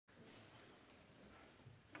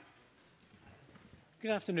Good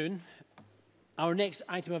afternoon. Our next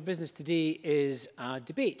item of business today is a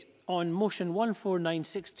debate on motion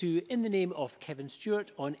 14962 in the name of Kevin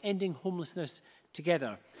Stewart on ending homelessness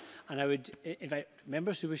together. And I would invite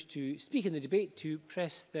members who wish to speak in the debate to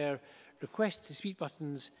press their request to speak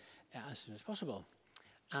buttons as soon as possible.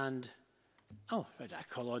 And, I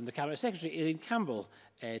call on the Cabinet Secretary, Aileen Campbell,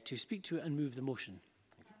 to speak to and move the motion.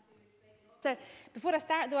 So, before I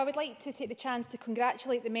start, though, I would like to take the chance to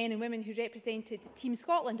congratulate the men and women who represented Team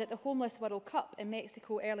Scotland at the Homeless World Cup in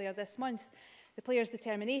Mexico earlier this month. The players'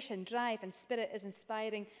 determination, drive and spirit is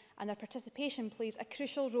inspiring, and their participation plays a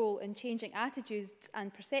crucial role in changing attitudes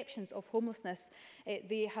and perceptions of homelessness.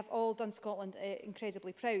 They have all done Scotland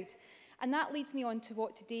incredibly proud. And that leads me on to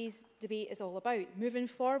what today's debate is all about, moving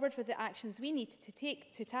forward with the actions we need to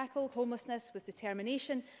take to tackle homelessness with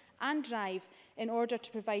determination and drive in order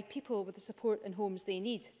to provide people with the support and homes they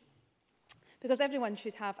need. Because everyone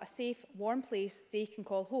should have a safe, warm place they can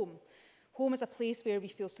call home. Home is a place where we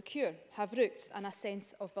feel secure, have roots and a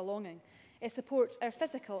sense of belonging. It supports our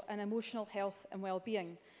physical and emotional health and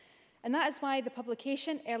well-being. And that is why the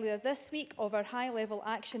publication earlier this week of our high-level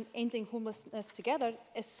action Ending Homelessness Together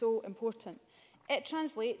is so important. It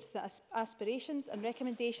translates the aspirations and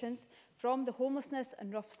recommendations from the Homelessness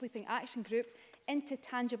and Rough Sleeping Action Group into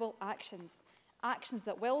tangible actions. Actions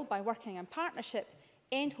that will, by working in partnership,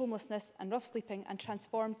 end homelessness and rough sleeping and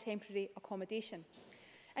transform temporary accommodation.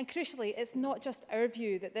 And crucially, it's not just our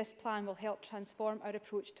view that this plan will help transform our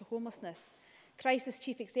approach to homelessness. Crisis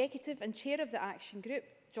Chief Executive and Chair of the Action Group,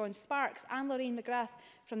 John Sparks and Lorraine McGrath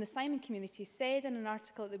from the Simon community said in an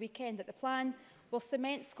article at the weekend that the plan will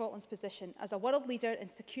cement Scotland's position as a world leader in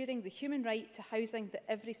securing the human right to housing that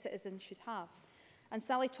every citizen should have. And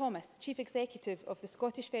Sally Thomas, Chief Executive of the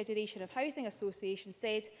Scottish Federation of Housing Associations,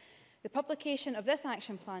 said, "The publication of this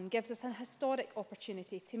action plan gives us an historic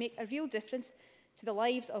opportunity to make a real difference to the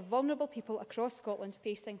lives of vulnerable people across Scotland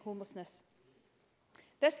facing homelessness."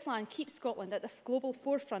 This plan keeps Scotland at the global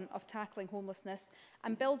forefront of tackling homelessness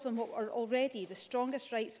and builds on what are already the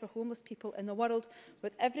strongest rights for homeless people in the world,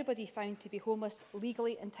 with everybody found to be homeless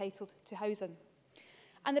legally entitled to housing.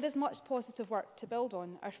 And there is much positive work to build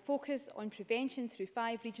on. Our focus on prevention through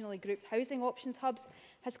 5 regionally grouped housing options hubs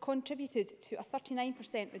has contributed to a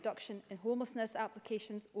 39% reduction in homelessness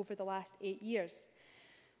applications over the last 8 years.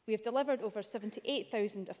 We have delivered over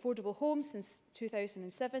 78,000 affordable homes since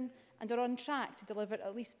 2007 and are on track to deliver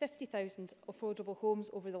at least 50,000 affordable homes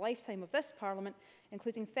over the lifetime of this Parliament,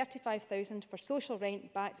 including 35,000 for social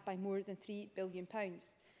rent backed by more than £3 billion.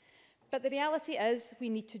 But the reality is we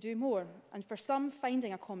need to do more, and for some,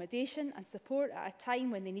 finding accommodation and support at a time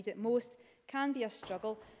when they need it most can be a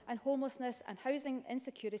struggle, and homelessness and housing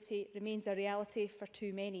insecurity remains a reality for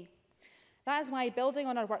too many. That is why, building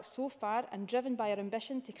on our work so far and driven by our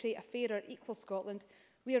ambition to create a fairer, equal Scotland,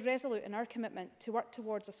 we are resolute in our commitment to work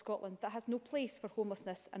towards a Scotland that has no place for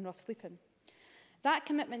homelessness and rough sleeping. That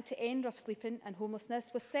commitment to end rough sleeping and homelessness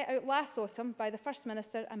was set out last autumn by the First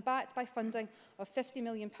Minister and backed by funding of £50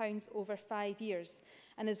 million over 5 years,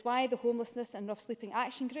 and is why the Homelessness and Rough Sleeping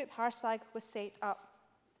Action Group, HARSAG, was set up.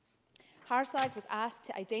 HARSAG was asked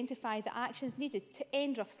to identify the actions needed to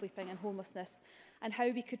end rough sleeping and homelessness and how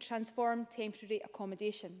we could transform temporary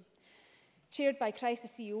accommodation. Chaired by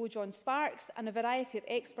Crisis CEO John Sparks and a variety of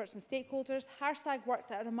experts and stakeholders, HARSAG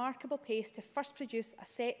worked at a remarkable pace to first produce a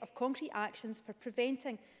set of concrete actions for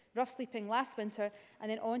preventing rough sleeping last winter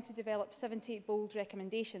and then on to develop 70 bold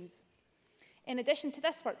recommendations. In addition to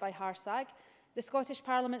this work by HARSAG, the Scottish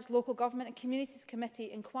Parliament's Local Government and Communities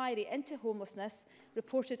Committee inquiry into homelessness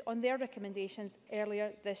reported on their recommendations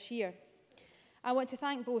earlier this year. I want to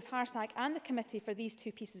thank both HARSAG and the committee for these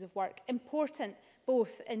 2 pieces of work, important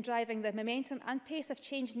both in driving the momentum and pace of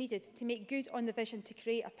change needed to make good on the vision to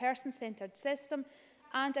create a person-centred system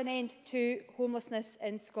and an end to homelessness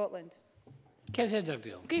in Scotland.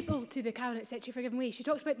 Grateful to the Cabinet Secretary for giving way. She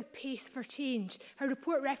talks about the pace for change. Her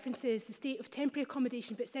report references the state of temporary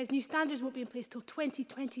accommodation but says new standards won't be in place till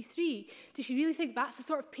 2023. Does she really think that's the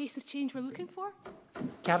sort of pace of change we're looking for?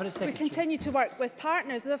 Cabinet Secretary. We continue to work with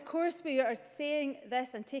partners, and of course we are saying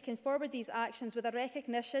this and taking forward these actions with a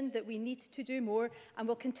recognition that we need to do more and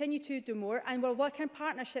will continue to do more, and we'll work in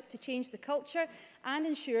partnership to change the culture and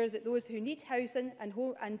ensure that those who need housing and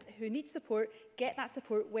who need support get that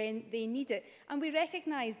support when they need it. And we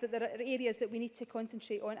recognise that there are areas that we need to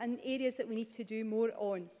concentrate on and areas that we need to do more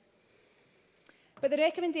on. But the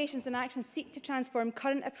recommendations and actions seek to transform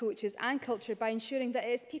current approaches and culture by ensuring that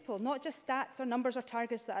it is people, not just stats or numbers or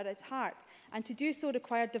targets, that are at heart. And to do so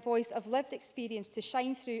required the voice of lived experience to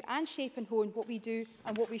shine through and shape and hone what we do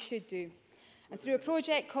and what we should do. And through a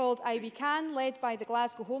project called I We Can, led by the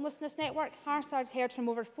Glasgow Homelessness Network, Harsard heard from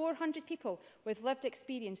over 400 people with lived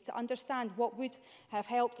experience to understand what would have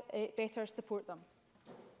helped better support them.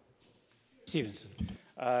 Stevenson.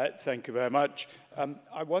 Thank you very much.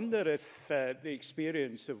 I wonder if the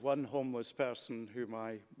experience of one homeless person whom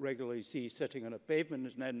I regularly see sitting on a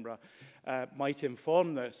pavement in Edinburgh might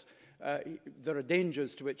inform this. There are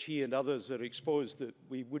dangers to which he and others are exposed that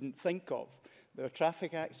we wouldn't think of. The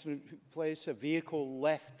traffic accident took place, a vehicle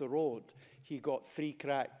left the road. He got 3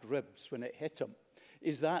 cracked ribs when it hit him.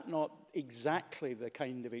 Is that not exactly the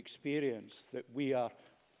kind of experience that we are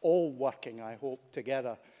all working, I hope,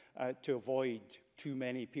 together to avoid too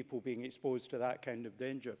many people being exposed to that kind of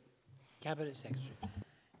danger? Cabinet Secretary.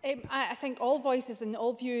 I think all voices and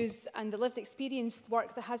all views and the lived experience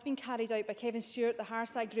work that has been carried out by Kevin Stewart, the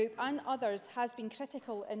Harside Group and others has been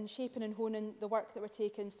critical in shaping and honing the work that we're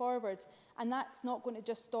taking forward. And that's not going to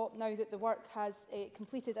just stop now that the work has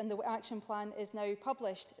completed and the action plan is now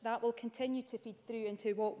published. That will continue to feed through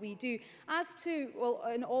into what we do, as to, well,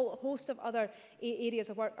 in all host of other areas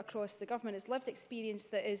of work across the government. It's lived experience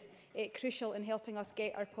that is crucial in helping us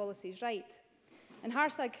get our policies right. And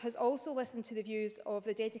Harsag has also listened to the views of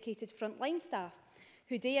the dedicated frontline staff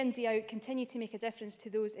who day in, day out continue to make a difference to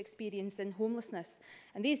those experiencing homelessness.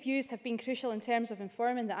 And these views have been crucial in terms of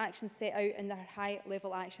informing the actions set out in the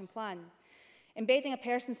high-level action plan. Embedding a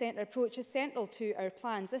person-centred approach is central to our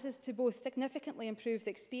plans. This is to both significantly improve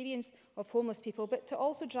the experience of homeless people, but to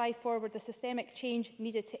also drive forward the systemic change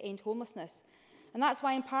needed to end homelessness. And that's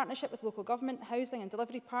why, in partnership with local government, housing and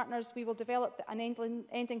delivery partners, we will develop an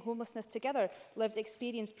Ending Homelessness Together lived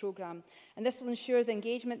experience programme. And this will ensure the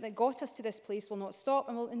engagement that got us to this place will not stop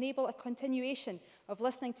and will enable a continuation of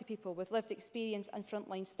listening to people with lived experience and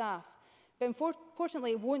frontline staff. But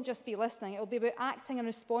importantly, it won't just be listening, it will be about acting and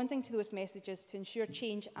responding to those messages to ensure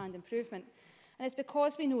change and improvement. And it's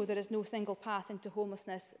because we know there is no single path into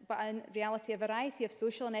homelessness, but in reality a variety of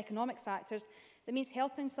social and economic factors that means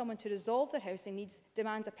helping someone to resolve their housing needs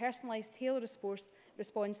demands a personalised, tailored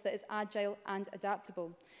response that is agile and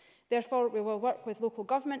adaptable. Therefore, we will work with local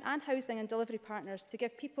government and housing and delivery partners to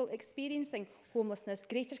give people experiencing homelessness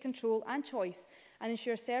greater control and choice and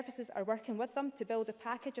ensure services are working with them to build a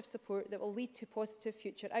package of support that will lead to positive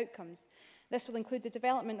future outcomes. This will include the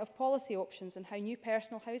development of policy options and how new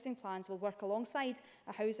personal housing plans will work alongside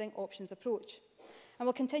a housing options approach. And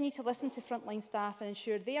we'll continue to listen to frontline staff and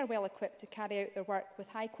ensure they are well equipped to carry out their work with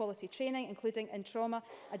high quality training, including in trauma,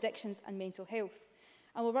 addictions and mental health.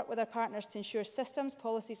 And we'll work with our partners to ensure systems,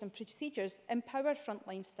 policies and procedures empower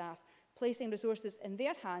frontline staff, placing resources in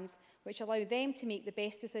their hands which allow them to make the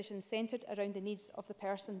best decisions centred around the needs of the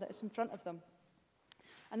person that is in front of them.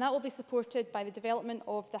 And that will be supported by the development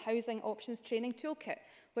of the Housing Options Training Toolkit,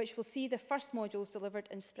 which will see the first modules delivered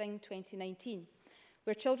in spring 2019.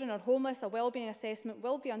 Where children are homeless, a wellbeing assessment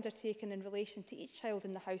will be undertaken in relation to each child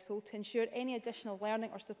in the household to ensure any additional learning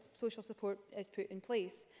or social support is put in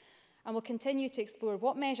place. And we'll continue to explore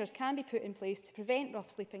what measures can be put in place to prevent rough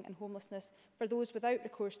sleeping and homelessness for those without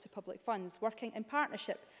recourse to public funds, working in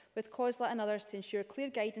partnership with COSLA and others to ensure clear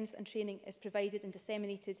guidance and training is provided and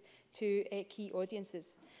disseminated to key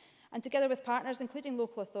audiences. And together with partners, including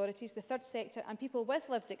local authorities, the third sector and people with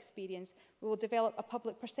lived experience, we will develop a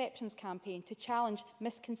public perceptions campaign to challenge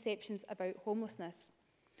misconceptions about homelessness.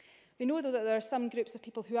 We know, though, that there are some groups of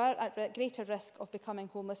people who are at greater risk of becoming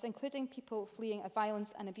homeless, including people fleeing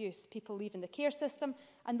violence and abuse, people leaving the care system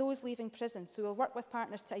and those leaving prison. So we'll work with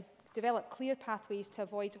partners to develop clear pathways to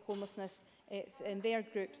avoid homelessness in their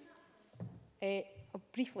groups.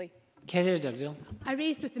 Briefly. I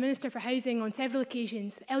raised with the Minister for Housing on several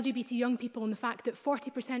occasions LGBT young people and the fact that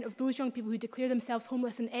 40% of those young people who declare themselves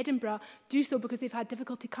homeless in Edinburgh do so because they've had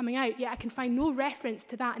difficulty coming out, yet I can find no reference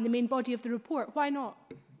to that in the main body of the report. Why not?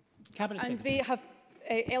 Cabinet and Secretary. they have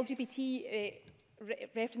LGBT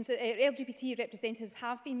representatives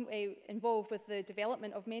have been involved with the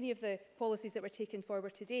development of many of the policies that were taken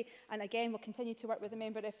forward today. And again, we'll continue to work with the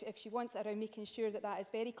member if she wants around making sure that that is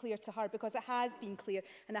very clear to her, because it has been clear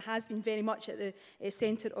and it has been very much at the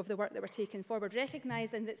centre of the work that we're taking forward,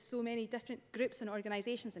 recognising that so many different groups and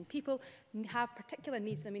organisations and people have particular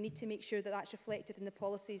needs, and we need to make sure that that's reflected in the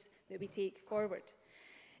policies that we take forward.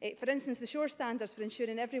 For instance, the Shore Standards for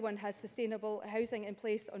ensuring everyone has sustainable housing in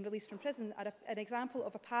place on release from prison are an example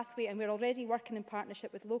of a pathway, and we're already working in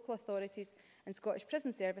partnership with local authorities and Scottish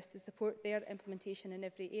Prison Service to support their implementation in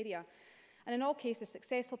every area. And in all cases,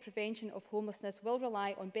 successful prevention of homelessness will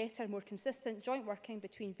rely on better, more consistent joint working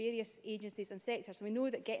between various agencies and sectors. And we know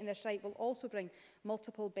that getting this right will also bring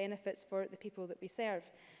multiple benefits for the people that we serve.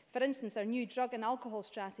 For instance, our new drug and alcohol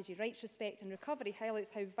strategy, Rights, Respect and Recovery,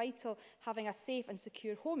 highlights how vital having a safe and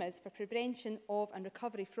secure home is for prevention of and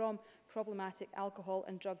recovery from problematic alcohol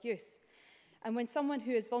and drug use. And when someone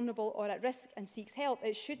who is vulnerable or at risk and seeks help,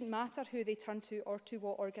 it shouldn't matter who they turn to or to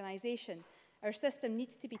what organisation. Our system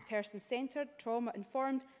needs to be person-centred,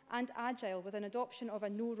 trauma-informed and agile, with an adoption of a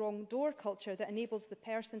no-wrong-door culture that enables the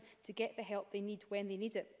person to get the help they need when they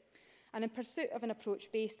need it. And in pursuit of an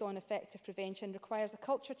approach based on effective prevention requires a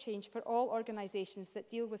culture change for all organisations that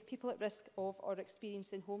deal with people at risk of or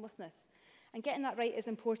experiencing homelessness. And getting that right is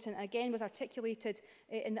important, and again was articulated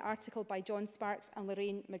in the article by John Sparks and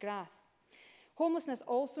Lorraine McGrath. Homelessness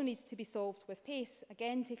also needs to be solved with pace,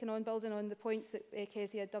 again building on the points that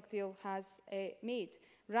Kezia Dugdale has made.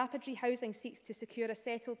 Rapid rehousing seeks to secure a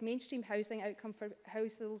settled mainstream housing outcome for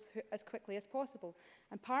households as quickly as possible.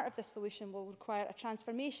 And part of this solution will require a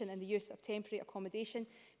transformation in the use of temporary accommodation,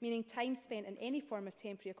 meaning time spent in any form of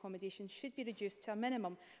temporary accommodation should be reduced to a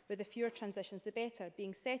minimum, with the fewer transitions the better.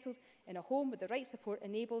 Being settled in a home with the right support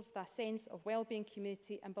enables that sense of well-being,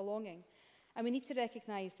 community and belonging. And we need to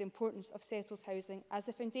recognise the importance of settled housing as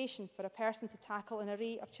the foundation for a person to tackle an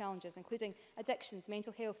array of challenges, including addictions,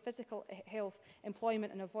 mental health, physical health,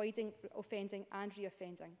 employment and avoiding offending and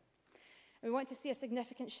reoffending. And we want to see a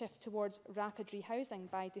significant shift towards rapid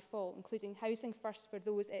rehousing by default, including housing first for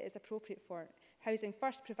those it is appropriate for. Housing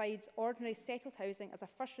first provides ordinary settled housing as a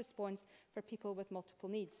first response for people with multiple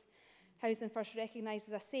needs. Housing First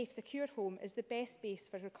recognises a safe, secure home is the best base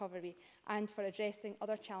for recovery and for addressing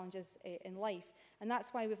other challenges in life. And that's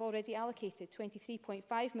why we've already allocated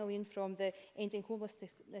 £23.5 million from the Ending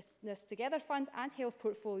Homelessness Together Fund and Health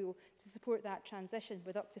Portfolio to support that transition,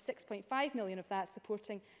 with up to £6.5 million of that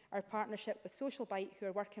supporting our partnership with Social Bite, who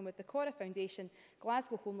are working with the Cora Foundation,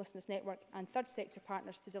 Glasgow Homelessness Network and third sector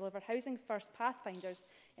partners to deliver Housing First Pathfinders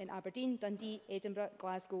in Aberdeen, Dundee, Edinburgh,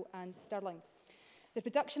 Glasgow and Stirling. The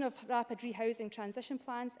production of rapid rehousing transition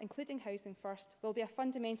plans, including Housing First, will be a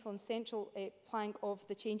fundamental and central plank of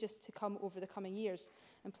the changes to come over the coming years.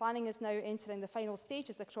 And planning is now entering the final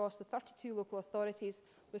stages across the 32 local authorities,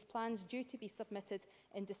 with plans due to be submitted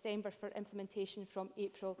in December for implementation from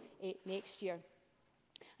April next year.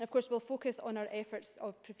 And of course, we'll focus on our efforts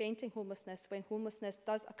of preventing homelessness when homelessness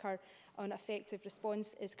does occur. An effective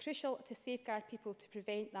response is crucial to safeguard people to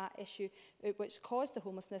prevent that issue which caused the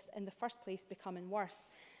homelessness in the first place becoming worse.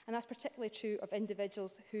 And that's particularly true of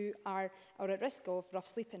individuals who are at risk of rough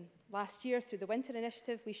sleeping. Last year, through the Winter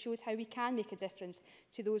Initiative, we showed how we can make a difference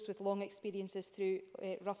to those with long experiences through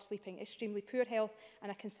rough sleeping, extremely poor health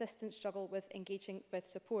and a consistent struggle with engaging with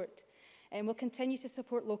support. We'll continue to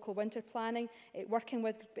support local winter planning, working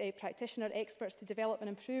with practitioner experts to develop an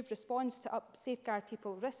improved response to safeguard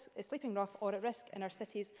people sleeping rough or at risk in our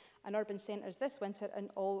cities and urban centres this winter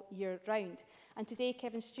and all year round. And today,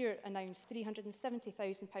 Kevin Stewart announced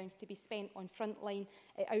 £370,000 to be spent on frontline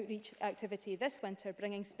outreach activity this winter,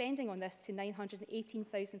 bringing spending on this to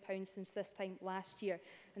 £918,000 since this time last year.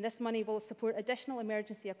 And this money will support additional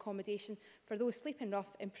emergency accommodation for those sleeping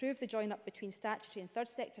rough, improve the join-up between statutory and third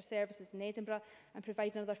sector services in Edinburgh, and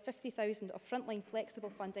provide another £50,000 of frontline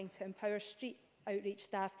flexible funding to empower street outreach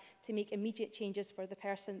staff to make immediate changes for the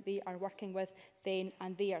person they are working with then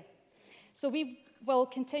and there. So we will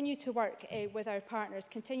continue to work with our partners,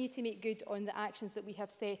 continue to make good on the actions that we have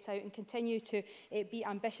set out and continue to be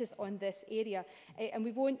ambitious on this area. And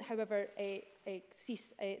we won't, however,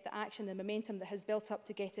 cease the action, the momentum that has built up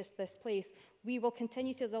to get us this place. We will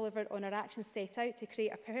continue to deliver on our actions set out to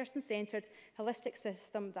create a person-centred, holistic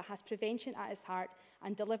system that has prevention at its heart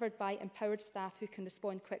and delivered by empowered staff who can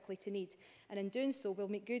respond quickly to need. And in doing so, we'll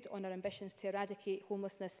make good on our ambitions to eradicate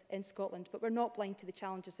homelessness in Scotland. But we're not blind to the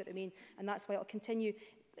challenges that remain, and that's why it'll continue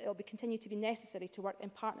to be necessary to work in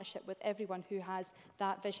partnership with everyone who has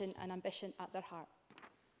that vision and ambition at their heart.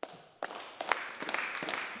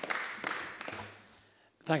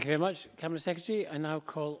 Thank you very much, Cabinet Secretary. I now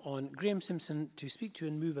call on Graham Simpson to speak to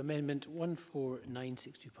and move Amendment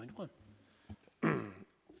 14962.1.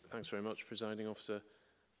 Thanks very much, Presiding Officer.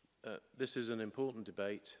 This is an important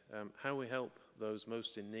debate. How we help those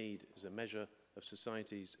most in need is a measure of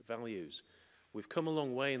society's values. We've come a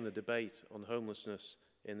long way in the debate on homelessness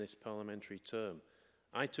in this parliamentary term.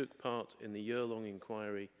 I took part in the year-long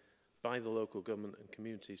inquiry by the Local Government and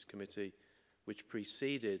Communities Committee, which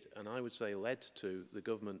preceded and I would say led to the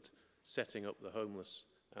government setting up the Homeless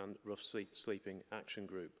and Rough Sleeping Action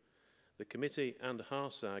Group. The committee and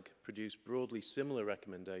HARSAG produced broadly similar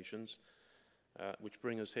recommendations, which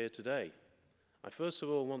bring us here today. I first of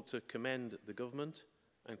all want to commend the government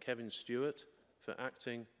and Kevin Stewart for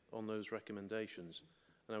acting on those recommendations.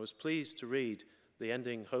 And I was pleased to read the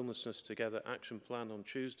Ending Homelessness Together action plan on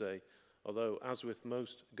Tuesday, although, as with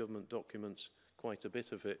most government documents, quite a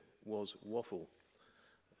bit of it was waffle.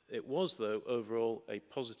 It was, though, overall a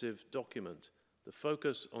positive document. The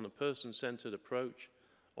focus on a person-centred approach,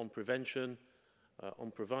 on prevention,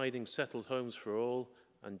 on providing settled homes for all,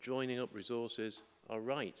 and joining up resources are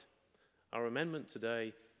right. Our amendment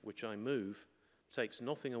today, which I move, takes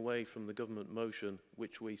nothing away from the government motion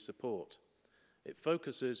which we support. It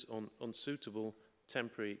focuses on unsuitable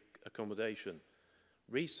temporary accommodation.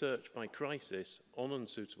 Research by Crisis on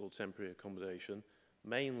unsuitable temporary accommodation,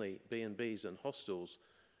 mainly B&Bs and hostels,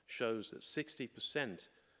 shows that 60%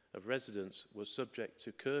 of residents were subject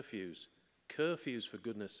to curfews. Curfews, for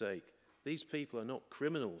goodness sake. These people are not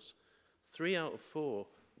criminals. 3 out of 4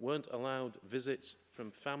 weren't allowed visits from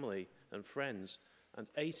family and friends, and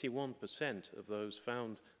 81% of those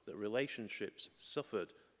found that relationships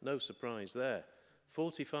suffered. No surprise there.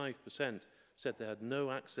 45% said they had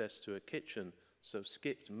no access to a kitchen, so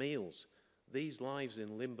skipped meals. These lives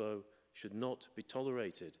in limbo should not be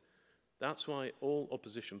tolerated. That's why all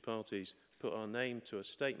opposition parties put our name to a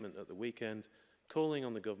statement at the weekend calling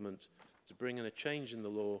on the government to bring in a change in the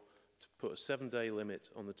law to put a 7-day limit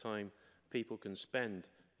on the time people can spend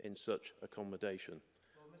in such accommodation.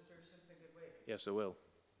 Well, Mr. Simpson, give way. Yes, I will.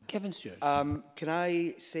 Kevin Stewart. Can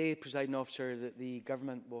I say, Presiding Officer, that the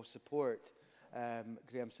government will support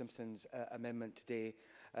Graham Simpson's amendment today.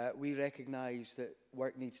 We recognise that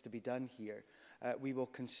work needs to be done here. We will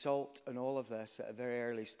consult on all of this at a very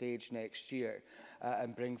early stage next year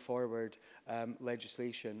and bring forward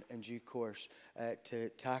legislation in due course to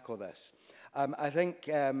tackle this. I think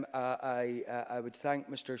I would thank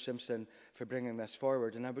Mr. Simpson for bringing this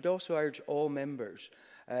forward, and I would also urge all members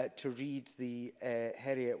to read the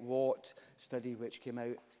Harriet Watt study which came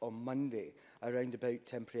out on Monday around about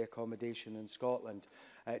temporary accommodation in Scotland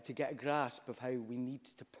to get a grasp of how we need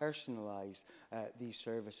to personalise these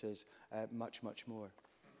services much more.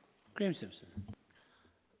 Graham Simpson.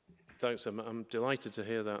 Thanks. I'm delighted to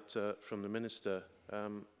hear that from the Minister.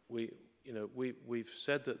 We've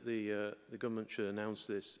said that the government should announce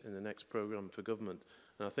this in the next programme for government,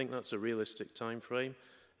 and I think that's a realistic time frame.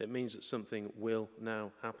 It means that something will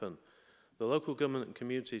now happen. The Local Government and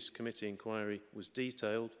Communities Committee inquiry was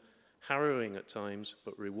detailed, harrowing at times,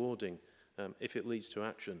 but rewarding if it leads to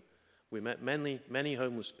action. We met many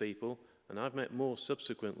homeless people, and I've met more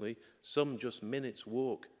subsequently, some just minutes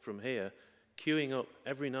walk from here, queuing up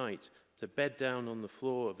every night to bed down on the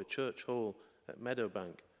floor of a church hall at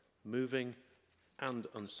Meadowbank, moving and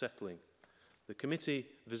unsettling. The committee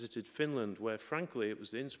visited Finland, where frankly it was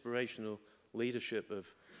the inspirational leadership of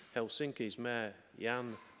Helsinki's Mayor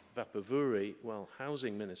Jan Vapaavuori, while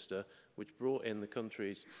Housing Minister, which brought in the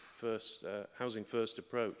country's first Housing First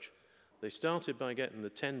approach. They started by getting the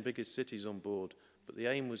 10 biggest cities on board, but the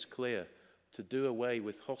aim was clear, to do away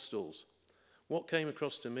with hostels. What came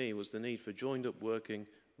across to me was the need for joined-up working,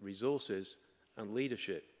 resources and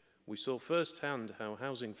leadership. We saw firsthand how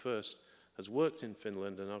Housing First has worked in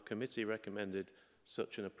Finland, and our committee recommended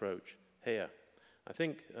such an approach here. I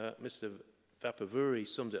think Mr. Vapaavuori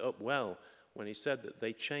summed it up well when he said that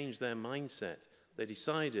they changed their mindset. They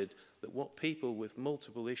decided that what people with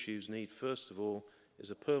multiple issues need first of all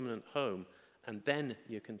is a permanent home, and then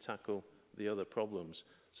you can tackle the other problems.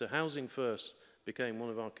 So Housing First became one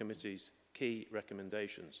of our committee's key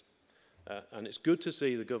recommendations. And it's good to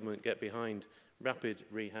see the government get behind rapid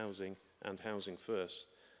rehousing and Housing First.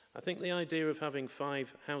 I think the idea of having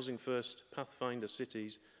 5 Housing First Pathfinder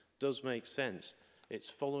cities does make sense. It's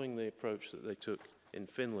following the approach that they took in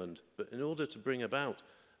Finland. But in order to bring about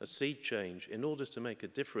a seed change, in order to make a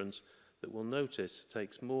difference that we'll notice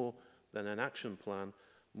takes more than an action plan,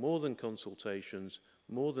 more than consultations,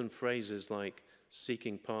 more than phrases like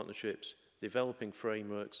seeking partnerships, developing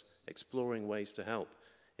frameworks, exploring ways to help.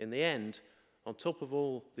 In the end, on top of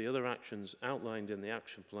all the other actions outlined in the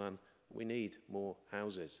action plan, we need more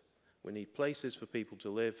houses. We need places for people to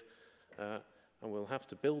live, and we'll have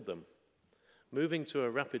to build them. Moving to a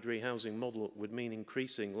rapid rehousing model would mean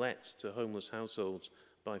increasing lets to homeless households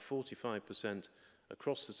by 45%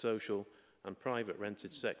 across the social and private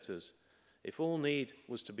rented sectors. If all need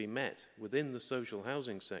was to be met within the social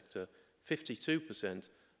housing sector, 52%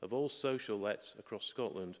 of all social lets across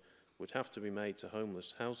Scotland would have to be made to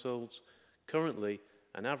homeless households. Currently,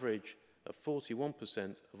 an average of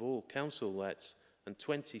 41% of all council lets and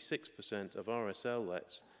 26% of RSL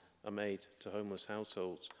lets are made to homeless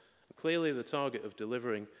households. And clearly, the target of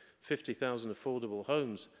delivering 50,000 affordable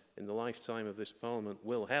homes in the lifetime of this Parliament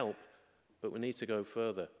will help, but we need to go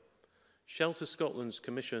further. Shelter Scotland's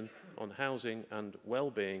Commission on Housing and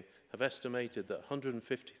Wellbeing have estimated that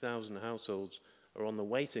 150,000 households are on the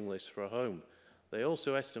waiting list for a home. They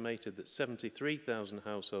also estimated that 73,000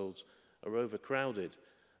 households are overcrowded.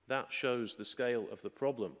 That shows the scale of the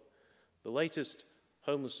problem. The latest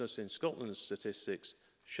Homelessness in Scotland statistics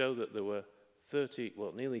show that there were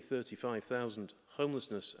nearly 35,000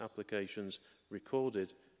 homelessness applications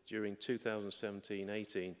recorded during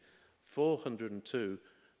 2017-18, 402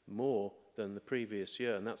 more than the previous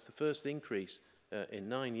year, and that's the first increase in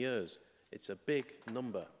 9 years. It's a big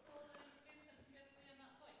number.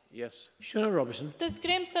 Yes. Shona Robertson. Does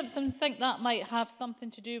Graham Simpson think that might have something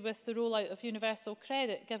to do with the rollout of universal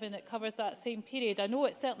credit, given it covers that same period? I know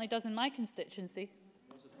it certainly does in my constituency.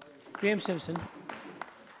 Graham Simpson.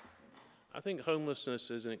 I think homelessness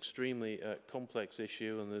is an extremely complex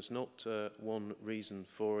issue, and there's not one reason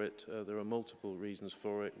for it. There are multiple reasons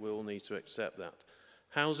for it. We all need to accept that.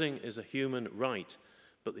 Housing is a human right,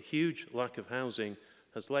 but the huge lack of housing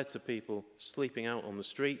has led to people sleeping out on the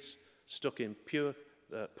streets, stuck in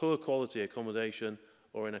poor quality accommodation,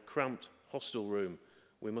 or in a cramped hostel room.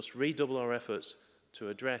 We must redouble our efforts to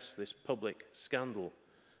address this public scandal.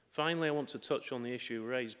 Finally, I want to touch on the issue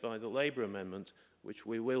raised by the Labour amendment, which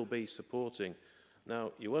we will be supporting.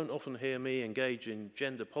 Now, you won't often hear me engage in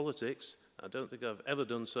gender politics. I don't think I've ever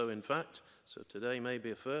done so, in fact, so today may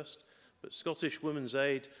be a first. But Scottish Women's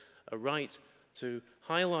Aid are right to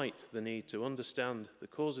highlight the need to understand the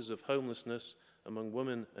causes of homelessness among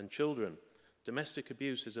women and children. Domestic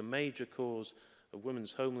abuse is a major cause of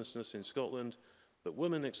women's homelessness in Scotland, but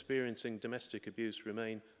women experiencing domestic abuse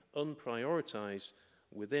remain unprioritised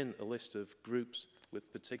within a list of groups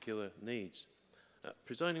with particular needs.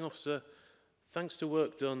 Presiding Officer, thanks to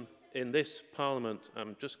work done in this Parliament,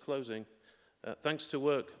 I'm just closing, thanks to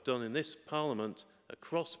work done in this Parliament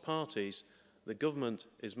across parties, the government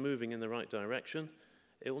is moving in the right direction.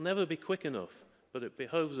 It will never be quick enough, but it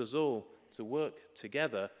behoves us all to work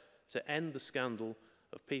together to end the scandal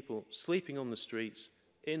of people sleeping on the streets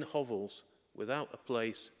in hovels without a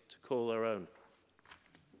place to call their own.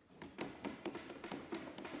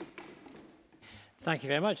 Thank you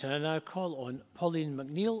very much. And I now call on Pauline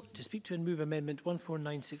McNeill to speak to and move Amendment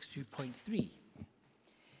 14962.3.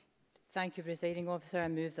 Thank you, Presiding Officer. I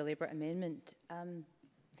move the Labour amendment.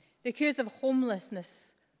 The accused of homelessness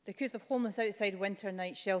outside winter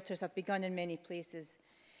night shelters have begun in many places.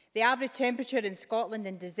 The average temperature in Scotland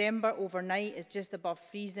in December overnight is just above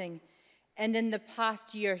freezing. And in the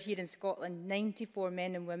past year here in Scotland, 94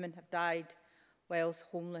 men and women have died whilst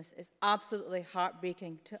homeless. It's absolutely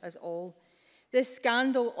heartbreaking to us all. This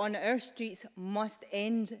scandal on our streets must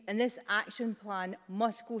end, and this action plan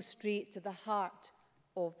must go straight to the heart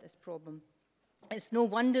of this problem. It's no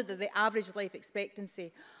wonder that the average life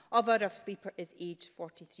expectancy of a rough sleeper is aged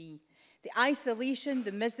 43. The isolation,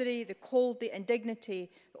 the misery, the cold, the indignity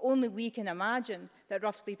that only we can imagine that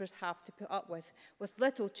rough sleepers have to put up with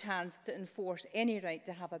little chance to enforce any right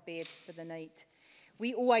to have a bed for the night.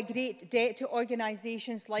 We owe a great debt to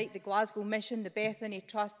organisations like the Glasgow Mission, the Bethany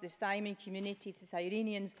Trust, the Simon Community, the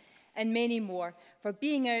Cyrenians, and many more for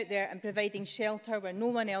being out there and providing shelter where no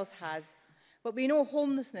one else has. But we know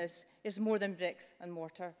homelessness is more than bricks and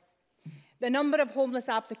mortar. The number of homeless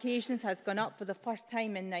applications has gone up for the first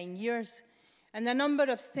time in 9 years, and the number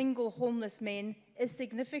of single homeless men is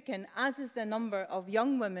significant, as is the number of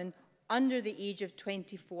young women under the age of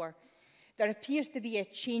 24. There appears to be a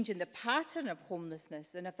change in the pattern of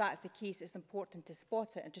homelessness, and if that's the case, it's important to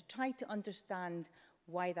spot it and to try to understand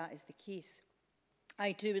why that is the case.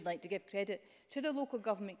 I too would like to give credit to the Local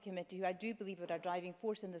Government Committee, who I do believe are a driving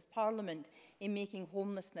force in this Parliament in making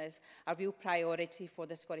homelessness a real priority for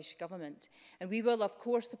the Scottish Government. And we will, of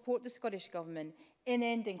course, support the Scottish Government in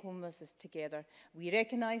ending homelessness together. We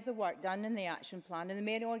recognise the work done in the action plan and the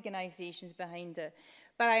many organisations behind it.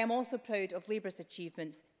 But I am also proud of Labour's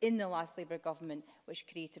achievements in the last Labour government, which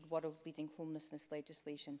created world-leading homelessness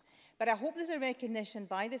legislation. But I hope there's a recognition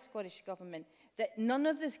by the Scottish Government that none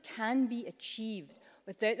of this can be achieved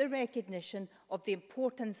without the recognition of the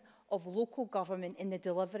importance of local government in the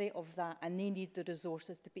delivery of that, and they need the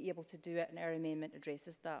resources to be able to do it, and our amendment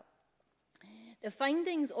addresses that. The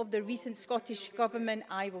findings of the recent Scottish Government,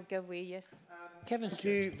 I will give way, yes. Thank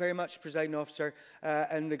you very much, Presiding Officer,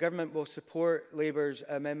 and the Government will support Labour's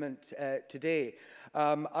amendment today.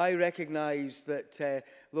 I recognise that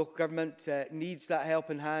local government needs that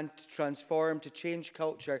helping hand to transform, to change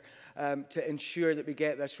culture, to ensure that we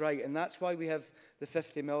get this right. And that's why we have the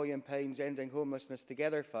 £50 million Ending Homelessness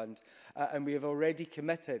Together Fund, and we have already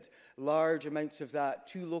committed large amounts of that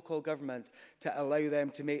to local government to allow them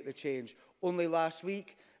to make the change. Only last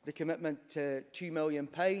week, the commitment to £2 million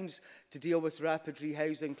to deal with rapid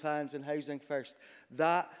rehousing plans and Housing First.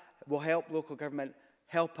 That will help local government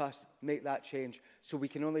help us make that change. So we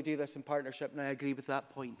can only do this in partnership, and I agree with that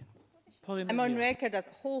point. I'm on record as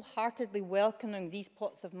wholeheartedly welcoming these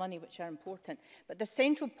pots of money, which are important. But the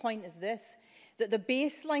central point is this, that the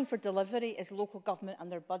baseline for delivery is local government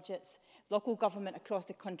and their budgets. Local government across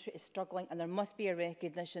the country is struggling, and there must be a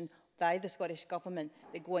recognition by the Scottish Government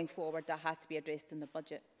that going forward that has to be addressed in the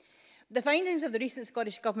budget. The findings of the recent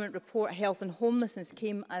Scottish Government report, Health and Homelessness,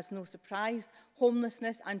 came as no surprise.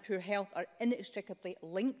 Homelessness and poor health are inextricably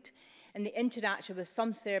linked, and the interaction with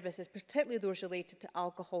some services, particularly those related to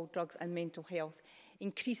alcohol, drugs and mental health,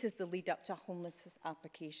 increases the lead up to a homelessness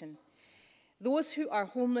application. Those who are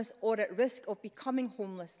homeless or at risk of becoming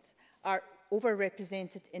homeless are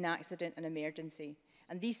overrepresented in accident and emergency.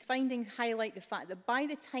 And these findings highlight the fact that by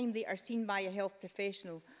the time they are seen by a health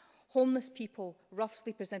professional, homeless people,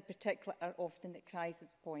 roughly in particular, are often at crisis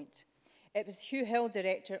point. It was Hugh Hill,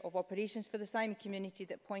 Director of Operations for the Simon community,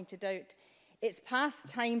 that pointed out it's past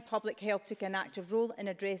time public health took an active role in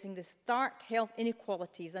addressing the stark health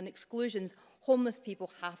inequalities and exclusions homeless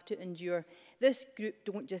people have to endure. This group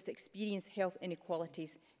don't just experience health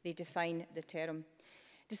inequalities, they define the term.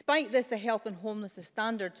 Despite this, the Health and Homelessness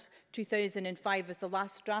Standards 2005 was the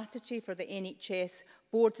last strategy for the NHS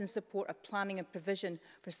boards in support of planning and provision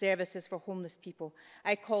for services for homeless people.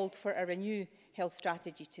 I called for a renewed health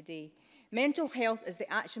strategy today. Mental health, as the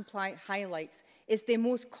action plan highlights, is the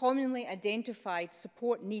most commonly identified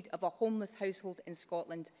support need of a homeless household in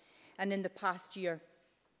Scotland. And in the past year,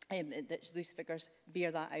 these figures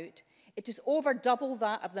bear that out. It is over double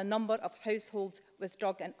that of the number of households with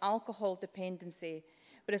drug and alcohol dependency,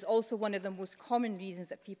 but is also one of the most common reasons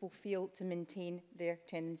that people fail to maintain their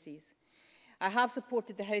tenancies. I have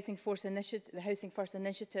supported the Housing First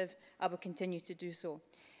Initiative. I will continue to do so.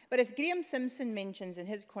 But as Graham Simpson mentions in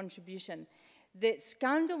his contribution, the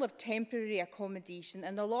scandal of temporary accommodation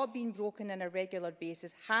and the law being broken on a regular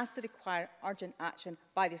basis has to require urgent action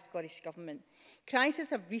by the Scottish Government. Crises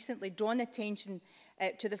have recently drawn attention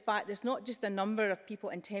to the fact that it's not just the number of people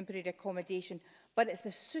in temporary accommodation, but it's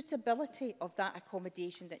the suitability of that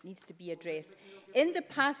accommodation that needs to be addressed. In the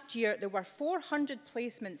past year, there were 400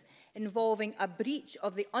 placements involving a breach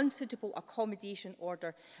of the unsuitable accommodation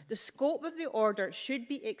order. The scope of the order should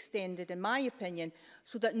be extended, in my opinion,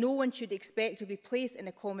 so that no one should expect to be placed in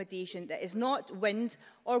accommodation that is not wind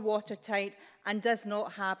or watertight and does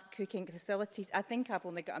not have cooking facilities. I think I've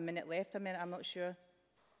only got a minute left. I'm not sure.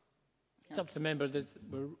 It's up to the member.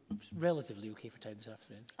 We're relatively okay for time this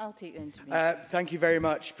afternoon. I'll take the interview. Thank you very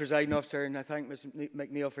much, Presiding Officer, and I thank Ms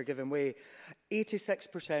McNeill for giving way.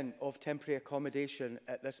 86% of temporary accommodation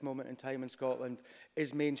at this moment in time in Scotland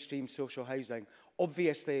is mainstream social housing.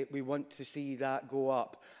 Obviously, we want to see that go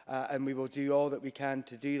up, and we will do all that we can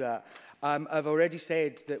to do that. I've already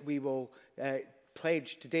said that we will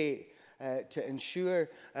pledge today to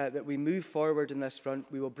ensure that we move forward in this front.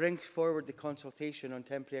 We will bring forward the consultation on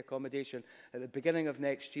temporary accommodation at the beginning of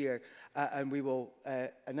next year, and we will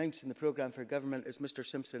announce in the programme for government, as Mr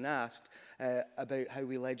Simpson asked, about how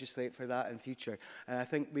we legislate for that in future. And I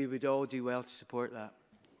think we would all do well to support that.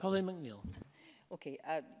 Pauline McNeill. Okay,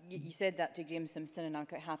 you said that to Graham Simpson, and I'm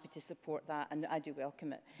quite happy to support that, and I do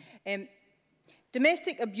welcome it.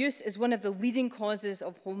 Domestic abuse is one of the leading causes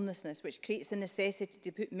of homelessness, which creates the necessity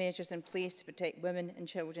to put measures in place to protect women and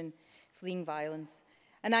children fleeing violence.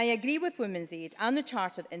 And I agree with Women's Aid and the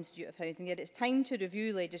Chartered Institute of Housing that it's time to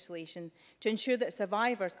review legislation to ensure that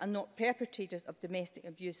survivors and not perpetrators of domestic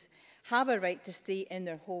abuse have a right to stay in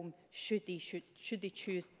their home should they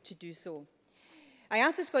choose to do so. I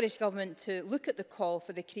asked the Scottish Government to look at the call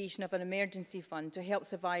for the creation of an emergency fund to help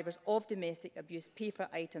survivors of domestic abuse pay for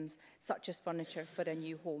items such as furniture for a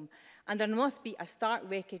new home. And there must be a stark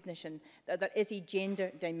recognition that there is a gender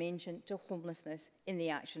dimension to homelessness in the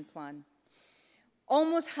action plan.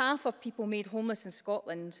 Almost half of people made homeless in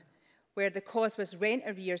Scotland, where the cause was rent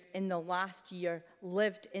arrears in the last year,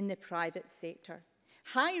 lived in the private sector.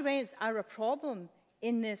 High rents are a problem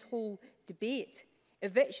in this whole debate.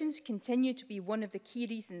 Evictions continue to be one of the key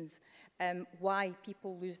reasons why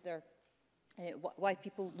people lose their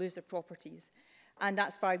properties. And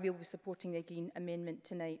that's why we'll be supporting the Green Amendment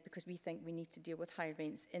tonight, because we think we need to deal with high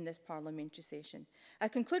rents in this parliamentary session. I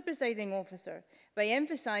conclude, Presiding Officer, by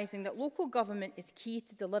emphasising that local government is key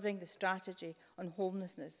to delivering the strategy on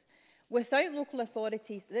homelessness. Without local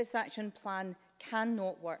authorities, this action plan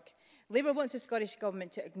cannot work. Labour wants the Scottish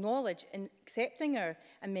Government to acknowledge, in accepting our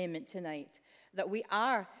amendment tonight, that we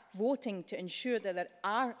are voting to ensure that there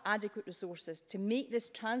are adequate resources to make this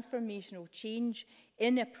transformational change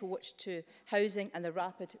in approach to housing and the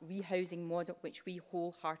rapid rehousing model, which we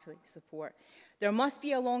wholeheartedly support. There must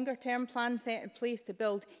be a longer-term plan set in place to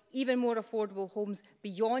build even more affordable homes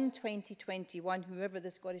beyond 2021, whoever the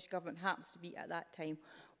Scottish Government happens to be at that time.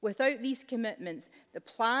 Without these commitments, the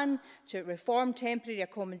plan to reform temporary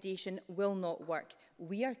accommodation will not work.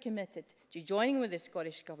 We are committed to joining with the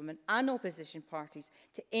Scottish Government and opposition parties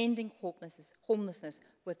to ending homelessness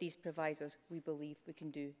with these provisos. We believe we can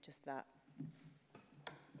do just that.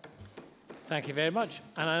 Thank you very much.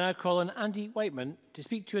 And I now call on Andy Whiteman to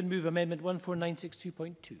speak to and move Amendment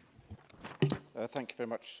 14962.2. Thank you very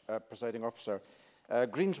much, Presiding Officer.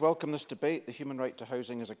 Greens welcome this debate. The human right to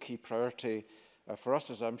housing is a key priority for us,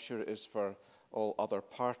 as I'm sure it is for all other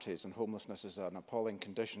parties, and homelessness is an appalling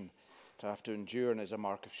condition to have to endure and is a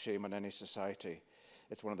mark of shame in any society.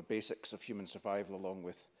 It's one of the basics of human survival, along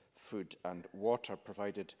with food and water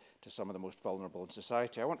provided to some of the most vulnerable in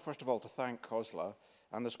society. I want first of all to thank COSLA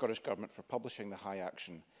and the Scottish Government for publishing the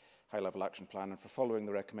high-level action plan and for following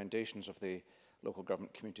the recommendations of the Local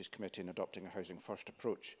Government Communities Committee in adopting a housing first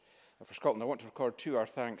approach. For Scotland, I want to record too our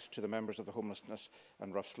thanks to the members of the Homelessness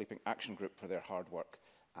and Rough Sleeping Action Group for their hard work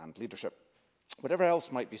and leadership. Whatever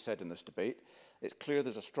else might be said in this debate, it's clear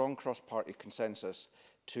there's a strong cross-party consensus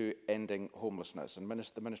to ending homelessness, and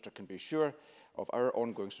the Minister can be sure of our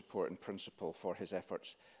ongoing support and principle for his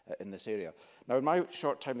efforts in this area. Now, in my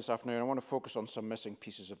short time this afternoon, I want to focus on some missing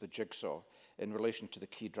pieces of the jigsaw in relation to the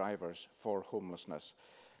key drivers for homelessness.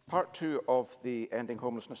 Part 2 of the Ending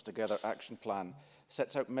Homelessness Together action plan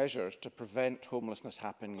sets out measures to prevent homelessness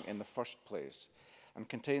happening in the first place and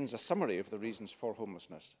contains a summary of the reasons for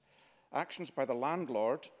homelessness. Actions by the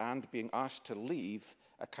landlord and being asked to leave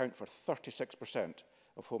account for 36%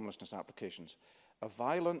 of homelessness applications. A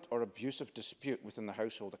violent or abusive dispute within the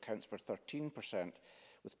household accounts for 13%,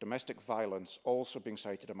 with domestic violence also being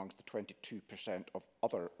cited amongst the 22% of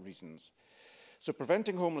other reasons. So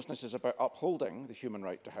preventing homelessness is about upholding the human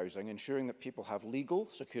right to housing, ensuring that people have legal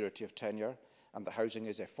security of tenure and that housing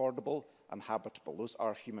is affordable and habitable. Those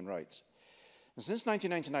are human rights. And since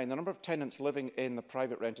 1999, the number of tenants living in the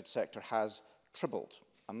private rented sector has tripled.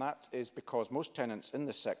 And that is because most tenants in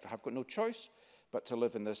this sector have got no choice but to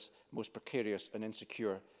live in this most precarious and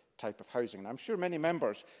insecure type of housing. And I'm sure many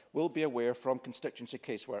members will be aware from constituency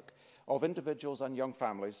casework of individuals and young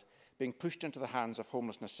families being pushed into the hands of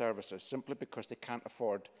homelessness services simply because they can't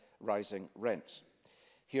afford rising rents.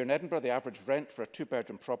 Here in Edinburgh, the average rent for a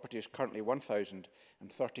two-bedroom property is currently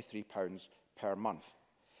 £1,033 per month.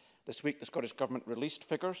 This week, the Scottish Government released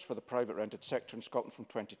figures for the private rented sector in Scotland from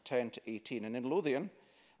 2010 to 18, and in Lothian,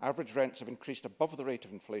 average rents have increased above the rate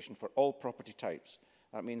of inflation for all property types.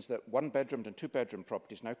 That means that one-bedroomed and two-bedroom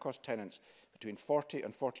properties now cost tenants between 40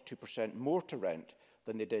 and 42% more to rent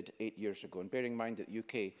than they did 8 years ago. And bearing in mind that the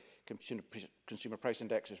UK Consumer Price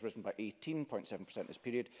Index has risen by 18.7% this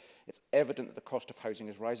period, it's evident that the cost of housing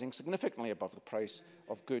is rising significantly above the price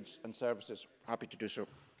of goods and services. Happy to do so.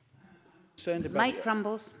 Mike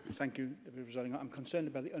Crumbles. Thank you, Presiding. I'm concerned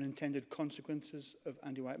about the unintended consequences of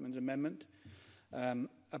Andy Whiteman's amendment,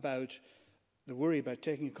 about the worry about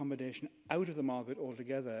taking accommodation out of the market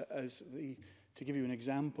altogether, as to give you an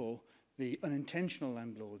example, the unintentional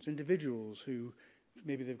landlords, individuals who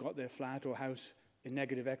maybe they've got their flat or house in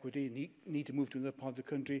negative equity and need to move to another part of the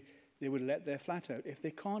country, they would let their flat out. If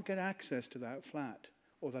they can't get access to that flat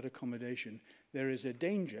or that accommodation, there is a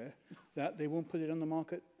danger that they won't put it on the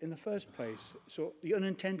market in the first place. So the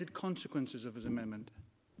unintended consequences of his amendment.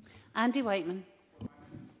 Andy Whiteman.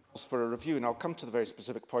 For a review, and I'll come to the very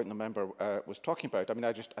specific point the member was talking about. I mean,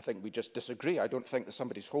 I think we just disagree. I don't think that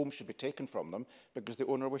somebody's home should be taken from them because the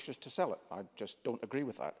owner wishes to sell it. I just don't agree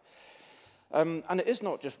with that. And it is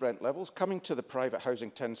not just rent levels. Coming to the Private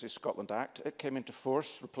Housing Tenancy Scotland Act, it came into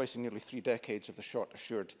force, replacing nearly 3 decades of the short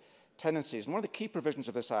assured tenancies. And one of the key provisions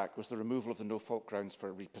of this act was the removal of the no-fault grounds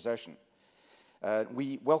for repossession.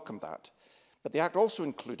 We welcomed that. But the act also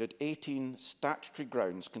included 18 statutory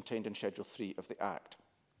grounds contained in Schedule 3 of the act.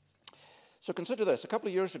 So consider this. A couple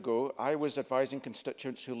of years ago, I was advising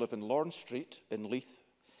constituents who live in Lawrence Street in Leith.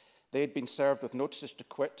 They had been served with notices to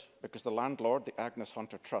quit because the landlord, the Agnes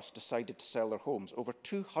Hunter Trust, decided to sell their homes. Over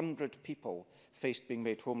 200 people faced being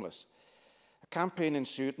made homeless. A campaign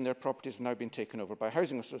ensued and their properties have now been taken over by a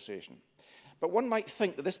housing association. But one might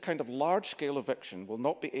think that this kind of large-scale eviction will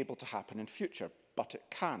not be able to happen in future, but it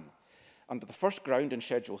can. Under the first ground in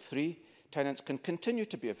Schedule 3, tenants can continue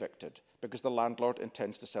to be evicted because the landlord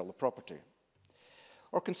intends to sell the property.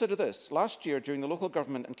 Or consider this. Last year, during the Local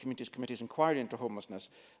Government and Communities Committee's inquiry into homelessness,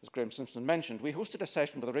 as Graham Simpson mentioned, we hosted a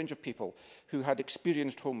session with a range of people who had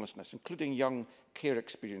experienced homelessness, including young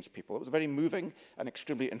care-experienced people. It was a very moving and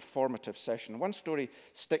extremely informative session. One story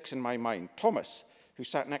sticks in my mind. Thomas, who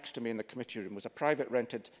sat next to me in the committee room, was a private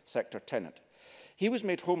rented sector tenant. He was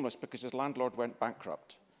made homeless because his landlord went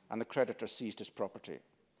bankrupt and the creditor seized his property.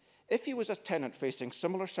 If he was a tenant facing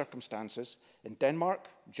similar circumstances in Denmark,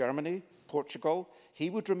 Germany, Portugal, he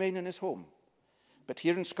would remain in his home. But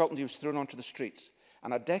here in Scotland, he was thrown onto the streets,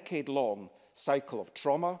 and a decade-long cycle of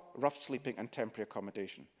trauma, rough sleeping and temporary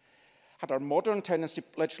accommodation. Had our modern tenancy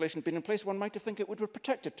legislation been in place, one might think it would have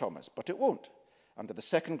protected Thomas, but it won't. Under the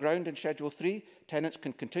second ground in Schedule 3, tenants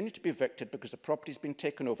can continue to be evicted because the property has been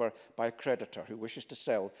taken over by a creditor who wishes to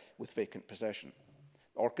sell with vacant possession.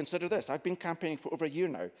 Or consider this. I've been campaigning for over a year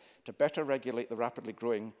now to better regulate the rapidly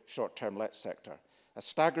growing short-term let sector. A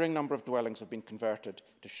staggering number of dwellings have been converted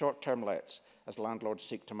to short-term lets as landlords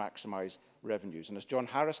seek to maximise revenues. And as John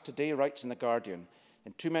Harris today writes in The Guardian,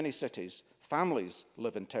 in too many cities, families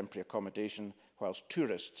live in temporary accommodation whilst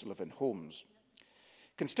tourists live in homes.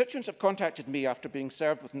 Constituents have contacted me after being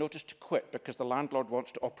served with notice to quit because the landlord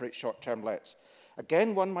wants to operate short-term lets.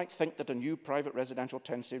 Again, one might think that a new private residential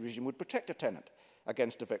tenancy regime would protect a tenant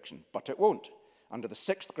against eviction, but it won't. Under the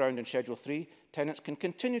sixth ground in Schedule 3, tenants can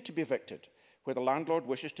continue to be evicted where the landlord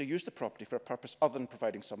wishes to use the property for a purpose other than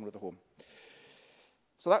providing someone with a home.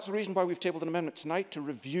 So that's the reason why we've tabled an amendment tonight to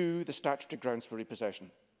review the statutory grounds for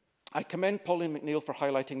repossession. I commend Pauline McNeill for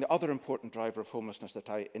highlighting the other important driver of homelessness that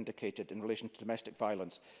I indicated in relation to domestic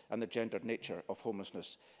violence and the gendered nature of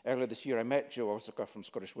homelessness. Earlier this year, I met Jo Osaka from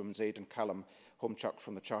Scottish Women's Aid and Callum Homechuck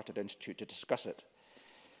from the Chartered Institute to discuss it.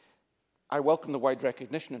 I welcome the wide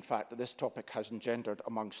recognition, in fact, that this topic has engendered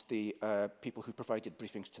amongst the people who provided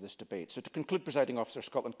briefings to this debate. So to conclude, Presiding Officer,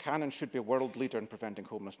 Scotland can and should be a world leader in preventing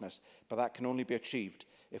homelessness, but that can only be achieved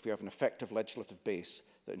if we have an effective legislative base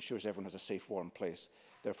that ensures everyone has a safe, warm place.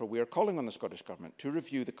 Therefore, we are calling on the Scottish Government to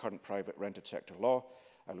review the current private rented sector law.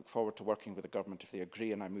 I look forward to working with the Government if they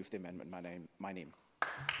agree, and I move the amendment in my name.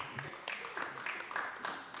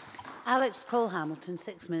 Alex Cole-Hamilton,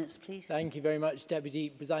 6 minutes, please. Thank you very much, Deputy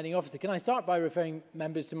Presiding Officer. Can I start by referring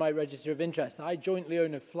members to my register of interest? I jointly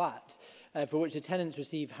own a flat for which the tenants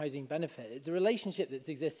receive housing benefit. It's a relationship that's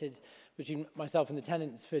existed between myself and the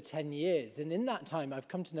tenants for 10 years. And in that time, I've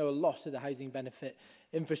come to know a lot of the housing benefit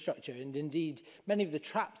infrastructure and indeed many of the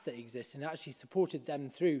traps that exist, and actually supported them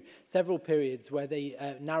through several periods where they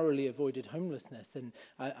narrowly avoided homelessness, and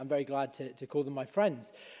I'm very glad to call them my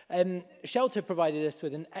friends. Shelter provided us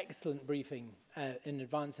with an excellent briefing in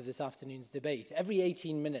advance of this afternoon's debate. Every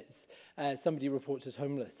 18 minutes somebody reports as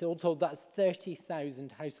homeless. All told, that's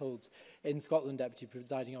 30,000 households in Scotland, Deputy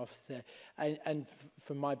Presiding Officer, and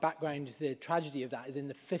from my background, the tragedy of that is in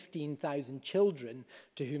the 15,000 children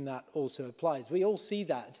to whom that also applies. We all see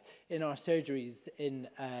that in our surgeries in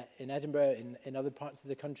Edinburgh, in other parts of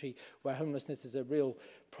the country where homelessness is a real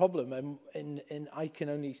problem. And I can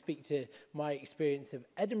only speak to my experience of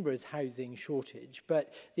Edinburgh's housing shortage,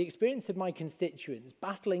 but the experience of my constituents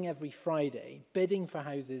battling every Friday, bidding for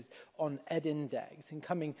houses on Ed Index and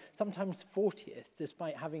coming sometimes 40th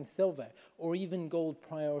despite having silver or even gold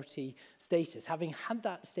priority status, having had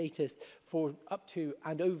that status for up to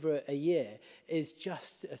and over a year, is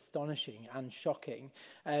just astonishing and shocking.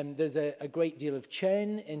 There's a great deal of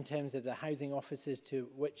churn in terms of the housing offices to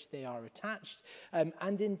which they are attached.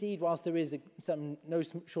 And indeed, whilst there is no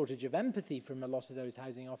shortage of empathy from a lot of those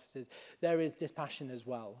housing offices, there is dispassion as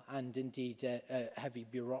well, and indeed heavy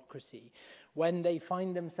bureaucracy. When they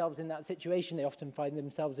find themselves in that situation, they often find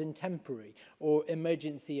themselves in temporary or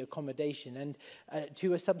emergency accommodation, and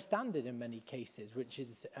to a substandard in many cases, which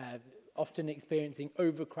is often experiencing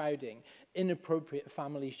overcrowding, inappropriate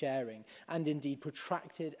family sharing, and indeed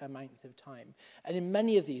protracted amounts of time. And in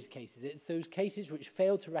many of these cases, it's those cases which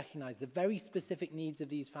fail to recognise the very specific needs of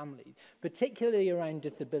these families, particularly around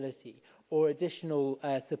disability or additional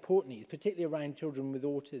support needs, particularly around children with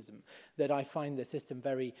autism, that I find the system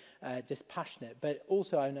very dispassionate. But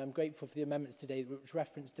also, and I'm grateful for the amendments today which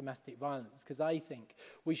reference domestic violence, because I think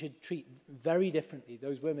we should treat very differently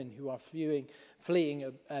those women who are fleeing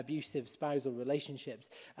abusive spousal relationships,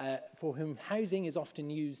 for whom housing is often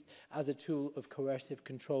used as a tool of coercive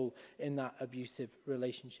control in that abusive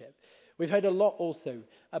relationship. We've heard a lot also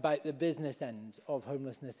about the business end of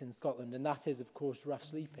homelessness in Scotland, and that is, of course, rough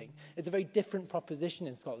sleeping. It's a very different proposition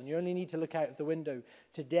in Scotland. You only need to look out of the window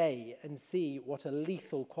today and see what a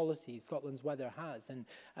lethal quality Scotland's weather has.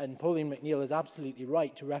 And Pauline McNeill is absolutely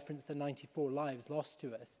right to reference the 94 lives lost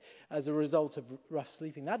to us as a result of rough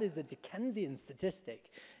sleeping. That is a Dickensian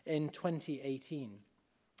statistic in 2018.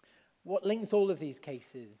 What links all of these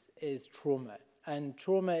cases is trauma, and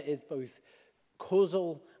trauma is both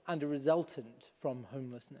causal and a resultant from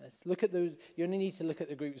homelessness. Look at those. You only need to look at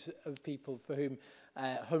the groups of people for whom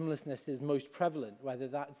homelessness is most prevalent, whether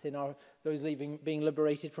that's in those being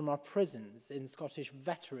liberated from our prisons, in Scottish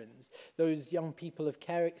veterans, those young people of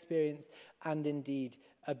care experience, and indeed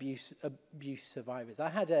abuse survivors. I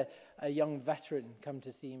had a young veteran come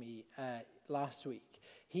to see me last week.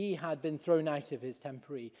 He had been thrown out of his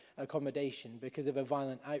temporary accommodation because of a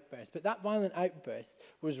violent outburst. But that violent outburst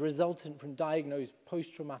was resultant from diagnosed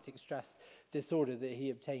post-traumatic stress disorder that he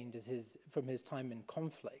obtained from his time in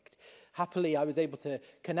conflict. Happily, I was able to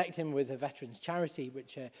connect him with a veterans charity,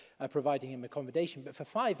 which are providing him accommodation. But for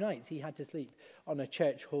 5 nights, he had to sleep on a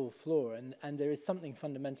church hall floor. And there is something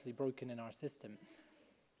fundamentally broken in our system.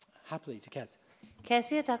 Happily to Kes.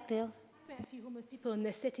 Kezia Dugdale. I've met a few homeless people in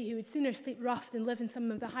this city who would sooner sleep rough than live in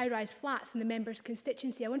some of the high-rise flats in the member's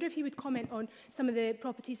constituency. I wonder if he would comment on some of the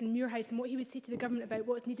properties in Muirhouse and what he would say to the government about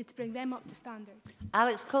what's needed to bring them up to standard.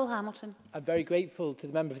 Alex Cole-Hamilton. I'm very grateful to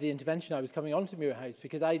the member for the intervention. I was coming on to Muirhouse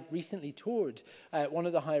because I recently toured one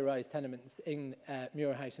of the high-rise tenements in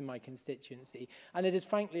Muirhouse in my constituency, and it is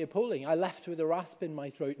frankly appalling. I left with a rasp in my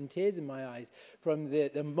throat and tears in my eyes from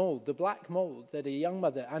the mould, the black mould that a young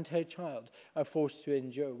mother and her child are forced to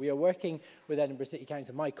endure. We are working with Edinburgh City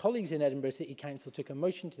Council. My colleagues in Edinburgh City Council took a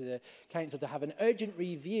motion to the council to have an urgent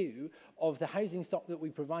review of the housing stock that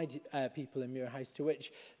we provide people in Muirhouse, to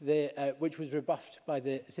which was rebuffed by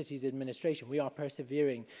the city's administration. We are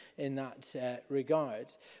persevering in that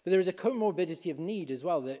regard. But there is a comorbidity of need as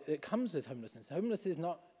well that comes with homelessness. Homelessness is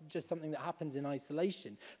not just something that happens in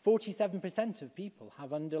isolation. 47% of people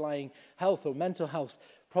have underlying health or mental health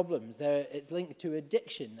problems. It's linked to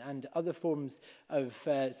addiction and other forms of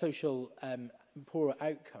social poor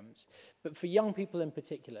outcomes. But for young people in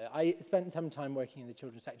particular, I spent some time working in the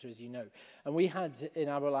children's sector, as you know, and we had in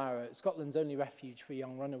Aberlour, Scotland's only refuge for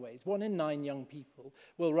young runaways. 1 in 9 young people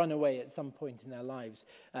will run away at some point in their lives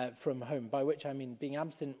from home, by which I mean being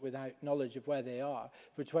absent without knowledge of where they are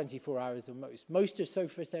for 24 hours or most. Most are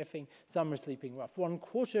sofa surfing, some are sleeping rough.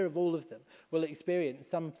 1/4 of all of them will experience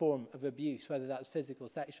some form of abuse, whether that's physical,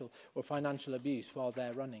 sexual, or financial abuse while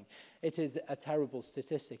they're running. It is a terrible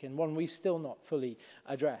statistic and one we've still not fully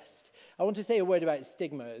addressed. I want to say a word about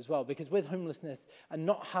stigma as well, because with homelessness and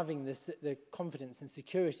not having the confidence and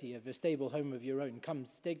security of a stable home of your own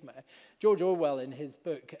comes stigma. George Orwell, in his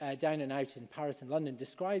book Down and Out in Paris and London,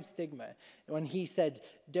 describes stigma when he said,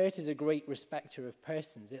 "Dirt is a great respecter of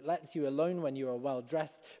persons. It lets you alone when you are well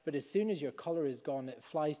dressed, but as soon as your collar is gone, it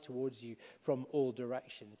flies towards you from all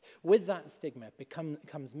directions." With that stigma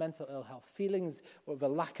comes mental ill health, feelings of a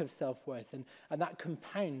lack of self-worth, and that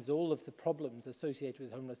compounds all of the problems associated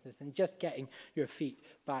with homelessness and just getting your feet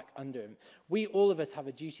back under them. We, all of us, have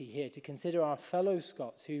a duty here to consider our fellow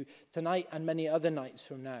Scots who tonight and many other nights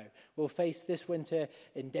from now will face this winter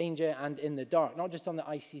in danger and in the dark, not just on the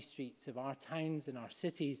icy streets of our towns and our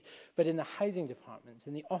cities, but in the housing departments,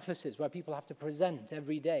 in the offices where people have to present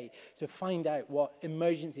every day to find out what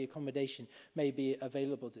emergency accommodation may be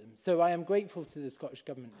available to them. So I am grateful to the Scottish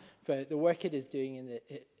Government for the work it is doing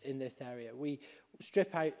in this area. We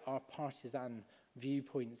strip out our partisan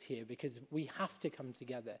viewpoints here because we have to come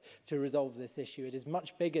together to resolve this issue. It is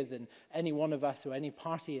much bigger than any one of us or any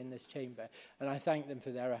party in this chamber, and I thank them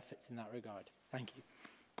for their efforts in that regard. Thank you.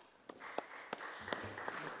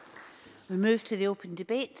 We move to the open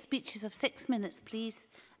debate. Speeches of 6 minutes, please.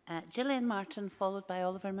 Gillian Martin, followed by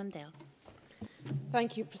Oliver Mundell.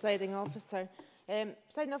 Thank you, Presiding Officer.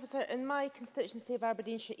 Presiding Officer, in my constituency of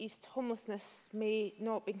Aberdeenshire East, homelessness may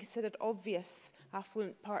not be considered obvious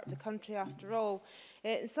affluent part of the country after all.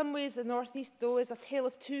 In some ways, the North East, though, is a tale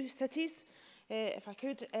of two cities, if I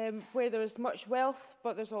could, where there is much wealth,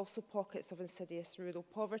 but there's also pockets of insidious rural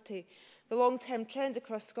poverty. The long-term trend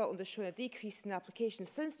across Scotland has shown a decrease in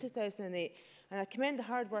applications since 2008, and I commend the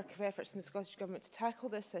hard work of efforts in the Scottish Government to tackle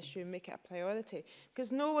this issue and make it a priority,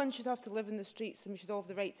 because no one should have to live in the streets and we should all have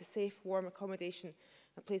the right to safe, warm accommodation,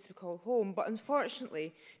 a place we call home. But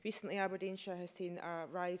unfortunately, recently Aberdeenshire has seen a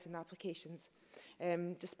rise in applications,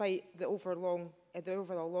 despite the overall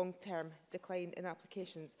long-term decline in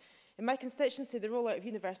applications. In my constituency, the rollout of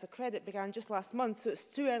universal credit began just last month, so it's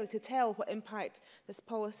too early to tell what the impact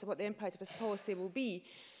of this policy will be.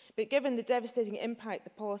 But given the devastating impact the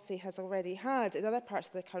policy has already had in other parts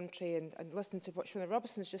of the country, and listening to what Shona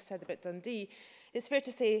Robertson's just said about Dundee, it's fair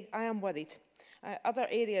to say I am worried. Other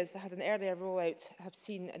areas that had an earlier rollout have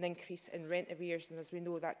seen an increase in rent arrears, and as we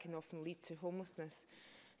know, that can often lead to homelessness.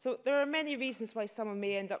 So there are many reasons why someone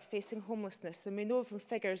may end up facing homelessness, and we know from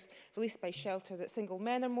figures released by Shelter that single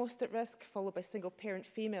men are most at risk, followed by single parent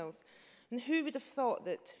females. And who would have thought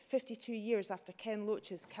that 52 years after Ken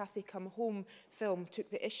Loach's Cathy Come Home film took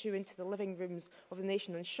the issue into the living rooms of the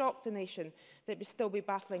nation and shocked the nation, that we'd still be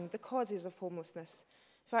battling the causes of homelessness?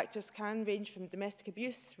 Factors can range from domestic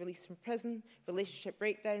abuse, release from prison, relationship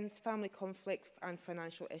breakdowns, family conflict and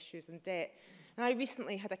financial issues and debt. And I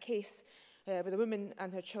recently had a case with a woman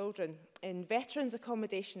and her children in veterans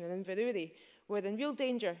accommodation in Inverurie, who were in real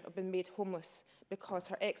danger of being made homeless because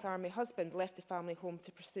her ex-army husband left the family home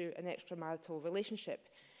to pursue an extramarital relationship.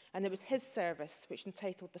 And it was his service which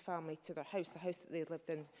entitled the family to their house, the house that they had lived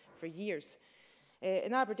in for years.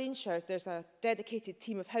 In Aberdeenshire, there's a dedicated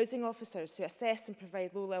team of housing officers who assess and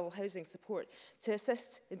provide low-level housing support to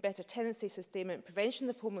assist in better tenancy sustainment and prevention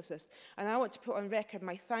of homelessness. And I want to put on record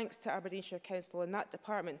my thanks to Aberdeenshire Council and that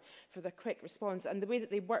department for their quick response and the way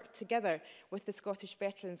that they worked together with the Scottish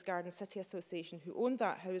Veterans Garden City Association, who owned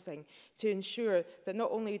that housing, to ensure that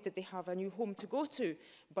not only did they have a new home to go to,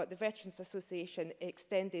 but the Veterans Association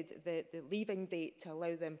extended the leaving date to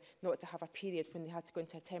allow them not to have a period when they had to go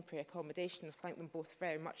into a temporary accommodation. I thank them both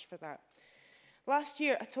very much for that. Last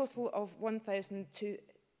year, a total of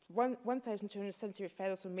 1,270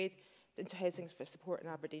 referrals were made into housing for support in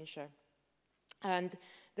Aberdeenshire. And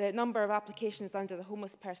the number of applications under the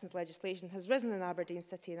homeless persons legislation has risen in Aberdeen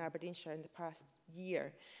City and Aberdeenshire in the past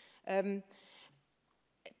year.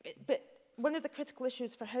 But one of the critical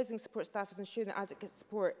issues for housing support staff is ensuring that adequate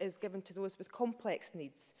support is given to those with complex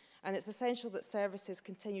needs. And it's essential that services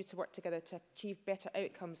continue to work together to achieve better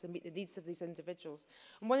outcomes and meet the needs of these individuals.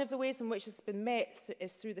 And one of the ways in which this has been met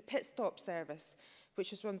is through the Pit Stop service,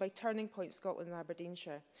 which is run by Turning Point Scotland and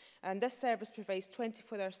Aberdeenshire. And this service provides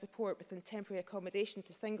 24-hour support within temporary accommodation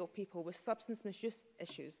to single people with substance misuse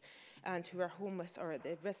issues and who are homeless or at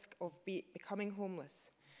the risk of becoming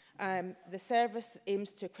homeless. The service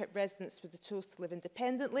aims to equip residents with the tools to live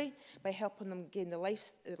independently by helping them gain the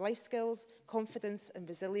life skills, confidence and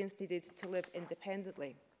resilience needed to live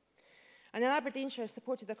independently. And in Aberdeenshire,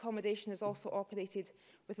 supported accommodation is also operated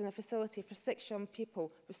within a facility for 6 young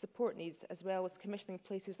people with support needs, as well as commissioning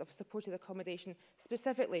places of supported accommodation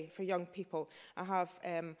specifically for young people. I have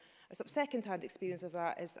a sort of second-hand experience of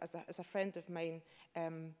that as a friend of mine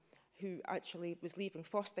who actually was leaving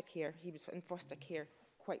foster care. He was in foster care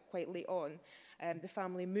quite late on. The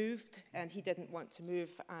family moved and he didn't want to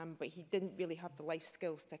move, but he didn't really have the life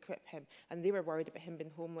skills to equip him, and they were worried about him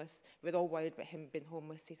being homeless. We're all worried about him being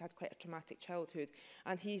homeless. He's had quite a traumatic childhood,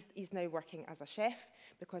 and he's now working as a chef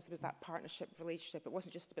because there was that partnership relationship. It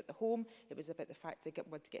wasn't just about the home, it was about the fact that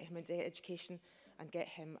wanted to get him into education and get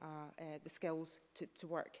him the skills to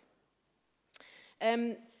work.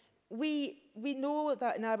 We know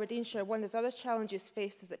that in Aberdeenshire, one of the other challenges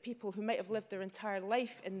faced is that people who might have lived their entire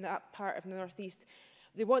life in that part of the North East,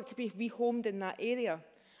 they want to be rehomed in that area.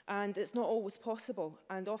 And it's not always possible.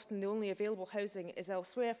 And often the only available housing is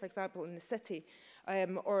elsewhere, for example, in the city.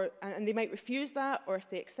 And they might refuse that, or if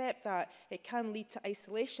they accept that, it can lead to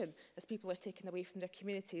isolation as people are taken away from their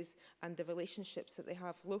communities and the relationships that they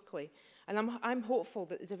have locally. And I'm hopeful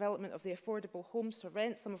that the development of the affordable homes for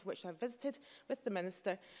rent, some of which I've visited with the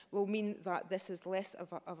Minister, will mean that this is less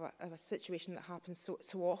of a situation that happens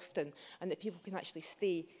so often, and that people can actually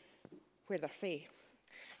stay where they're free.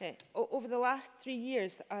 Over the last 3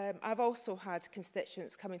 years, I've also had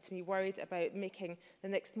constituents coming to me worried about making the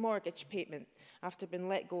next mortgage payment after being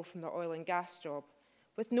let go from their oil and gas job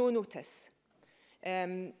with no notice.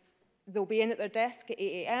 They'll be in at their desk at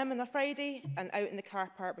 8 AM on a Friday and out in the car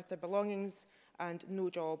park with their belongings and no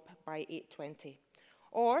job by 8:20.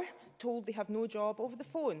 Or told they have no job over the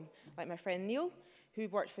phone, like my friend Neil, who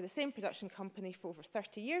worked for the same production company for over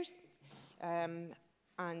 30 years.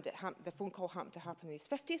 And the phone call happened to happen on his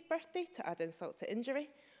 50th birthday, to add insult to injury.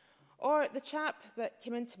 Or the chap that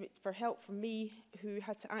came in for help from me, who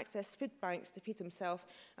had to access food banks to feed himself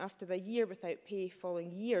after a year without pay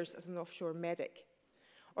following years as an offshore medic.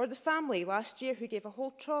 Or the family last year who gave a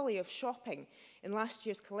whole trolley of shopping in last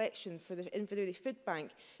year's collection for the Inverurie Food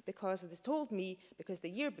Bank because, as they told me, because the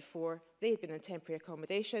year before they had been in temporary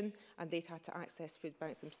accommodation and they'd had to access food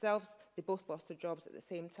banks themselves. They both lost their jobs at the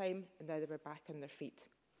same time and now they were back on their feet.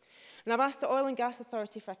 And I've asked the Oil and Gas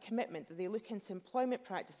Authority for a commitment that they look into employment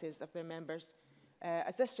practices of their members,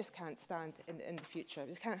 as this just can't stand in the future.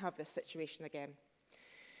 We can't have this situation again.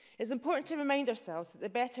 It's important to remind ourselves that the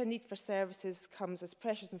better need for services comes as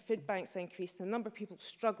pressures on food banks increase and the number of people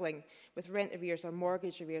struggling with rent arrears or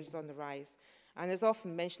mortgage arrears is on the rise. And as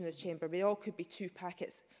often mentioned in this chamber, we all could be 2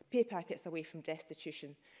 pay packets away from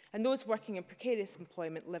destitution. And those working in precarious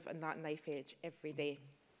employment live on that knife edge every day.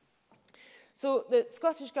 So the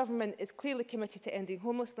Scottish Government is clearly committed to ending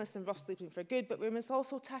homelessness and rough sleeping for good, but we must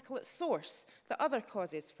also tackle its source, the other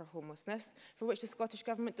causes for homelessness, for which the Scottish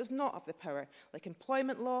Government does not have the power, like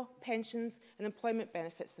employment law, pensions and employment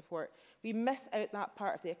benefit support. We miss out that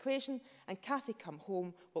part of the equation, and Cathy Come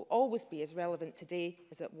Home will always be as relevant today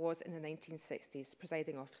as it was in the 1960s.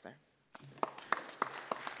 Presiding Officer.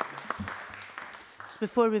 So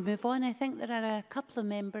before we move on, I think there are a couple of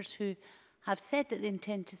members who have said that they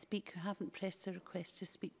intend to speak who haven't pressed the request to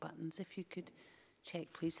speak buttons. If you could check,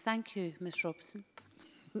 please. Thank you, Ms Robson.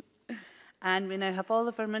 And we now have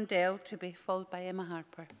Oliver Mundell to be followed by Emma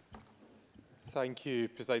Harper. Thank you,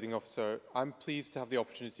 Presiding Officer. I'm pleased to have the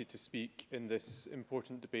opportunity to speak in this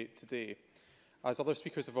important debate today. As other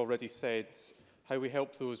speakers have already said, how we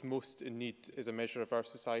help those most in need is a measure of our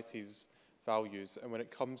society's values. And when it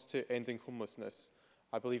comes to ending homelessness,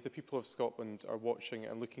 I believe the people of Scotland are watching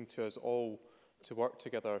and looking to us all to work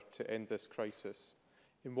together to end this crisis.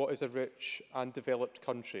 In what is a rich and developed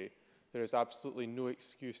country, there is absolutely no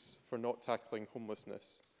excuse for not tackling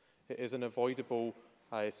homelessness. It is an avoidable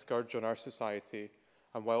scourge on our society,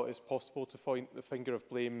 and while it is possible to point the finger of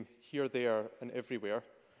blame here, there and everywhere,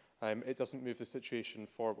 it doesn't move the situation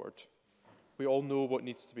forward. We all know what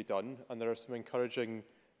needs to be done, and there are some encouraging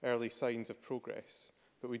early signs of progress.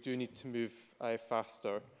 But we do need to move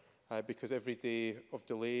faster because every day of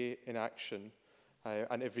delay in action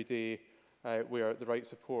and every day where the right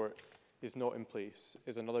support is not in place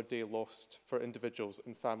is another day lost for individuals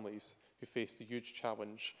and families who face the huge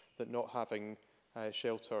challenge that not having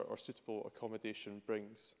shelter or suitable accommodation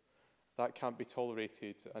brings. That can't be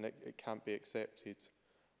tolerated and it can't be accepted.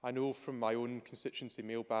 I know from my own constituency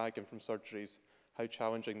mailbag and from surgeries how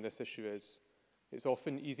challenging this issue is. It's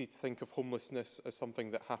often easy to think of homelessness as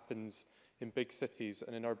something that happens in big cities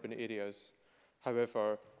and in urban areas.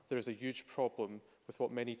 However, there is a huge problem with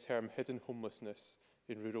what many term hidden homelessness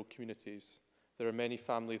in rural communities. There are many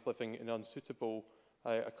families living in unsuitable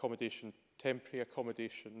accommodation, temporary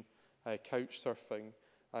accommodation, couch surfing,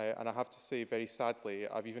 and I have to say very sadly,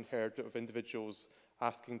 I've even heard of individuals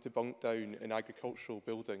asking to bunk down in agricultural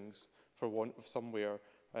buildings for want of somewhere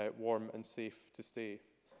warm and safe to stay.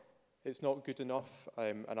 It's not good enough,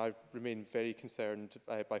 and I remain very concerned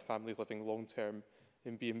by families living long-term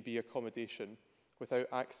in B&B accommodation without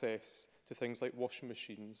access to things like washing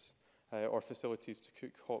machines or facilities to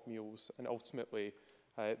cook hot meals, and ultimately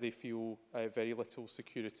they feel very little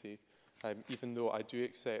security, even though I do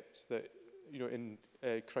accept that in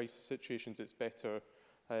crisis situations it's better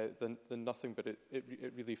than nothing, but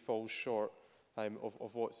it really falls short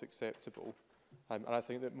of what's acceptable. And I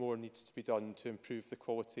think that more needs to be done to improve the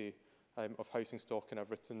quality of housing stock, and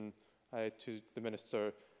I've written to the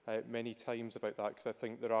Minister many times about that, because I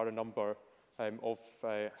think there are a number of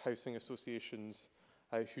housing associations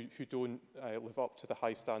who don't live up to the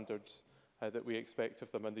high standards that we expect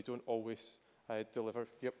of them, and they don't always deliver.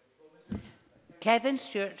 Yep. Kevin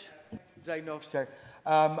Stewart. Presiding Officer,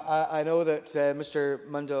 I know that Mr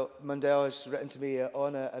Mundell has written to me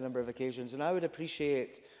on a number of occasions, and I would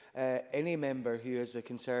appreciate any member who has a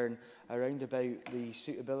concern around about the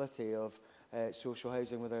suitability of social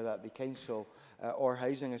housing, whether that be council or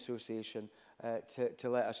housing association, to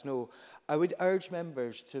let us know. I would urge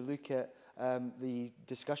members to look at the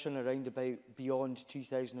discussion around about beyond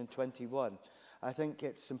 2021. I think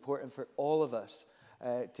it's important for all of us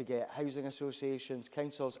to get housing associations,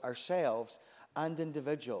 councils, ourselves and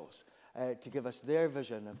individuals to give us their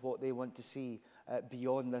vision of what they want to see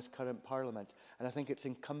beyond this current Parliament. And I think it's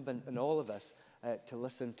incumbent on all of us to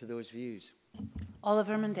listen to those views.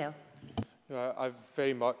 Oliver Mundell. I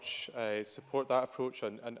very much support that approach,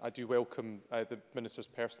 and I do welcome the Minister's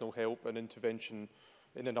personal help and intervention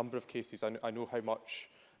in a number of cases. I know how much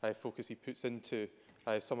focus he puts into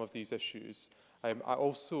some of these issues. I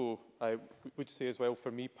also would say as well,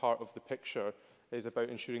 for me, part of the picture is about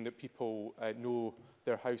ensuring that people know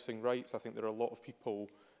their housing rights. I think there are a lot of people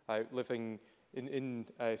living in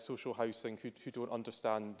social housing who don't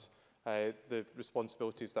understand the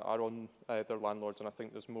responsibilities that are on their landlords, and I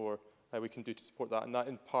think there's more we can do to support that. And that,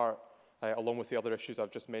 in part, along with the other issues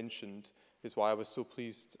I've just mentioned, is why I was so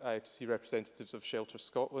pleased to see representatives of Shelter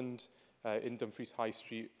Scotland in Dumfries High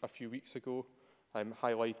Street a few weeks ago,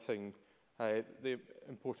 highlighting the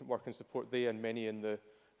important work and support they and many in the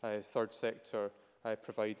third sector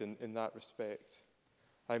provide in that respect.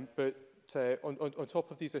 But on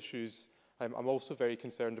top of these issues, I'm also very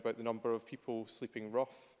concerned about the number of people sleeping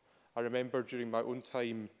rough. I remember during my own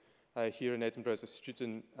time here in Edinburgh as a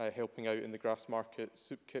student helping out in the Grassmarket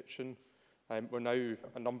Soup Kitchen. We're now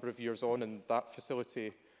a number of years on, and that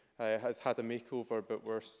facility has had a makeover, but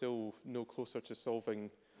we're still no closer to solving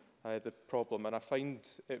the problem. And I find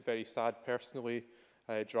it very sad personally,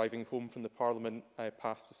 driving home from the Parliament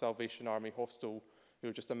past the Salvation Army hostel,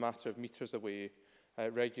 just a matter of metres away,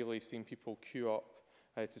 regularly seeing people queue up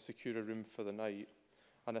to secure a room for the night.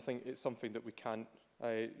 And I think it's something that we can't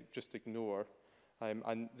just ignore.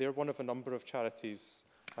 And they're one of a number of charities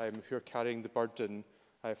who are carrying the burden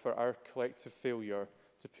for our collective failure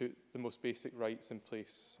to put the most basic rights in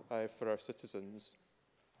place for our citizens.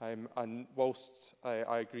 And whilst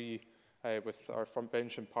I agree with our front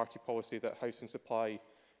bench and party policy that housing supply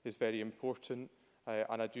is very important,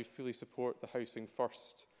 and I do fully support the Housing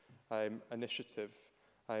First initiative,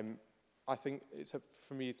 I think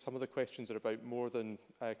for me, some of the questions are about more than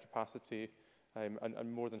capacity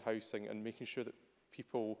and more than housing, and making sure that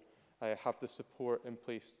people have the support in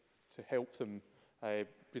place to help them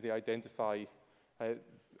really identify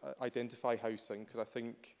housing, because I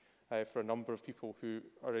think for a number of people who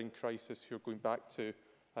are in crisis, who are going back to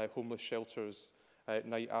homeless shelters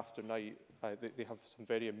night after night, they have some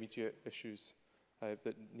very immediate issues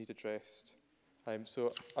that need addressed.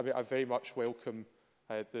 So I mean, I very much welcome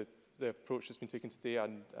the approach that's been taken today,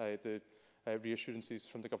 and the reassurances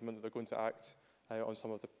from the government that they're going to act on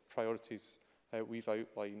some of the priorities we've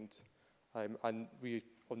outlined. And we,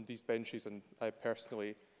 on these benches and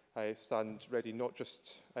personally, stand ready not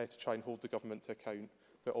just to try and hold the government to account,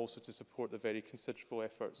 but also to support the very considerable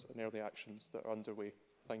efforts and early actions that are underway.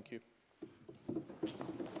 Thank you.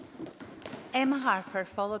 Emma Harper,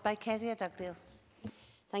 followed by Kezia Dugdale.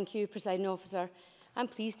 Thank you, Presiding Officer. I'm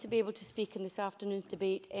pleased to be able to speak in this afternoon's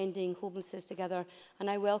debate, Ending Homelessness Together, and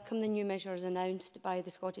I welcome the new measures announced by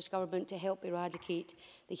the Scottish Government to help eradicate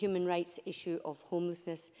the human rights issue of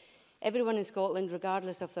homelessness. Everyone in Scotland,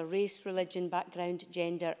 regardless of their race, religion, background,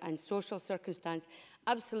 gender and social circumstance,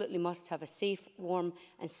 absolutely must have a safe, warm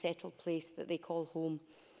and settled place that they call home.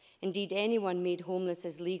 Indeed, anyone made homeless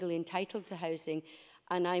is legally entitled to housing,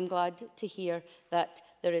 and I'm glad to hear that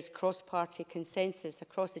there is cross-party consensus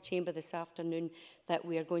across the chamber this afternoon that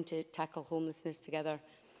we are going to tackle homelessness together.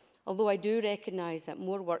 Although I do recognise that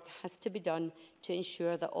more work has to be done to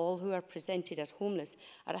ensure that all who are presented as homeless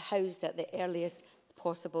are housed at the earliest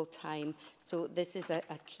possible time. So this is a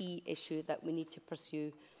key issue that we need to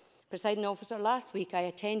pursue. Presiding Officer, last week I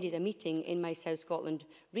attended a meeting in my South Scotland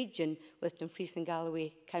region with Dumfries and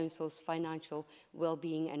Galloway Council's Financial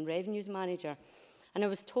Wellbeing and Revenues Manager. And I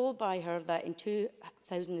was told by her that in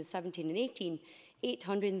 2017 and 18,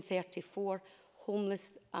 834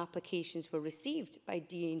 homeless applications were received by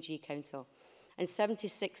D&G Council, and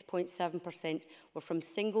 76.7% were from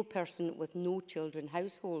single person with no children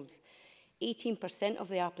households. 18% of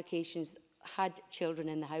the applications had children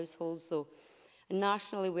in the households, though. And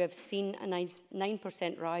nationally, we have seen a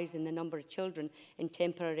 9% rise in the number of children in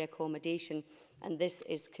temporary accommodation, and this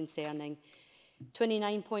is concerning.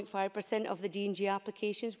 29.5% of the D&G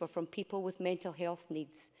applications were from people with mental health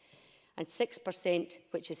needs, and 6%,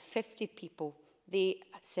 which is 50 people, they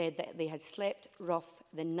said that they had slept rough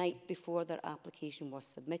the night before their application was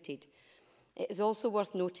submitted. It is also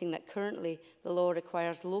worth noting that currently the law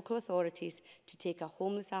requires local authorities to take a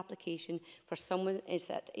homeless application for someone who is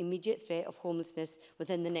at immediate threat of homelessness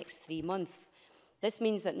within the next 3 months. This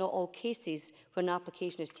means that not all cases when an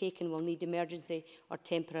application is taken will need emergency or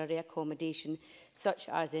temporary accommodation, such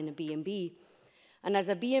as in a B&B. And as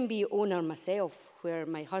a B&B owner myself, where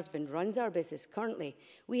my husband runs our business currently,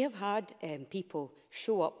 we have had people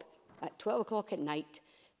show up at 12 o'clock at night,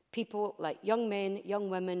 people like young men,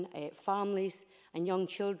 young women, families and young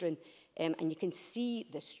children, and you can see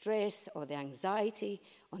the stress or the anxiety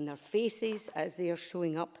on their faces as they are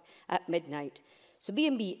showing up at midnight. So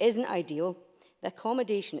B&B isn't ideal. The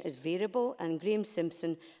accommodation is variable, and Graham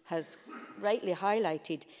Simpson has rightly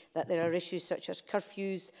highlighted that there are issues such as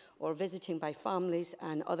curfews or visiting by families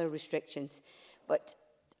and other restrictions. But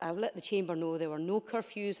I'll let the Chamber know there were no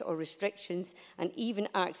curfews or restrictions, and even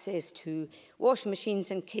access to washing machines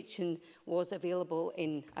and kitchen was available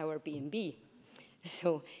in our B&B.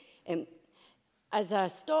 So, as a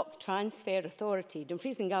stock transfer authority,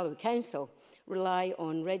 Dumfries and Galloway Council rely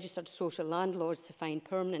on registered social landlords to find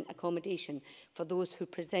permanent accommodation for those who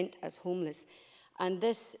present as homeless. And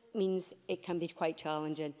this means it can be quite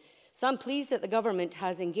challenging. So I'm pleased that the government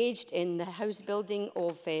has engaged in the house building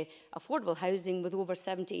of affordable housing, with over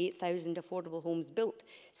 78,000 affordable homes built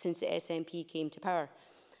since the SNP came to power.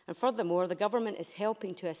 And furthermore, the government is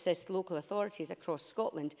helping to assist local authorities across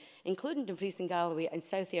Scotland, including Dumfries and Galloway and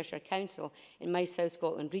South Ayrshire Council in my South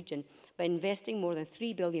Scotland region, by investing more than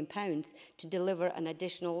 £3 billion to deliver an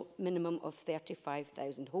additional minimum of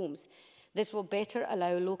 35,000 homes. This will better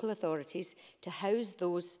allow local authorities to house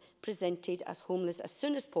those presented as homeless as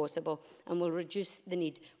soon as possible and will reduce the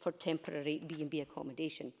need for temporary B&B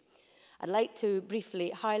accommodation. I'd like to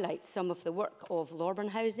briefly highlight some of the work of Lorburn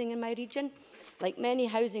Housing in my region. Like many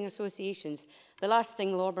housing associations, the last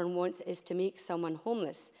thing Lorburn wants is to make someone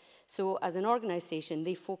homeless. So as an organisation,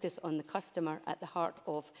 they focus on the customer at the heart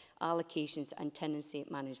of allocations and tenancy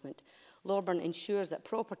management. Lorburn ensures that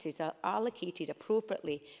properties are allocated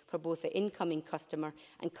appropriately for both the incoming customer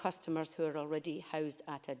and customers who are already housed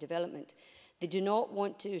at a development. They do not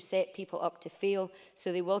want to set people up to fail,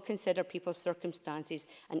 so they will consider people's circumstances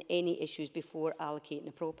and any issues before allocating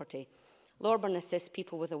a property. Lorburn assists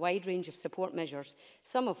people with a wide range of support measures,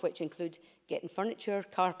 some of which include getting furniture,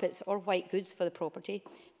 carpets or white goods for the property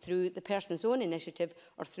through the person's own initiative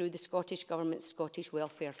or through the Scottish Government's Scottish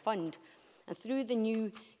Welfare Fund. And through the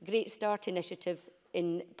new Great Start initiative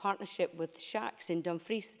in partnership with Shacks in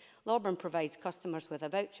Dumfries, Lorburn provides customers with a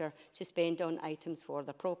voucher to spend on items for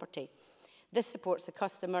their property. This supports the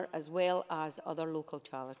customer as well as other local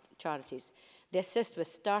charities. They assist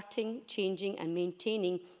with starting, changing and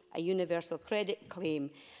maintaining a universal credit claim.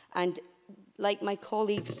 And like my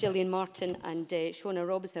colleagues Gillian Martin and Shona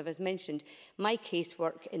Robinson have mentioned, my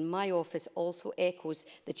casework in my office also echoes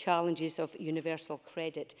the challenges of universal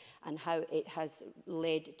credit and how it has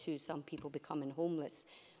led to some people becoming homeless.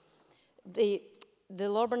 The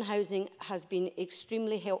Lorburn Housing has been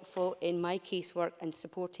extremely helpful in my casework and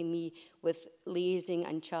supporting me with liaising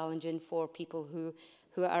and challenging for people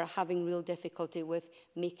who are having real difficulty with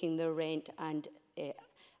making their rent and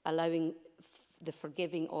allowing the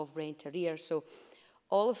forgiving of rent arrears. So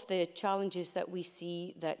all of the challenges that we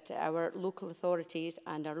see that our local authorities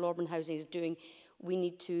and our Lorburn Housing is doing, we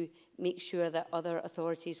need to make sure that other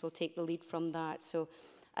authorities will take the lead from that. So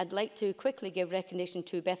I'd like to quickly give recognition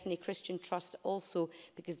to Bethany Christian Trust also,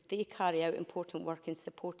 because they carry out important work in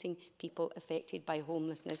supporting people affected by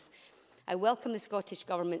homelessness. I welcome the Scottish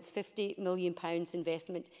Government's £50 million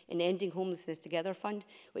investment in Ending Homelessness Together Fund,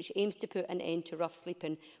 which aims to put an end to rough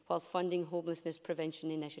sleeping whilst funding homelessness prevention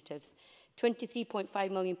initiatives.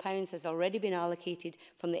 £23.5 million has already been allocated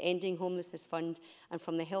from the Ending Homelessness Fund and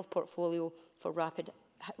from the Health Portfolio for Rapid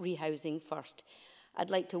Rehousing First. I'd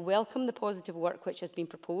like to welcome the positive work which has been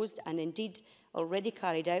proposed and indeed already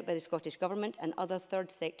carried out by the Scottish Government and other third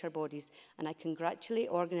sector bodies, and I congratulate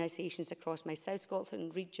organisations across my South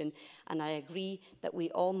Scotland region, and I agree that we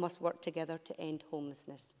all must work together to end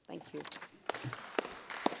homelessness. Thank you.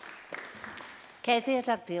 Kezia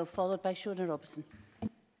Dugdale, followed by Shona Robinson.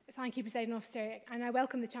 Thank you, Presiding Officer, and I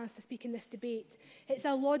welcome the chance to speak in this debate. It's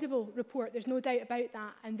a laudable report, there's no doubt about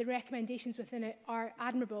that, and the recommendations within it are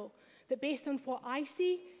admirable. But based on what I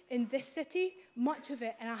see in this city, much of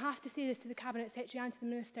it, and I have to say this to the Cabinet Secretary and to the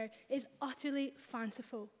Minister, is utterly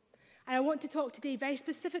fanciful. And I want to talk today very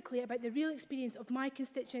specifically about the real experience of my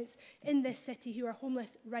constituents in this city who are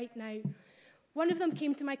homeless right now. One of them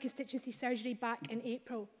came to my constituency surgery back in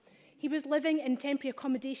April. He was living in temporary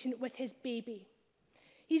accommodation with his baby.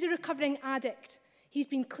 He's a recovering addict. He's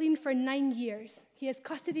been clean for 9 years. He has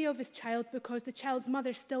custody of his child because the child's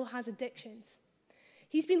mother still has addictions.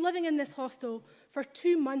 He's been living in this hostel for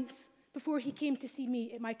 2 months before he came to see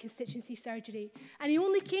me at my constituency surgery. And he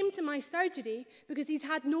only came to my surgery because he'd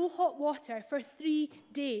had no hot water for 3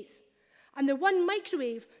 days. And the one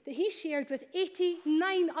microwave that he shared with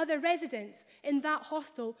 89 other residents in that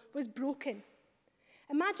hostel was broken.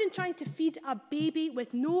 Imagine trying to feed a baby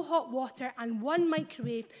with no hot water and one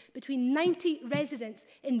microwave between 90 residents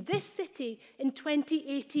in this city in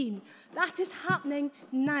 2018. That is happening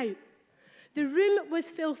now. The room was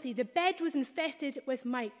filthy. The bed was infested with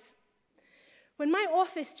mites. When my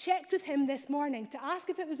office checked with him this morning to ask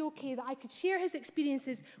if it was okay that I could share his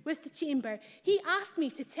experiences with the Chamber, he asked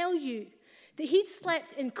me to tell you that he'd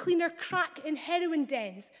slept in cleaner crack and heroin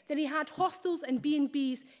dens than he had hostels and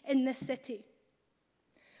B&Bs in this city.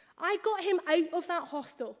 I got him out of that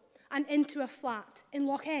hostel and into a flat in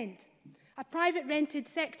Loch End, a private rented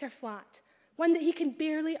sector flat, one that he can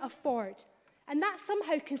barely afford. And that's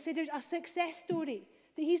somehow considered a success story,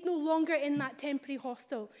 that he's no longer in that temporary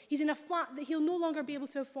hostel. He's in a flat that he'll no longer be able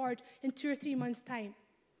to afford in 2 or 3 months' time.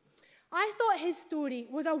 I thought his story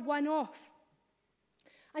was a one-off,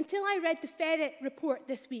 until I read the Ferret report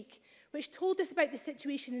this week, which told us about the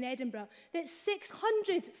situation in Edinburgh, that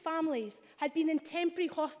 600 families had been in temporary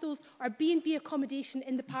hostels or B&B accommodation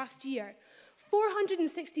in the past year,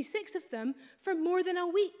 466 of them for more than a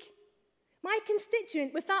week. My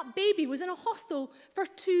constituent with that baby was in a hostel for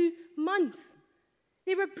 2 months.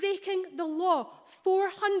 They were breaking the law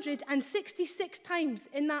 466 times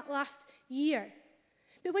in that last year.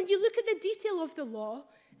 But when you look at the detail of the law,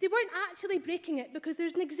 They weren't actually breaking it because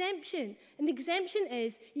there's an exemption. And the exemption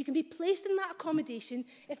is you can be placed in that accommodation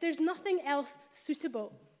if there's nothing else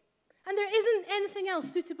suitable. And there isn't anything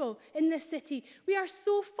else suitable in this city. We are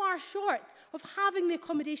so far short of having the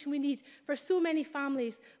accommodation we need for so many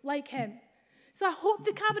families like him. So I hope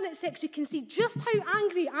the Cabinet Secretary can see just how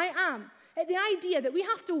angry I am at the idea that we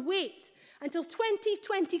have to wait until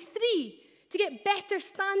 2023 to get better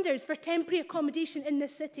standards for temporary accommodation in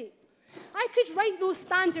this city. I could write those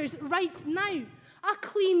standards right now. A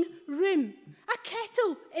clean room, a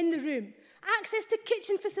kettle in the room, access to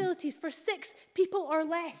kitchen facilities for 6 people or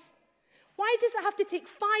less. Why does it have to take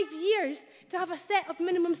 5 years to have a set of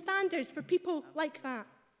minimum standards for people like that?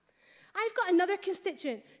 I've got another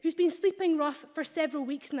constituent who's been sleeping rough for several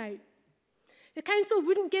weeks now. The council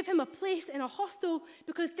wouldn't give him a place in a hostel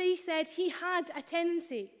because they said he had a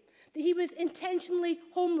tenancy, that he was intentionally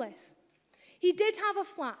homeless. He did have a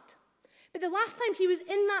flat, but the last time he was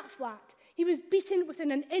in that flat, he was beaten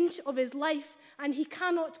within an inch of his life and he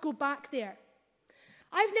cannot go back there.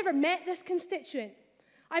 I've never met this constituent.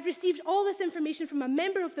 I've received all this information from a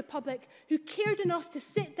member of the public who cared enough to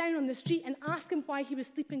sit down on the street and ask him why he was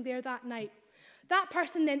sleeping there that night. That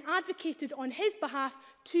person then advocated on his behalf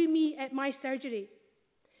to me at my surgery.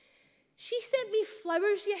 She sent me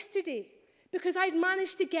flowers yesterday because I'd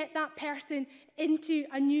managed to get that person into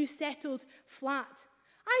a new settled flat.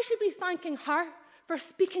 I should be thanking her for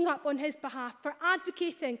speaking up on his behalf, for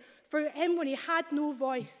advocating for him when he had no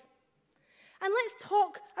voice. And let's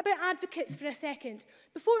talk about advocates for a second.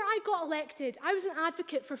 Before I got elected, I was an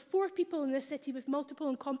advocate for 4 people in this city with multiple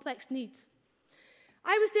and complex needs.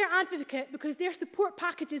 I was their advocate because their support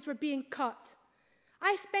packages were being cut.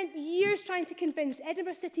 I spent years trying to convince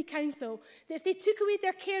Edinburgh City Council that if they took away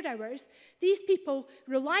their care hours, these people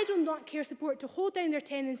relied on that care support to hold down their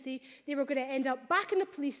tenancy. They were going to end up back in the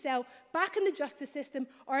police cell, back in the justice system,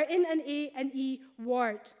 or in an A&E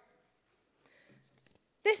ward.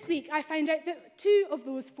 This week, I found out that 2 of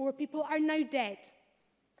those 4 people are now dead.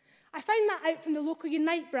 I found that out from the local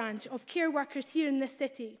Unite branch of care workers here in this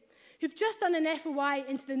city, who've just done an FOI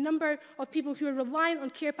into the number of people who are reliant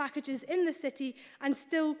on care packages in the city and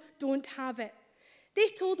still don't have it. They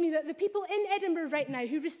told me that the people in Edinburgh right now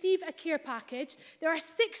who receive a care package, there are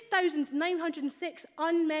 6,906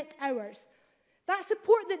 unmet hours. That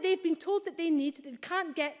support that they've been told that they need, that they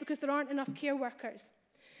can't get because there aren't enough care workers.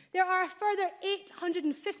 There are a further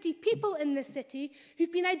 850 people in this city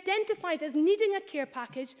who've been identified as needing a care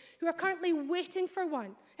package who are currently waiting for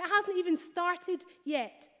one. It hasn't even started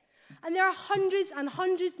yet. And there are hundreds and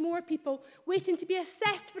hundreds more people waiting to be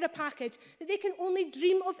assessed for a package that they can only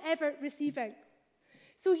dream of ever receiving.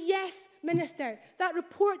 So yes, Minister, that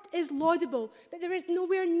report is laudable, but there is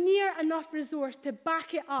nowhere near enough resource to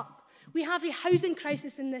back it up. We have a housing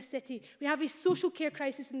crisis in this city. We have a social care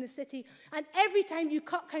crisis in this city. And every time you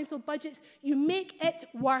cut council budgets, you make it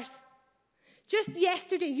worse. Just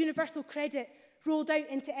yesterday, universal credit rolled out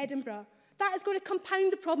into Edinburgh. That is going to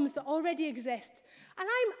compound the problems that already exist. And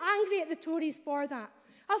I'm angry at the Tories for that.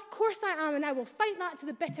 Of course I am, and I will fight that to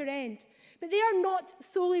the bitter end. But they are not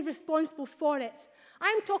solely responsible for it.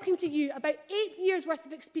 I'm talking to you about 8 years' worth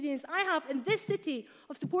of experience I have in this city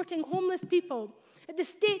of supporting homeless people at the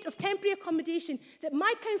state of temporary accommodation that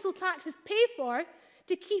my council taxes pay for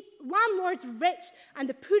to keep landlords rich and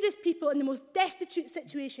the poorest people in the most destitute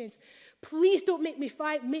situations. Please don't make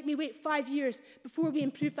me wait 5 years before we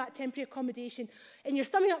improve that temporary accommodation. In your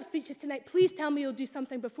summing up speeches tonight, please tell me you'll do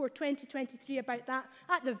something before 2023 about that,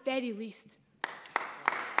 at the very least.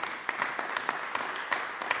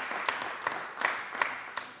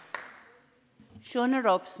 Shona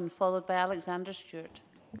Robson, followed by Alexander Stewart.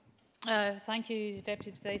 Thank you,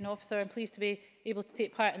 Deputy Presiding Officer. I'm pleased to be able to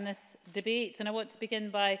take part in this debate, and I want to begin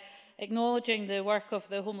by acknowledging the work of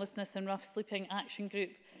the Homelessness and Rough Sleeping Action Group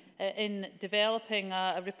in developing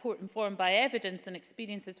a report informed by evidence and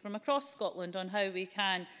experiences from across Scotland on how we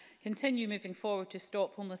can continue moving forward to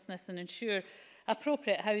stop homelessness and ensure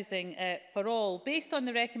appropriate housing for all. Based on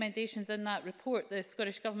the recommendations in that report, the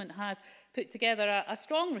Scottish Government has put together a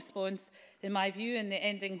strong response, in my view, in the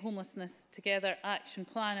Ending Homelessness Together Action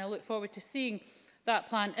Plan. I look forward to seeing that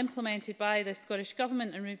plan implemented by the Scottish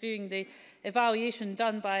Government and reviewing the evaluation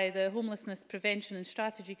done by the Homelessness Prevention and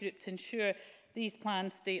Strategy Group to ensure these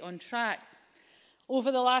plans stay on track. Over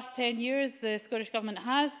the last 10 years, the Scottish Government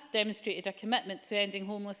has demonstrated a commitment to ending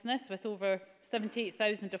homelessness, with over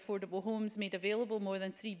 78,000 affordable homes made available, more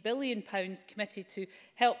than £3 billion committed to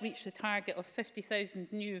help reach the target of 50,000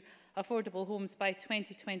 new affordable homes by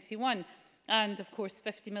 2021, and of course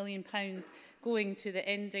 £50 million going to the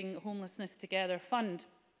Ending Homelessness Together Fund.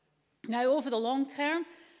 Now, over the long term,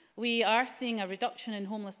 We are seeing a reduction in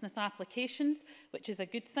homelessness applications, which is a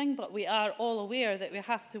good thing, but we are all aware that we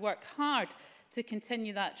have to work hard to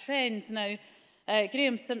continue that trend. Now,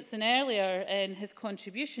 Graham Simpson earlier in his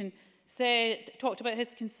contribution talked about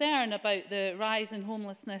his concern about the rise in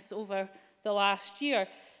homelessness over the last year.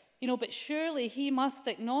 But surely he must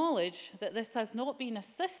acknowledge that this has not been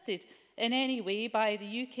assisted in any way by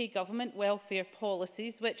the UK government welfare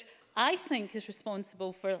policies, which I think is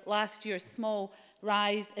responsible for last year's small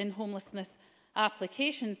rise in homelessness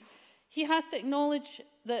applications. He has to acknowledge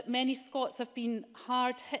that many Scots have been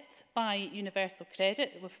hard hit by universal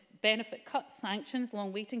credit, with benefit cuts, sanctions,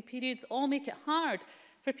 long waiting periods, all make it hard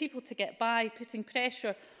for people to get by, putting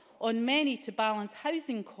pressure on many to balance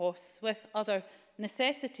housing costs with other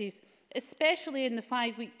necessities, especially in the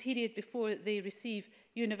 5-week period before they receive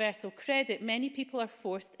universal credit. Many people are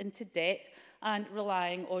forced into debt and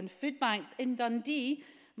relying on food banks. In Dundee,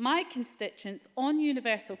 my constituents on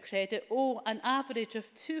universal credit owe an average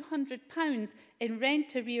of £200 in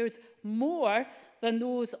rent arrears more than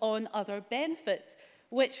those on other benefits,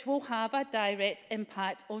 which will have a direct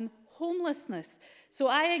impact on homelessness. So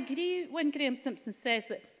I agree when Graham Simpson says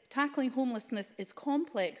that tackling homelessness is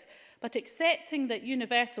complex, but accepting that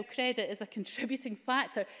universal credit is a contributing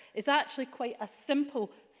factor is actually quite a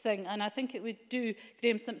simple thing, and I think it would do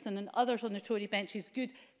Graham Simpson and others on the Tory benches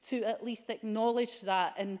good to at least acknowledge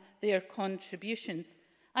that in their contributions.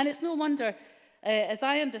 And it's no wonder, as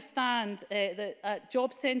I understand, that at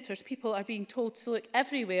job centres people are being told to look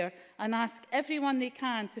everywhere and ask everyone they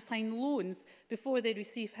can to find loans before they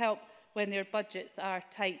receive help when their budgets are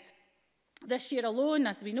tight. This year alone,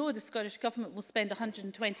 as we know, the Scottish Government will spend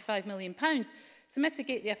 £125 million to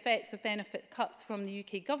mitigate the effects of benefit cuts from the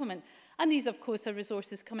UK Government. And these, of course, are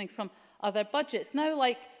resources coming from other budgets. Now,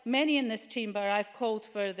 like many in this chamber, I've called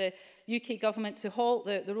for the UK Government to halt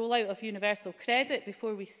the rollout of universal credit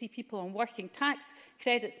before we see people on working tax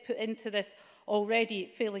credits put into this already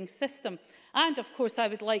failing system. And, of course, I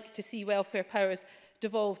would like to see welfare powers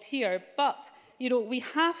devolved here. But, we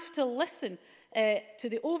have to listen to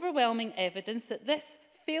the overwhelming evidence that this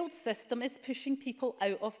failed system is pushing people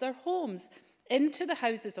out of their homes, into the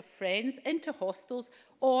houses of friends, into hostels,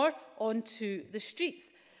 or onto the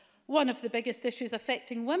streets. One of the biggest issues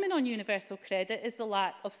affecting women on universal credit is the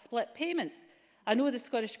lack of split payments. I know the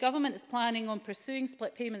Scottish Government is planning on pursuing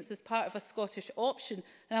split payments as part of a Scottish option,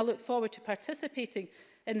 and I look forward to participating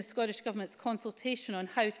in the Scottish Government's consultation on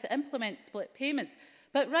how to implement split payments.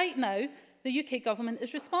 But right now, the UK Government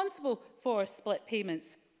is responsible for split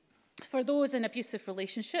payments. For those in abusive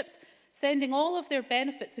relationships, sending all of their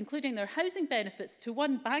benefits, including their housing benefits, to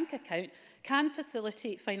one bank account can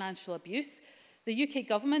facilitate financial abuse. The UK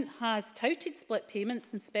Government has touted split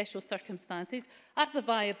payments in special circumstances as a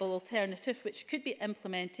viable alternative which could be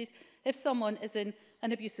implemented if someone is in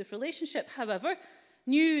an abusive relationship. However,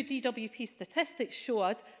 new DWP statistics show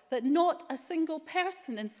us that not a single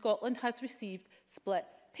person in Scotland has received split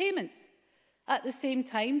payments. At the same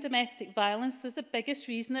time, domestic violence was the biggest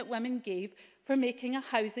reason that women gave for making a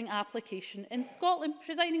housing application in Scotland.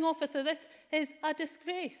 Presiding Officer, this is a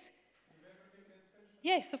disgrace.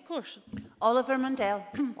 Yes, of course. Oliver Mundell.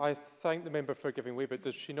 I thank the member for giving way, but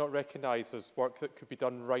does she not recognise there's work that could be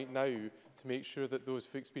done right now to make sure that those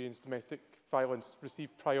who experience domestic violence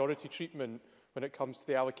receive priority treatment when it comes to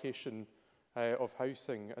the allocation of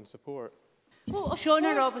housing and support? Well,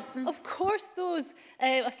 of course those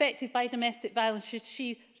affected by domestic violence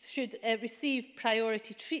should receive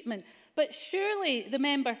priority treatment. But surely the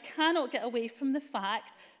member cannot get away from the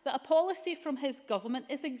fact that a policy from his government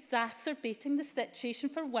is exacerbating the situation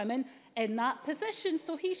for women in that position.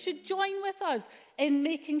 So he should join with us in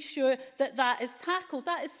making sure that that is tackled.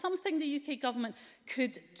 That is something the UK government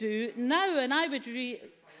could do now. And I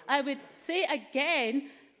would say again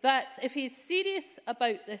that if he's serious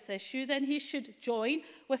about this issue, then he should join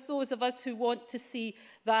with those of us who want to see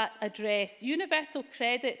that addressed. Universal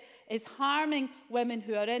credit is harming women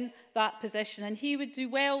who are in that position, and he would do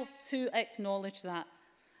well to acknowledge that.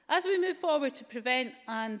 As we move forward to prevent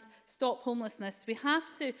and stop homelessness, we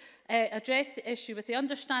have to address the issue with the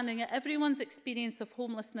understanding that everyone's experience of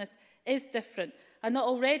homelessness is different, and that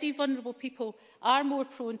already vulnerable people are more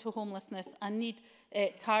prone to homelessness and need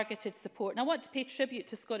targeted support. And I want to pay tribute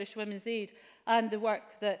to Scottish Women's Aid and the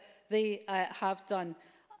work that they have done.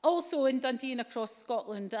 Also in Dundee and across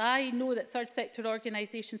Scotland, I know that third sector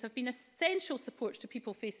organisations have been essential supports to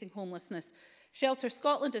people facing homelessness. Shelter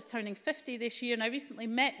Scotland is turning 50 this year, and I recently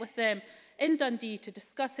met with them in Dundee to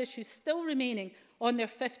discuss issues still remaining on their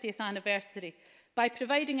 50th anniversary. By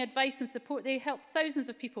providing advice and support, they help thousands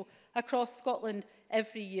of people across Scotland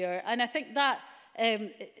every year. And I think that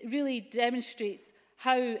really demonstrates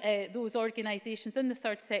how those organisations in the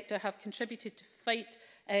third sector have contributed to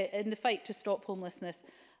in the fight to stop homelessness.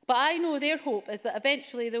 But I know their hope is that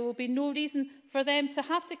eventually there will be no reason for them to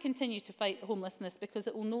have to continue to fight homelessness, because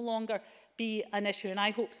it will no longer be an issue, and I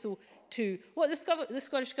hope so too. What the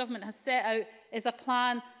Scottish Government has set out is a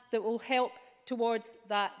plan that will help towards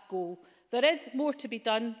that goal. There is more to be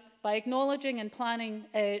done. By acknowledging and planning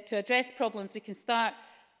to address problems, we can start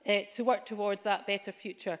to work towards that better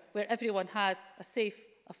future where everyone has a safe,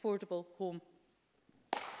 affordable home.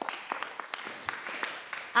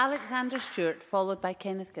 Alexander Stewart, followed by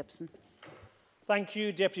Kenneth Gibson. Thank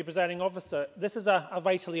you, Deputy Presiding Officer. This is a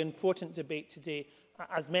vitally important debate today,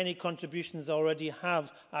 as many contributions already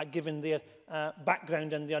have given their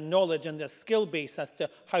background and their knowledge and their skill base as to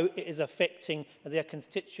how it is affecting their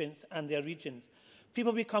constituents and their regions.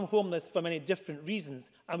 People become homeless for many different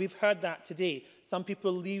reasons, and we've heard that today. Some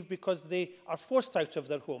people leave because they are forced out of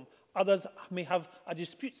their home. Others may have a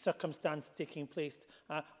dispute circumstance taking place.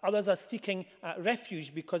 Others are seeking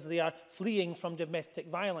refuge because they are fleeing from domestic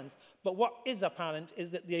violence. But what is apparent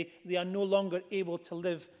is that they are no longer able to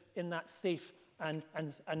live in that safe and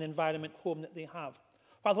environment home that they have.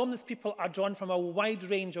 While homeless people are drawn from a wide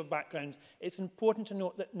range of backgrounds, it's important to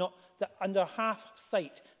note that under half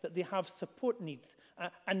sight that they have support needs.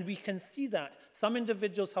 And we can see that some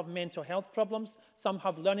individuals have mental health problems, some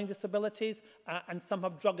have learning disabilities, and some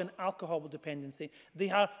have drug and alcohol dependency.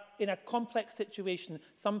 They are in a complex situation.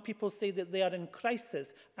 Some people say that they are in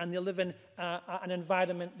crisis and they live in an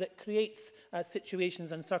environment that creates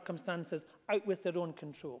situations and circumstances out with their own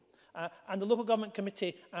control. And the Local Government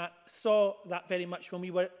Committee saw that very much when we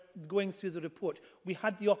were going through the report. We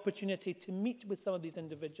had the opportunity to meet with some of these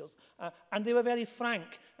individuals, and they were very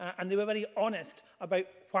frank and they were very honest about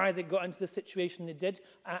why they got into the situation they did,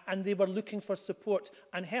 and they were looking for support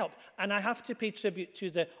and help. And I have to pay tribute to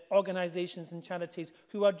the organisations and charities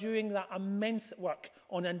who are doing that immense work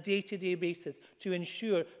on a day-to-day basis to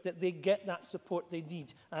ensure that they get that support they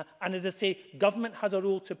need. And as I say, government has a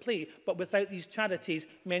role to play, but without these charities,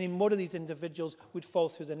 many more of these individuals would fall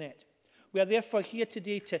through the net. We are therefore here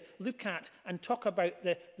today to look at and talk about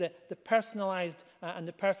the personalised and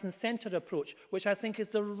the person-centred approach, which I think is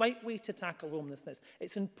the right way to tackle homelessness.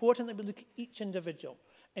 It's important that we look at each individual.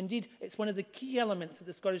 Indeed, it's one of the key elements that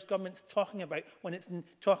the Scottish Government's talking about when it's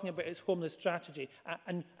talking about its homeless strategy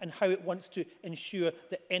and how it wants to ensure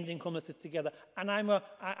that ending homelessness together. And I'm a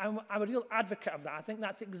real advocate of that. I think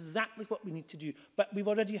that's exactly what we need to do. But we've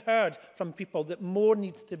already heard from people that more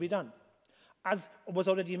needs to be done. As was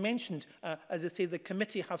already mentioned, as I say, the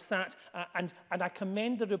committee have sat and I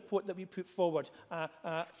commend the report that we put forward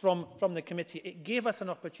from the committee. It gave us an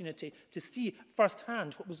opportunity to see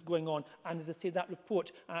firsthand what was going on, and as I say, that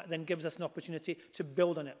report then gives us an opportunity to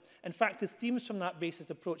build on it. In fact, the themes from that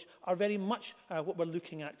basis approach are very much what we're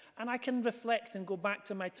looking at. And I can reflect and go back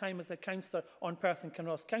to my time as a councillor on Perth and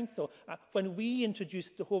Kinross Council when we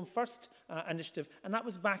introduced the Home First initiative, and that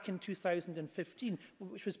was back in 2015,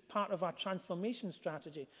 which was part of our transformation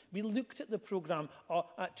strategy. We looked at the programme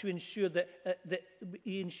to ensure that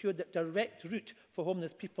direct route for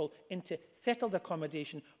homeless people into settled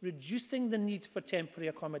accommodation, reducing the need for temporary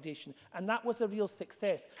accommodation. And that was a real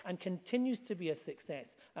success and continues to be a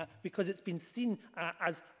success because it's been seen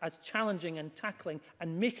as challenging and tackling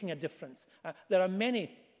and making a difference. There are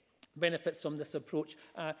many benefits from this approach.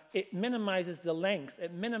 It minimises the length,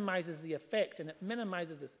 it minimises the effect, and it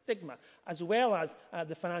minimises the stigma, as well as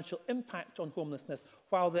the financial impact on homelessness,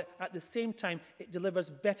 while at the same time it delivers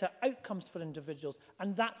better outcomes for individuals.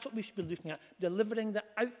 And that's what we should be looking at, delivering the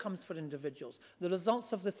outcomes for individuals. The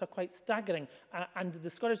results of this are quite staggering, and the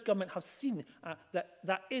Scottish Government have seen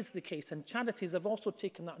that is the case, and charities have also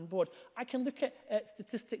taken that on board. I can look at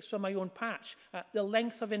statistics from my own patch, the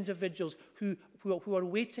length of individuals who are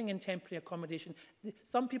waiting in temporary accommodation.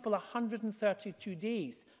 Some people 132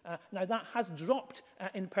 days. Now that has dropped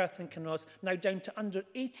in Perth and Kinross, now down to under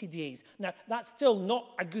 80 days. Now that's still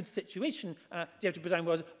not a good situation, Deputy Presiding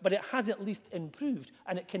Officer, but it has at least improved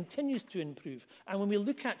and it continues to improve. And when we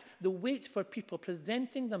look at the wait for people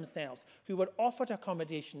presenting themselves who were offered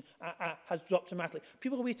accommodation has dropped dramatically.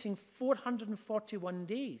 People are waiting 441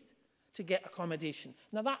 days to get accommodation.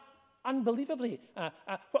 Now that unbelievably,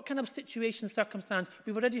 what kind of situation, circumstance?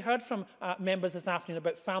 We've already heard from members this afternoon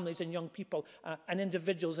about families and young people and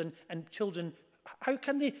individuals and children. How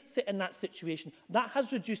can they sit in that situation? That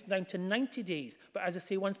has reduced down to 90 days. But as I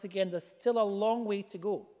say, once again, there's still a long way to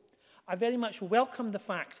go. I very much welcome the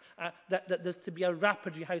fact that there's to be a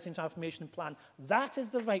rapid rehousing transformation plan. That is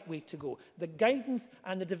the right way to go. The guidance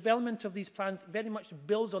and the development of these plans very much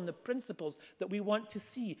builds on the principles that we want to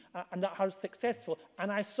see and that are successful.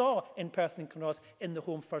 And I saw in Perth and Kinross in the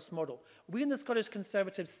Home First model. We in the Scottish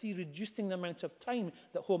Conservatives see reducing the amount of time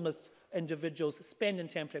that homeless individuals spend in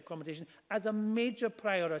temporary accommodation as a major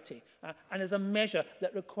priority and as a measure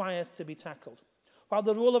that requires to be tackled. While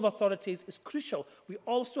the role of authorities is crucial, we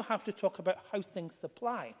also have to talk about housing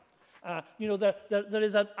supply. There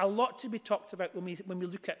is a lot to be talked about when we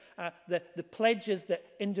look at the pledges that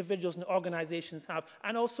individuals and organisations have,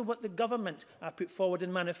 and also what the government put forward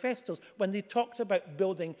in manifestos when they talked about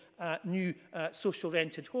building new social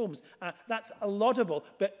rented homes. That's laudable,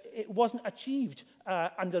 but it wasn't achieved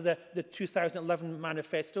under the 2011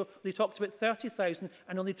 manifesto. They talked about 30,000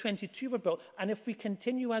 and only 22 were built. And if we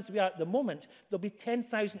continue as we are at the moment, there'll be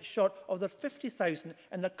 10,000 short of the 50,000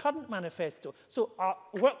 in the current manifesto. So our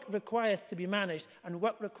work requires to be managed and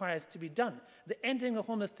work requires to be done. The Ending the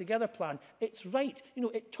Homeless Together plan, it's right.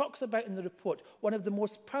 It talks about in the report one of the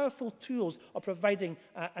most powerful tools of providing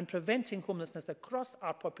and preventing homelessness across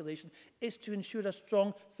our population is to ensure a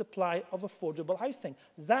strong supply of affordable housing.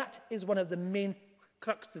 That is one of the main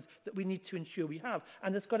cruxes that we need to ensure we have.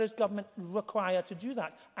 And the Scottish Government require to do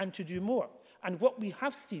that and to do more. And what we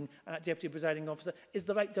have seen, Deputy Presiding Officer, is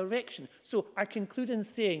the right direction. So I conclude in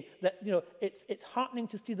saying that it's heartening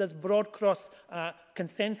to see this broad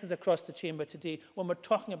consensus across the chamber today when we're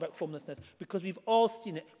talking about homelessness, because we've all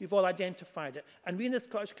seen it, we've all identified it. And we in the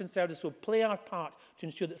Scottish Conservatives will play our part to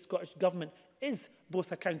ensure that the Scottish Government is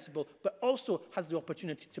both accountable but also has the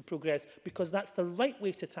opportunity to progress, because that's the right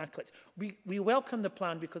way to tackle it. We welcome the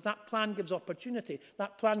plan because that plan gives opportunity,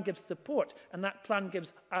 that plan gives support, and that plan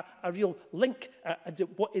gives a real link to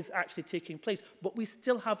what is actually taking place. But we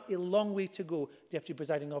still have a long way to go, Deputy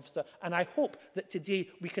Presiding Officer, and I hope that today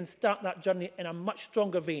we can start that journey in a much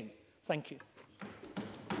stronger vein. Thank you.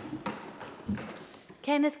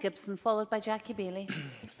 Kenneth Gibson, followed by Jackie Bailey.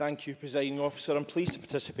 Thank you, Presiding Officer. I'm pleased to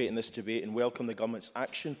participate in this debate and welcome the Government's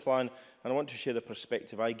action plan, and I want to share the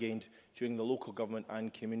perspective I gained during the Local Government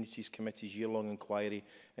and Communities Committee's year-long inquiry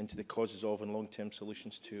into the causes of and long-term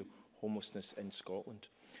solutions to homelessness in Scotland.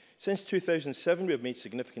 Since 2007, we have made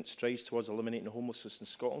significant strides towards eliminating homelessness in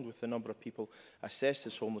Scotland, with the number of people assessed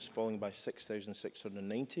as homeless falling by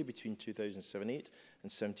 6,690 between 2007-8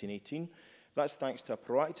 and 17-18. That's thanks to a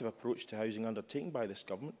proactive approach to housing undertaken by this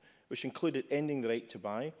Government, which included ending the right to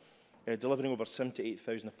buy, delivering over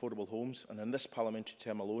 78,000 affordable homes, and in this parliamentary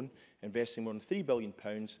term alone, investing more than £3 billion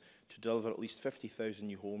to deliver at least 50,000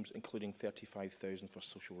 new homes, including 35,000 for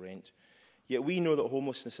social rent. Yet we know that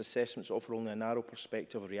homelessness assessments offer only a narrow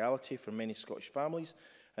perspective of reality for many Scottish families,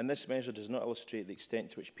 and this measure does not illustrate the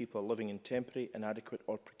extent to which people are living in temporary, inadequate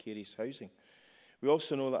or precarious housing. We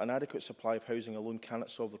also know that an adequate supply of housing alone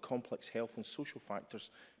cannot solve the complex health and social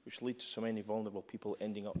factors which lead to so many vulnerable people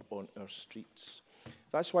ending up on our streets.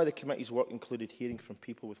 That's why the committee's work included hearing from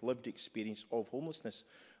people with lived experience of homelessness,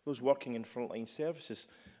 those working in frontline services,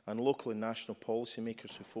 and local and national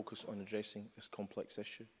policymakers who focus on addressing this complex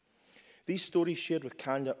issue. These stories, shared with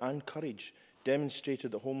candour and courage,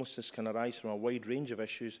 demonstrated that homelessness can arise from a wide range of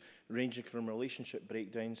issues, ranging from relationship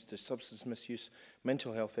breakdowns to substance misuse,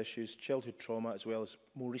 mental health issues, childhood trauma, as well as,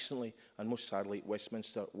 more recently and most sadly,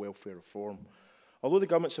 Westminster welfare reform. Although the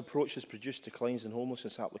Government's approach has produced declines in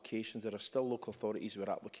homelessness applications, there are still local authorities where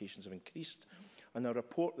applications have increased, and our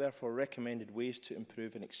report therefore recommended ways to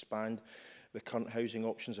improve and expand the current housing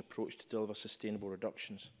options approach to deliver sustainable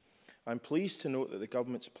reductions. I'm pleased to note that the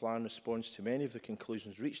Government's plan responds to many of the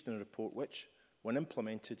conclusions reached in the report which, when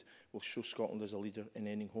implemented, will show Scotland as a leader in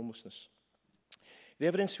ending homelessness. The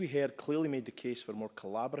evidence we heard clearly made the case for a more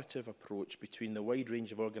collaborative approach between the wide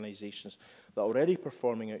range of organisations that are already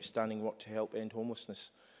performing outstanding work to help end homelessness.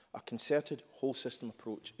 A concerted, whole-system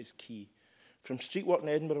approach is key. From street work in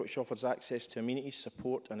Edinburgh, which offers access to amenities,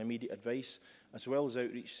 support and immediate advice, as well as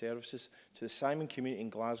outreach services, to the Simon community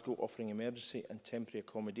in Glasgow offering emergency and temporary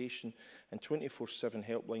accommodation and 24/7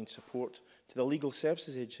 helpline support, to the Legal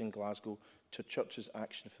Services Agency in Glasgow, to Church's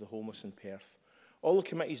Action for the Homeless in Perth. All the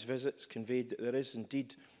committee's visits conveyed that there is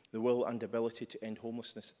indeed the will and ability to end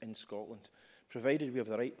homelessness in Scotland, provided we have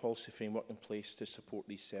the right policy framework in place to support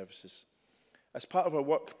these services. As part of our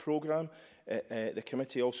work programme, the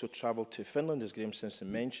committee also travelled to Finland, as Graham Simpson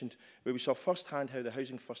mentioned, where we saw firsthand how the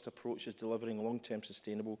Housing First approach is delivering long-term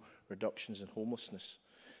sustainable reductions in homelessness.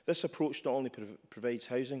 This approach not only provides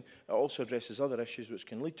housing, it also addresses other issues which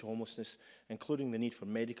can lead to homelessness, including the need for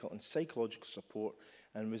medical and psychological support,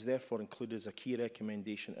 and was therefore included as a key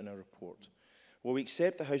recommendation in our report. While we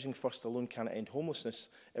accept that Housing First alone cannot end homelessness,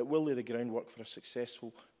 it will lay the groundwork for a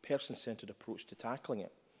successful, person-centred approach to tackling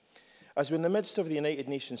it. As we're in the midst of the United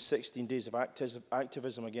Nations 16 Days of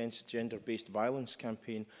Activism Against Gender-Based Violence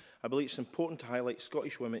campaign, I believe it's important to highlight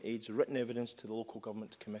Scottish Women Aid's written evidence to the Local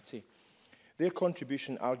Government Committee. Their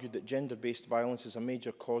contribution argued that gender-based violence is a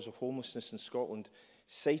major cause of homelessness in Scotland,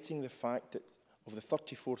 citing the fact that of the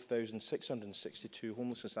 34,662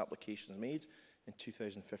 homelessness applications made in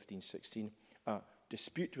 2015-16, a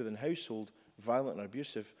dispute within household, violent or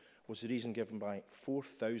abusive, was the reason given by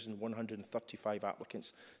 4,135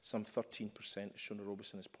 applicants, some 13%, as Shona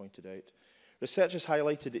Robeson has pointed out. Research has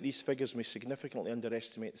highlighted that these figures may significantly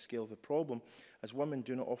underestimate the scale of the problem, as women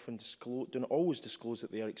do not always disclose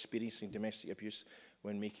that they are experiencing domestic abuse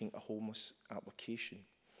when making a homeless application.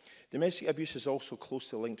 Domestic abuse is also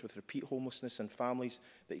closely linked with repeat homelessness, and families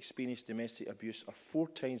that experience domestic abuse are 4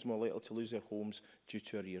 times more likely to lose their homes due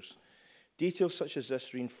to arrears. Details such as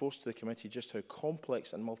this reinforce to the committee just how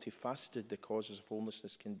complex and multifaceted the causes of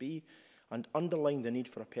homelessness can be, and underline the need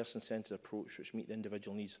for a person-centred approach which meet the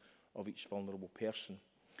individual needs of each vulnerable person.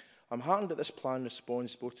 I'm heartened that this plan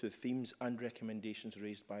responds both to the themes and recommendations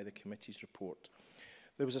raised by the committee's report.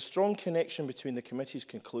 There was a strong connection between the committee's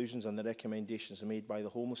conclusions and the recommendations made by the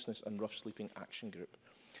Homelessness and Rough Sleeping Action Group.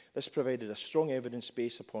 This provided a strong evidence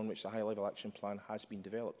base upon which the high-level action plan has been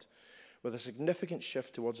developed. With a significant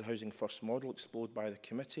shift towards a Housing First model explored by the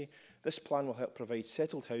committee, this plan will help provide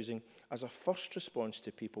settled housing as a first response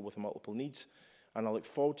to people with multiple needs, and I look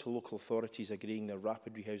forward to local authorities agreeing their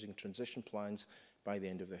rapid rehousing transition plans by the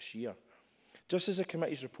end of this year. Just as the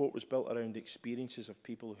committee's report was built around the experiences of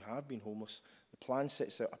people who have been homeless, the plan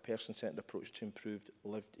sets out a person-centred approach to improved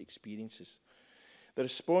lived experiences. To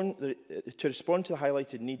respond to the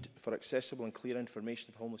highlighted need for accessible and clear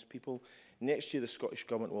information for homeless people, next year the Scottish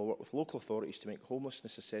Government will work with local authorities to make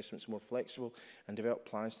homelessness assessments more flexible and develop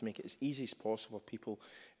plans to make it as easy as possible for people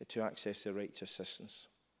to access their right to assistance.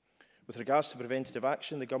 With regards to preventative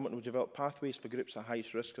action, the Government will develop pathways for groups at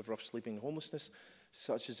highest risk of rough sleeping and homelessness,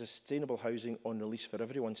 such as sustainable housing on release for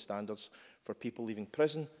everyone standards for people leaving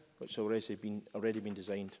prison, which have already been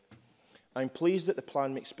designed. I'm pleased that the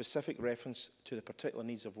plan makes specific reference to the particular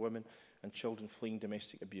needs of women and children fleeing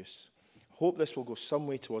domestic abuse. I hope this will go some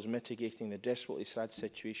way towards mitigating the desperately sad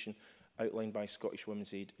situation outlined by Scottish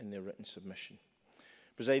Women's Aid in their written submission.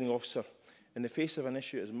 Presiding Officer, in the face of an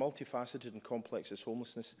issue as multifaceted and complex as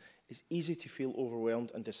homelessness, it's easy to feel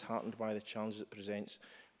overwhelmed and disheartened by the challenges it presents.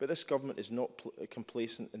 But this government is not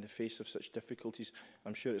complacent in the face of such difficulties.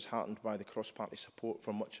 I'm sure it's heartened by the cross-party support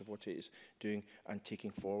for much of what it is doing and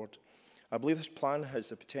taking forward. I believe this plan has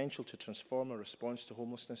the potential to transform our response to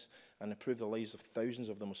homelessness and improve the lives of thousands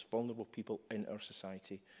of the most vulnerable people in our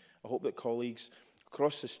society. I hope that colleagues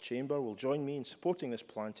across this chamber will join me in supporting this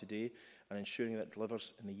plan today and ensuring that it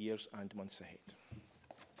delivers in the years and months ahead.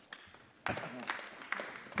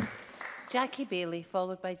 Jackie Bailey,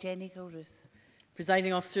 followed by Jenny Gilruth.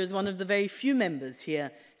 Presiding Officer, is one of the very few members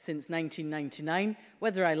here since 1999.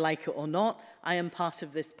 Whether I like it or not, I am part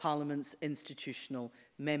of this Parliament's institutional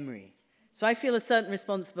memory. So I feel a certain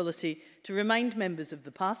responsibility to remind members of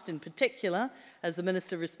the past, in particular as the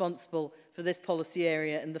Minister responsible for this policy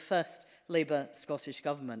area in the first Labour Scottish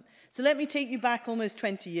Government. So let me take you back almost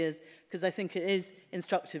 20 years, because I think it is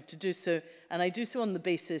instructive to do so, and I do so on the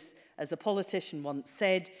basis, as a politician once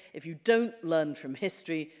said, if you don't learn from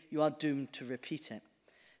history, you are doomed to repeat it.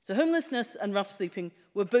 So homelessness and rough sleeping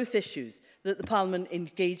were both issues that the Parliament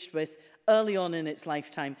engaged with early on in its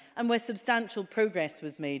lifetime, and where substantial progress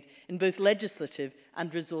was made in both legislative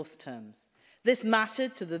and resource terms. This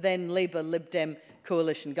mattered to the then Labour-Lib Dem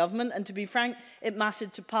coalition government, and to be frank, it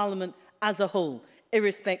mattered to Parliament as a whole,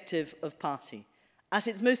 irrespective of party. At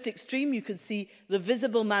its most extreme, you could see the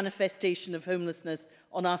visible manifestation of homelessness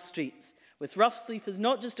on our streets, with rough sleepers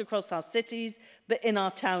not just across our cities, but in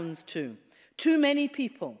our towns too. Too many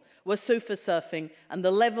people were sofa surfing, and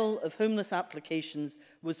the level of homeless applications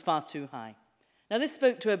was far too high. Now, this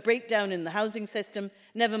spoke to a breakdown in the housing system,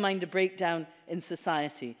 never mind a breakdown in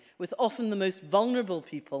society, with often the most vulnerable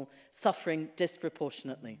people suffering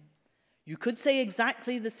disproportionately. You could say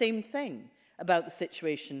exactly the same thing about the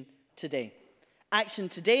situation today. Action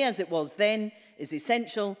today, as it was then, is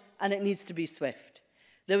essential, and it needs to be swift.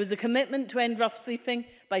 There was a commitment to end rough sleeping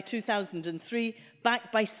by 2003,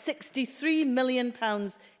 backed by £63 million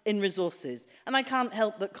in resources. And I can't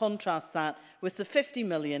help but contrast that with the £50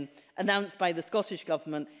 million announced by the Scottish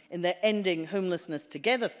Government in their Ending Homelessness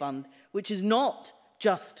Together Fund, which is not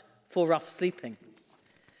just for rough sleeping.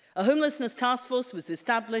 A homelessness task force was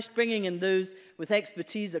established, bringing in those with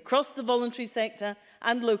expertise across the voluntary sector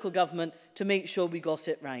and local government to make sure we got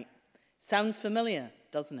it right. Sounds familiar,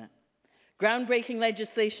 doesn't it? Groundbreaking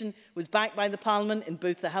legislation was backed by the Parliament in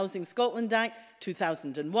both the Housing Scotland Act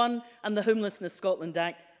 2001 and the Homelessness Scotland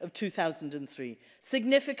Act of 2003.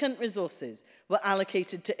 Significant resources were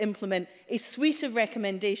allocated to implement a suite of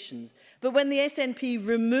recommendations, but when the SNP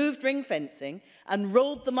removed ring fencing and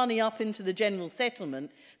rolled the money up into the general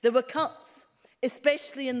settlement, there were cuts,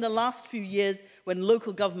 especially in the last few years when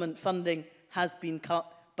local government funding has been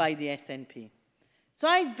cut by the SNP. So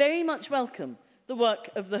I very much welcome the work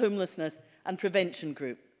of the Homelessness and Prevention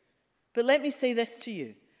Group. But let me say this to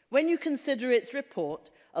you. When you consider its report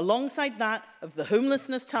alongside that of the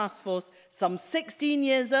Homelessness Task Force some 16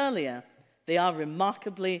 years earlier, they are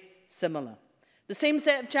remarkably similar. The same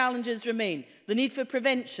set of challenges remain: the need for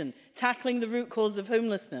prevention, tackling the root cause of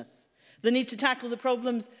homelessness, the need to tackle the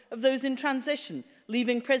problems of those in transition,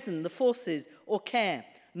 leaving prison, the forces or care,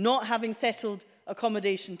 not having settled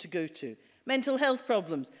accommodation to go to, mental health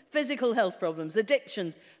problems, physical health problems,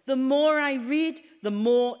 addictions. The more I read, the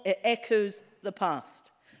more it echoes the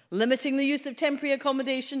past. Limiting the use of temporary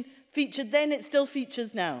accommodation featured then, it still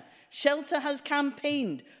features now. Shelter has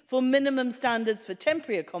campaigned for minimum standards for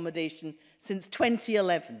temporary accommodation since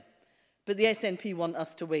 2011, but the SNP want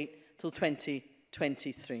us to wait till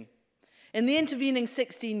 2023. In the intervening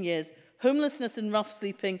 16 years, homelessness and rough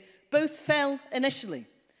sleeping both fell initially.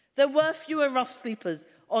 There were fewer rough sleepers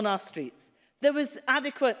on our streets. There was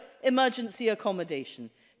adequate emergency accommodation.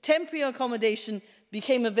 Temporary accommodation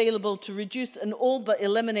became available to reduce and all but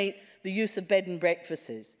eliminate the use of bed and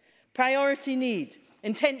breakfasts. Priority need,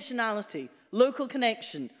 intentionality, local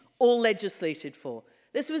connection, all legislated for.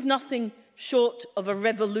 This was nothing short of a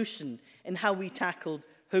revolution in how we tackled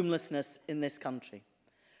homelessness in this country.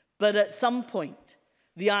 But at some point,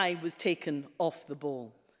 the eye was taken off the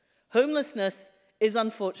ball. Homelessness is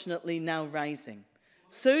unfortunately now rising.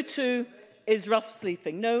 So too is rough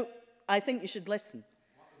sleeping. No, I think you should listen.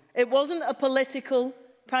 It wasn't a political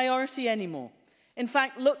priority anymore. In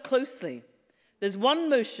fact, look closely. There's one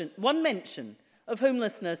mention of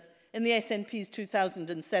homelessness in the SNP's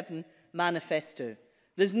 2007 manifesto.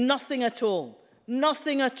 There's nothing at all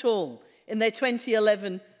in their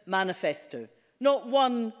 2011 manifesto. Not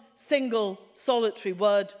one single solitary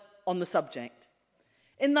word on the subject.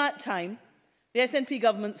 In that time, the SNP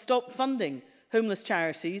government stopped funding homeless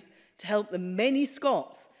charities to help the many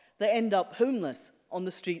Scots that end up homeless on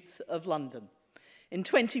the streets of London. In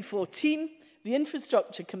 2014, the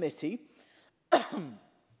Infrastructure Committee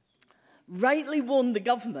rightly warned the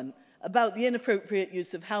government about the inappropriate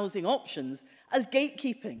use of housing options as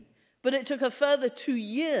gatekeeping, but it took a further 2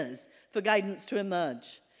 years for guidance to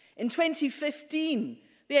emerge. In 2015,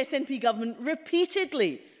 the SNP government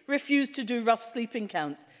repeatedly refused to do rough sleeping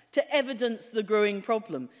counts to evidence the growing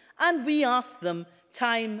problem, and we asked them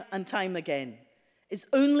time and time again. It's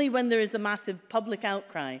only when there is a massive public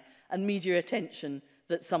outcry and media attention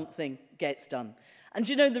that something gets done. And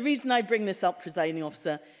you know, the reason I bring this up, Presiding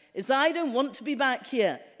Officer, is that I don't want to be back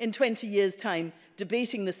here in 20 years' time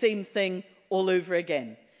debating the same thing all over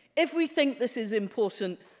again. If we think this is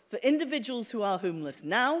important for individuals who are homeless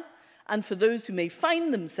now and for those who may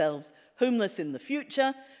find themselves homeless in the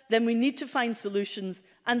future, then we need to find solutions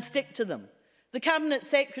and stick to them. The Cabinet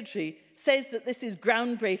Secretary says that this is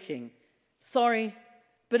groundbreaking. Sorry,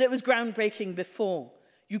 but it was groundbreaking before.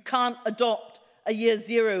 You can't adopt a year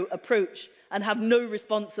zero approach and have no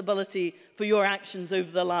responsibility for your actions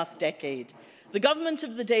over the last decade. The government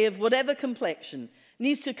of the day, of whatever complexion,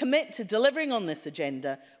 needs to commit to delivering on this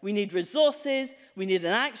agenda. We need resources, we need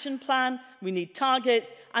an action plan, we need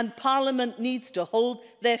targets, and Parliament needs to hold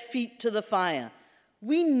their feet to the fire.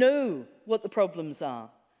 We know what the problems are.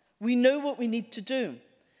 We know what we need to do.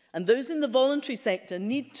 And those in the voluntary sector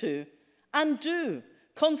need to, and do,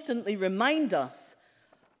 constantly remind us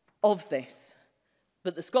of this.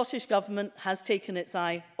 But the Scottish Government has taken its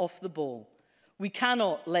eye off the ball. We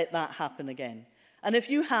cannot let that happen again. And if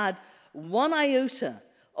you had one iota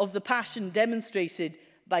of the passion demonstrated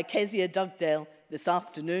by Kezia Dugdale this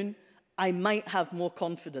afternoon, I might have more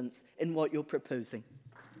confidence in what you're proposing.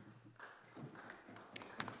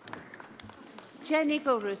 Jenny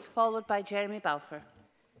Gilruth, followed by Jeremy Balfour.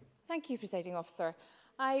 Thank you, Presiding Officer.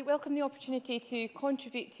 I welcome the opportunity to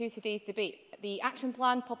contribute to today's debate. The action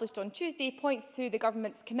plan published on Tuesday points to the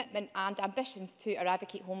Government's commitment and ambitions to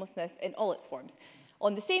eradicate homelessness in all its forms.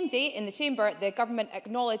 On the same day, in the Chamber, the Government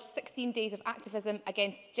acknowledged 16 days of activism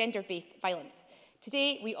against gender-based violence.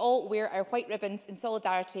 Today, we all wear our white ribbons in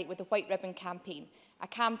solidarity with the White Ribbon Campaign, a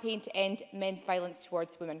campaign to end men's violence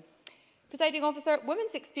towards women. Presiding Officer,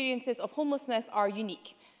 women's experiences of homelessness are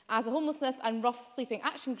unique, As the Homelessness and Rough Sleeping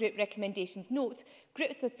Action Group recommendations note,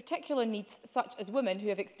 groups with particular needs, such as women who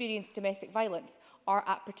have experienced domestic violence, are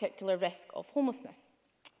at particular risk of homelessness.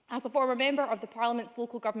 As a former member of the Parliament's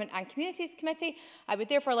Local Government and Communities Committee, I would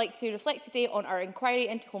therefore like to reflect today on our inquiry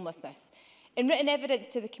into homelessness. In written evidence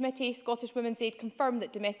to the committee, Scottish Women's Aid confirmed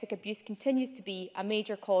that domestic abuse continues to be a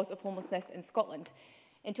major cause of homelessness in Scotland.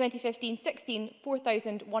 In 2015-16,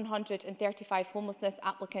 4,135 homelessness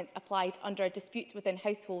applicants applied under a dispute within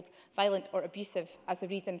household, violent or abusive as the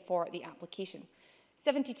reason for the application.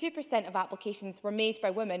 72% of applications were made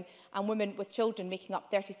by women, and women with children making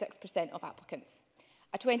up 36% of applicants.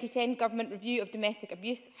 A 2010 government review of domestic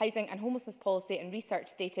abuse, housing and homelessness policy and research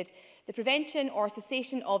stated the prevention or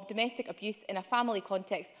cessation of domestic abuse in a family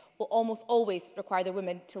context will almost always require the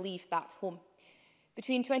women to leave that home.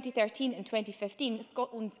 Between 2013 and 2015,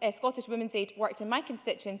 Scottish Women's Aid worked in my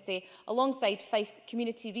constituency alongside Fife's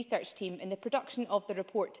community research team in the production of the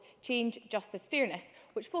report Change, Justice, Fairness,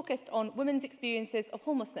 which focused on women's experiences of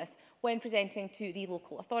homelessness when presenting to the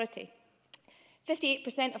local authority.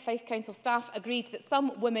 58% of Fife Council staff agreed that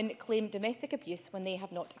some women claim domestic abuse when they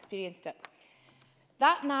have not experienced it.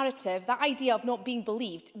 That narrative, that idea of not being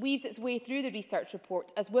believed, weaves its way through the research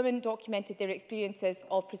report as women documented their experiences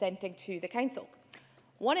of presenting to the council.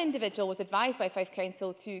 One individual was advised by Fife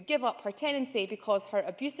Council to give up her tenancy because her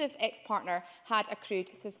abusive ex-partner had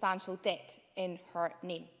accrued substantial debt in her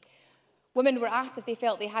name. Women were asked if they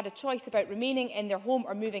felt they had a choice about remaining in their home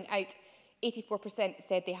or moving out. 84%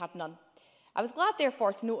 said they had none. I was glad,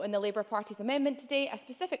 therefore, to note in the Labour Party's amendment today a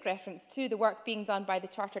specific reference to the work being done by the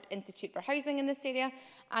Chartered Institute for Housing in this area,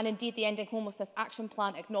 and indeed the Ending Homelessness Action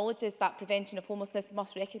Plan acknowledges that prevention of homelessness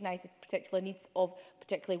must recognise the particular needs of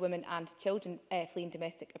particularly women and children fleeing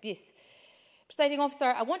domestic abuse. Presiding Officer,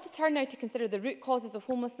 I want to turn now to consider the root causes of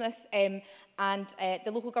homelessness and the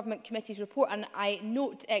Local Government Committee's report. And I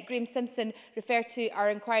note Graham Simpson referred to our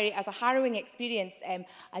inquiry as a harrowing experience.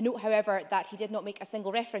 I note, however, that he did not make a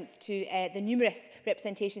single reference to the numerous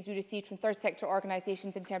representations we received from third sector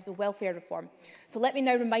organisations in terms of welfare reform. So let me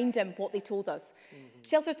now remind him what they told us.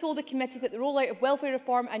 Shelter told the committee that the rollout of welfare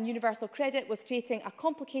reform and universal credit was creating a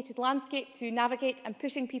complicated landscape to navigate and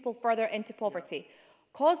pushing people further into poverty.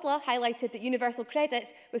 COSLA highlighted that universal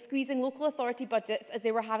credit was squeezing local authority budgets as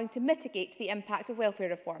they were having to mitigate the impact of welfare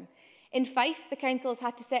reform. In Fife, the council has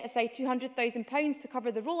had to set aside £200,000 to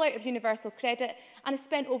cover the rollout of universal credit and has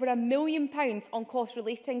spent over £1 million on costs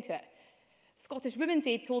relating to it. Scottish Women's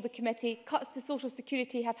Aid told the committee cuts to social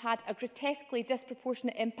security have had a grotesquely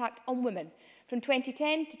disproportionate impact on women. From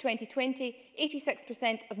 2010 to 2020,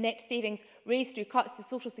 86% of net savings raised through cuts to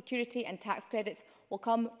social security and tax credits will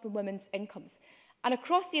come from women's incomes. And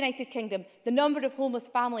across the United Kingdom, the number of homeless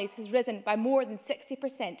families has risen by more than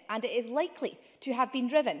 60%, and it is likely to have been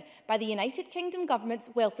driven by the United Kingdom government's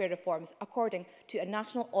welfare reforms, according to a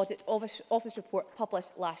National Audit Office report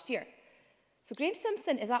published last year. So Graham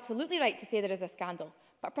Simpson is absolutely right to say there is a scandal,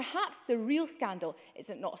 but perhaps the real scandal is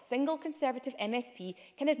that not a single Conservative MSP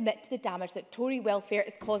can admit to the damage that Tory welfare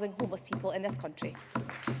is causing homeless people in this country.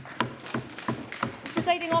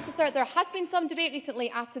 Presiding Officer, there has been some debate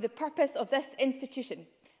recently as to the purpose of this institution.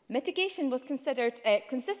 Mitigation was considered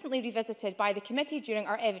consistently revisited by the committee during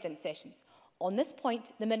our evidence sessions. On this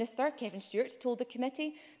point, the Minister, Kevin Stewart, told the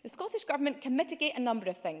committee the Scottish Government can mitigate a number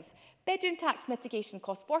of things. Bedroom tax mitigation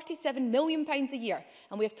costs £47 million a year,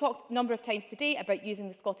 and we have talked a number of times today about using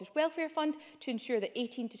the Scottish Welfare Fund to ensure that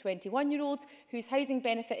 18 to 21-year-olds whose housing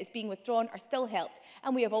benefit is being withdrawn are still helped,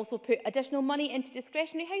 and we have also put additional money into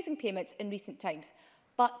discretionary housing payments in recent times.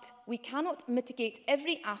 But we cannot mitigate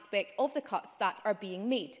every aspect of the cuts that are being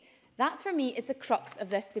made. That, for me, is the crux of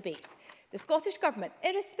this debate. The Scottish Government,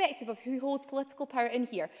 irrespective of who holds political power in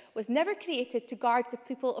here, was never created to guard the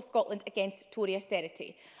people of Scotland against Tory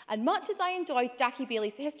austerity. And much as I enjoyed Jackie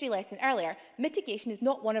Bailey's history lesson earlier, mitigation is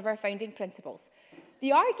not one of our founding principles.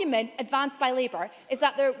 The argument advanced by Labour is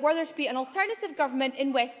that were there to be an alternative government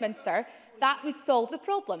in Westminster, that would solve the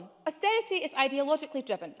problem. Austerity is ideologically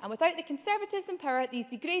driven, and without the Conservatives in power, these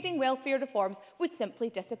degrading welfare reforms would simply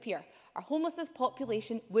disappear. Our homelessness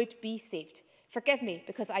population would be saved. Forgive me,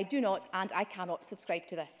 because I do not and I cannot subscribe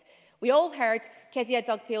to this. We all heard Kezia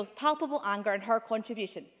Dugdale's palpable anger in her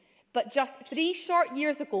contribution. But just 3 short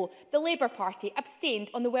years ago, the Labour Party abstained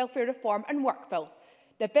on the Welfare Reform and Work Bill.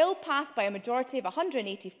 The bill passed by a majority of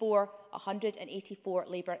 184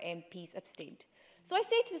 Labour MPs abstained. So I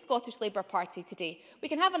say to the Scottish Labour Party today, we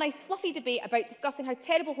can have a nice fluffy debate about discussing how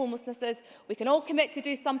terrible homelessness is, we can all commit to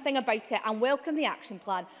do something about it and welcome the action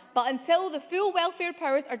plan, but until the full welfare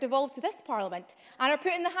powers are devolved to this Parliament and are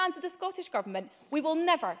put in the hands of the Scottish Government, we will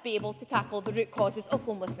never be able to tackle the root causes of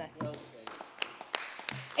homelessness.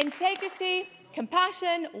 Integrity,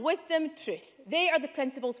 compassion, wisdom, truth. They are the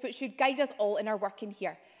principles which should guide us all in our work in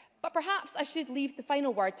here. But perhaps I should leave the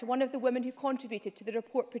final word to one of the women who contributed to the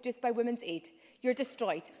report produced by Women's Aid. You're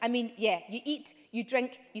destroyed. I mean, yeah, you eat, you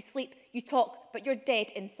drink, you sleep, you talk, but you're dead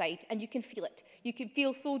inside, and you can feel it. You can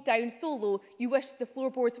feel so down, so low, you wish the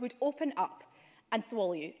floorboards would open up and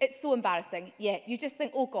swallow you. It's so embarrassing. Yeah, you just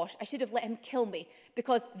think, oh gosh, I should have let him kill me,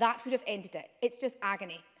 because that would have ended it. It's just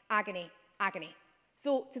agony, agony, agony.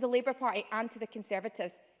 So to the Labour Party and to the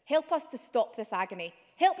Conservatives, help us to stop this agony.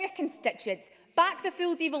 Help your constituents. Back the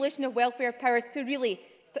full devolution of welfare powers to really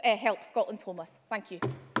help Scotland's homeless. Thank you.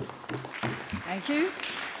 Thank you.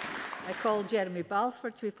 I call Jeremy Balfour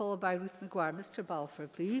to be followed by Ruth Maguire. Mr Balfour,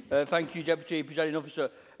 please. Thank you, Deputy Presiding Officer.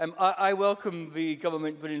 I welcome the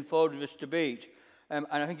Government bringing forward this debate, and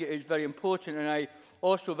I think it is very important, and I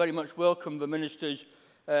also very much welcome the Minister's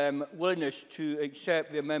willingness to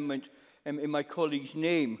accept the amendment in my colleague's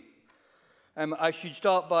name. I should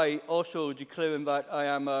start by also declaring that I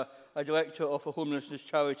am a director of a homelessness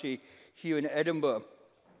charity here in Edinburgh.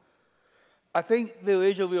 I think there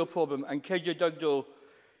is a real problem, and Kezia Dugdale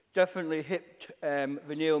definitely hit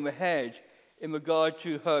the nail on the head in regard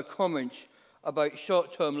to her comments about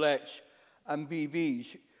short-term lets and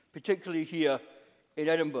BBs, particularly here in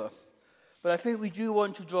Edinburgh. But I think we do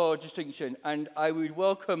want to draw a distinction, and I would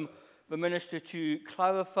welcome the Minister to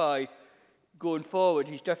clarify going forward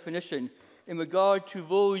his definition in regard to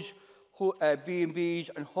those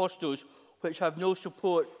B&Bs and hostels which have no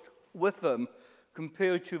support with them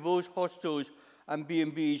compared to those hostels and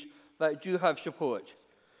B&Bs that do have support.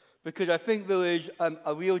 Because I think there is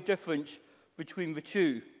a real difference between the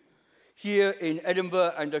two. Here in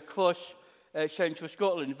Edinburgh and across central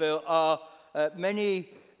Scotland, there are many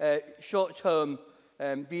short-term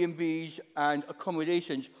B&Bs and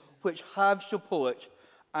accommodations which have support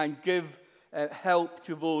and give help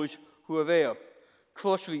to those who are there.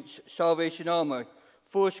 Crossreach, Salvation Army,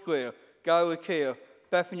 Foursquare, Gala Care,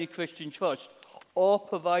 Bethany Christian Trust all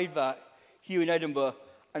provide that here in Edinburgh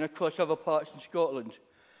and across other parts in Scotland.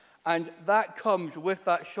 And that comes with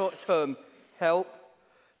that short-term help,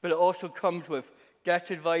 but it also comes with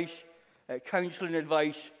debt advice, counselling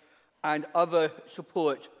advice and other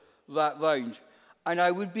support that round. And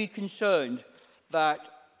I would be concerned that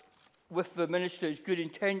with the Minister's good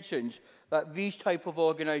intentions, that these type of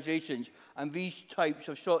organisations and these types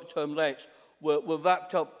of short-term lets were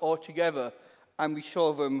wrapped up all together and we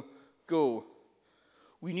saw them go.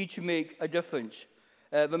 We need to make a difference.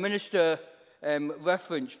 The Minister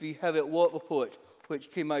referenced the Herriot Watt report,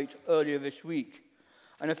 which came out earlier this week.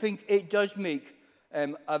 And I think it does make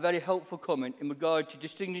a very helpful comment in regard to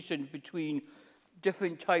distinguishing between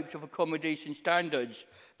different types of accommodation standards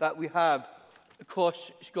that we have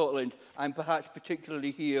across Scotland and perhaps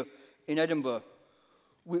particularly here in Edinburgh.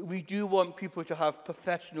 We do want people to have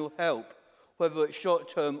professional help, whether it's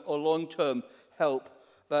short-term or long-term help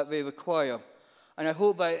that they require. And I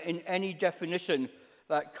hope that in any definition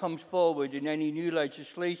that comes forward in any new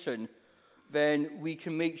legislation, then we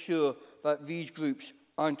can make sure that these groups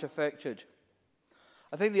aren't affected.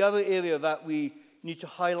 I think the other area that we need to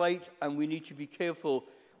highlight and we need to be careful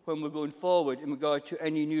when we're going forward in regard to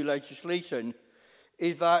any new legislation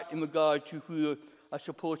is that in regard to who are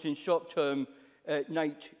supporting short-term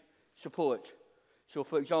night support. So,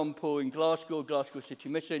 for example, in Glasgow, Glasgow City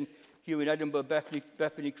Mission, here in Edinburgh,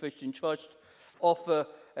 Bethany Christian Trust offer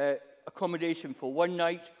accommodation for one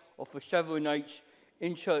night or for several nights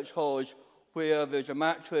in church halls where there's a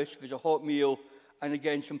mattress, there's a hot meal, and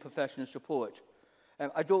again, some professional support.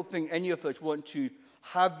 I don't think any of us want to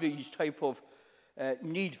have these type of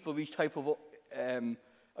need for these type of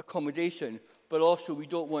accommodation, but also we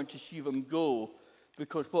don't want to see them go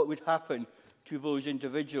because what would happen to those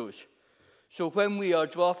individuals? So when we are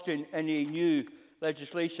drafting any new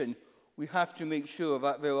legislation, we have to make sure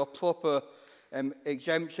that there are proper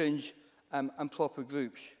exemptions and proper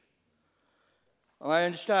groups. And I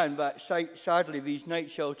understand that sadly these night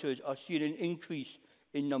shelters are seeing an increase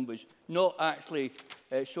in numbers, not actually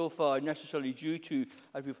so far necessarily due to,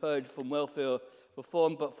 as we've heard, from welfare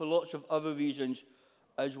reform, but for lots of other reasons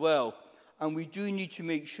as well. And we do need to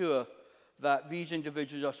make sure that these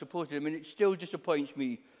individuals are supported. I mean, it still disappoints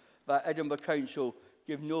me that Edinburgh Council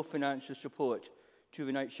give no financial support to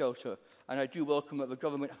the night shelter. And I do welcome that the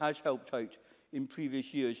government has helped out in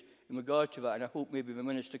previous years in regard to that, and I hope maybe the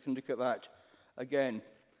Minister can look at that again.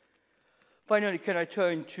 Finally, can I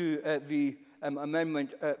turn to the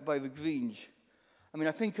amendment by the Greens? I mean,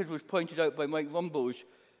 I think as was pointed out by Mike Rumbles,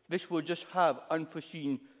 this will just have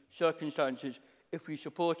unforeseen circumstances if we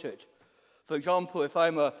support it. For example, if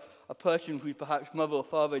I'm a person whose perhaps mother or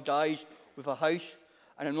father dies with a house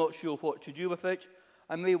and I'm not sure what to do with it.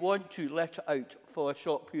 I may want to let it out for a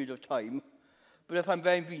short period of time, but if I'm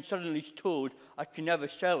then being suddenly told I can never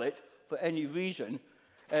sell it for any reason,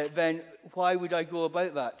 then why would I go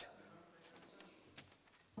about that?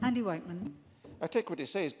 Andy Whiteman. I take what he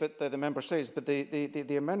says, but the member says, but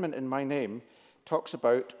the amendment in my name talks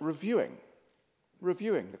about reviewing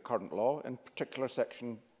the current law, in particular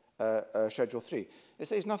section Schedule 3. It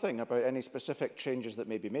says nothing about any specific changes that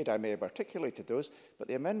may be made. I may have articulated those, but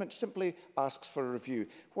the amendment simply asks for a review.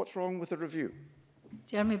 What's wrong with a review?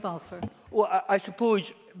 Jeremy Balfour. Well, I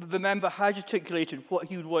suppose the member has articulated what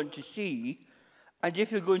he would want to see, and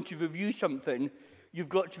if you're going to review something, you've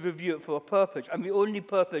got to review it for a purpose. And the only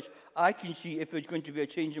purpose I can see if there's going to be a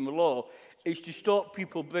change in the law is to stop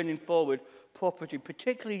people bringing forward property,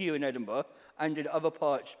 particularly here in Edinburgh and in other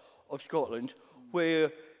parts of Scotland,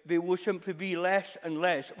 where there will simply be less and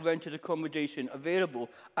less rented accommodation available.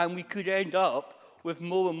 And we could end up with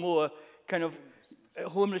more and more kind of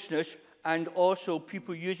homelessness, and also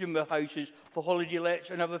people using their houses for holiday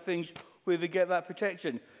lets and other things where they get that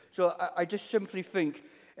protection. So I just simply think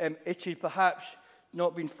it is perhaps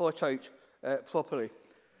not been thought out properly.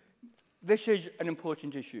 This is an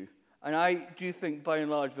important issue, and I do think by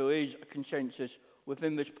and large there is a consensus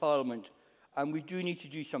within this Parliament, and we do need to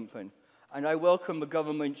do something. And I welcome the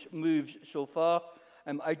government's moves so far.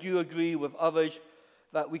 I do agree with others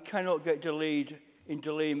that we cannot get delayed in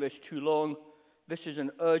delaying this too long. This is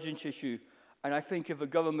an urgent issue, and I think if the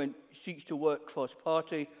government seeks to work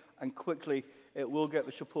cross-party and quickly, it will get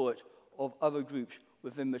the support of other groups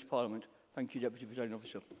within this Parliament. Thank you, Deputy Presiding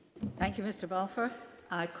Officer. Thank you, Mr Balfour.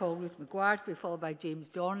 I call Ruth Maguire to be followed by James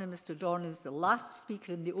Dornan. Mr Dornan is the last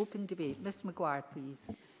speaker in the open debate. Ms Maguire, please.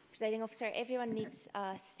 Presiding Officer, everyone needs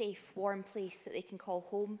a safe, warm place that they can call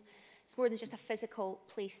home. It's more than just a physical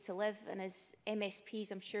place to live, and as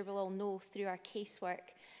MSPs, I'm sure we'll all know through our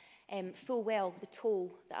casework, full well the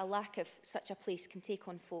toll that a lack of such a place can take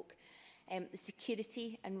on folk. The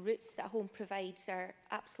security and roots that a home provides are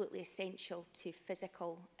absolutely essential to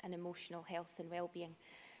physical and emotional health and well-being.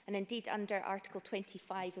 And indeed, under Article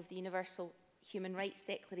 25 of the Universal Human Rights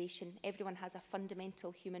Declaration, everyone has a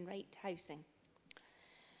fundamental human right to housing.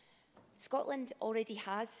 Scotland already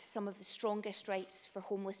has some of the strongest rights for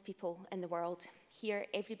homeless people in the world. Here,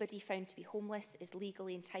 everybody found to be homeless is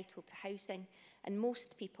legally entitled to housing, and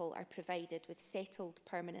most people are provided with settled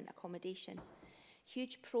permanent accommodation.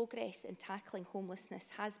 Huge progress in tackling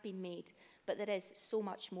homelessness has been made, but there is so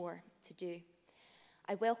much more to do.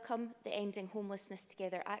 I welcome the Ending Homelessness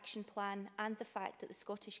Together action plan and the fact that the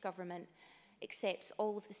Scottish Government accepts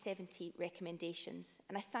all of the 70 recommendations,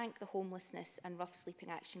 and I thank the Homelessness and Rough Sleeping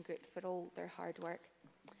Action Group for all their hard work.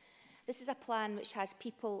 This is a plan which has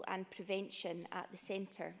people and prevention at the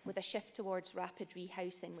centre, with a shift towards rapid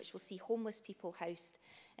rehousing, which will see homeless people housed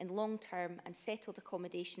in long-term and settled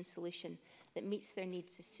accommodation solution that meets their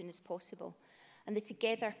needs as soon as possible. And the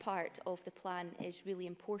together part of the plan is really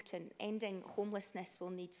important. Ending homelessness will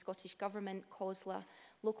need Scottish Government, COSLA,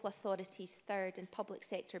 local authorities, third and public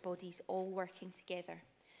sector bodies all working together.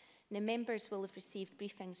 Now, members will have received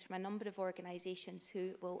briefings from a number of organisations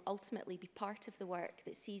who will ultimately be part of the work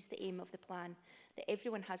that sees the aim of the plan, that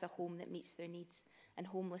everyone has a home that meets their needs and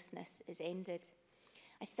homelessness is ended.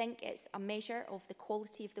 I think it's a measure of the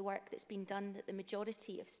quality of the work that's been done that the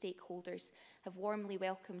majority of stakeholders have warmly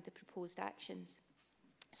welcomed the proposed actions.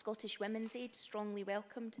 Scottish Women's Aid strongly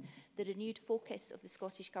welcomed the renewed focus of the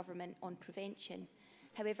Scottish Government on prevention,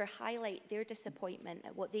 however highlight their disappointment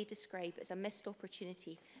at what they describe as a missed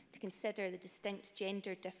opportunity to consider the distinct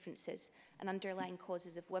gender differences and underlying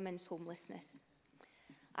causes of women's homelessness.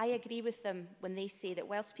 I agree with them when they say that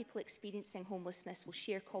whilst people experiencing homelessness will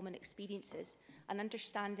share common experiences, an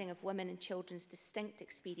understanding of women and children's distinct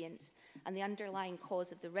experience and the underlying cause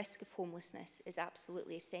of the risk of homelessness is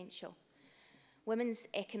absolutely essential. Women's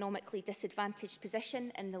economically disadvantaged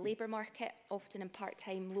position in the labour market, often in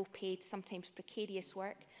part-time, low-paid, sometimes precarious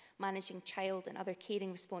work, managing child and other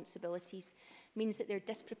caring responsibilities, means that they're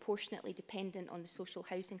disproportionately dependent on the social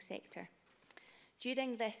housing sector.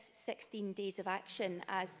 During this 16 days of action,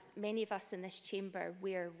 as many of us in this chamber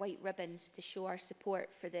wear white ribbons to show our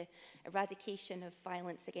support for the eradication of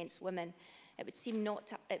violence against women, it would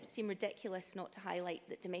seem ridiculous not to highlight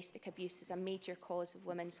that domestic abuse is a major cause of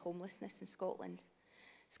women's homelessness in Scotland.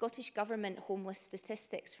 Scottish Government homeless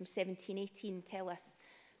statistics from 1718 tell us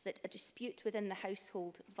that a dispute within the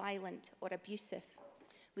household, violent or abusive,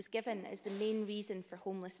 was given as the main reason for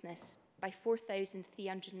homelessness by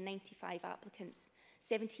 4,395 applicants,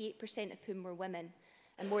 78% of whom were women,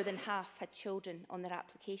 and more than half had children on their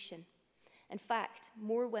application. In fact,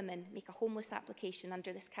 more women make a homeless application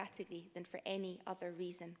under this category than for any other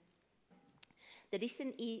reason. The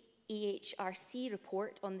recent EHRC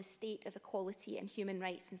report on the state of equality and human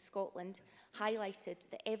rights in Scotland highlighted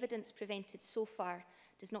that evidence prevented so far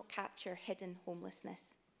does not capture hidden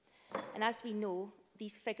homelessness. And as we know,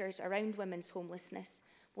 these figures around women's homelessness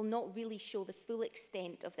will not really show the full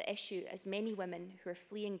extent of the issue, as many women who are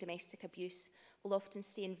fleeing domestic abuse will often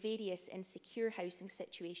stay in various insecure housing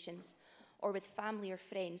situations or with family or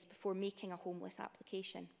friends before making a homeless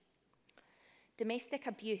application. Domestic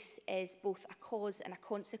abuse is both a cause and a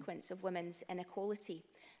consequence of women's inequality.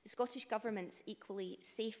 The Scottish Government's Equally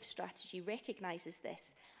Safe strategy recognises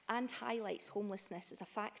this and highlights homelessness as a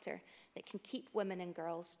factor that can keep women and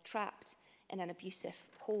girls trapped in an abusive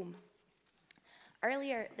home.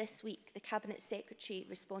 Earlier this week, the Cabinet Secretary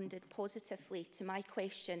responded positively to my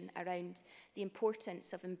question around the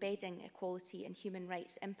importance of embedding equality and human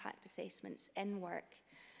rights impact assessments in work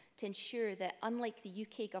to ensure that, unlike the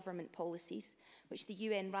UK government policies, which the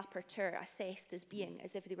UN rapporteur assessed as being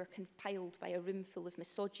as if they were compiled by a room full of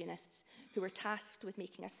misogynists who were tasked with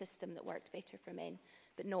making a system that worked better for men,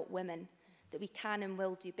 but not women, that we can and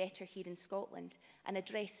will do better here in Scotland and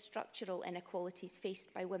address structural inequalities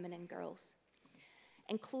faced by women and girls.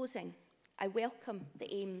 In closing, I welcome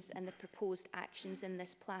the aims and the proposed actions in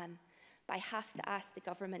this plan, but I have to ask the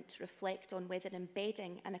Government to reflect on whether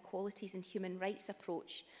embedding an equalities and human rights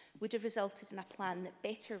approach would have resulted in a plan that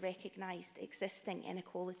better recognised existing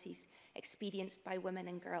inequalities experienced by women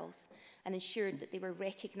and girls and ensured that they were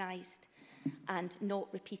recognised and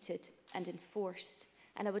not repeated and enforced.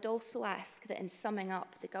 And I would also ask that, in summing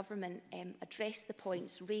up, the Government address the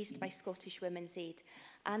points raised by Scottish Women's Aid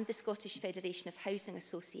and the Scottish Federation of Housing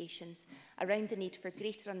Associations around the need for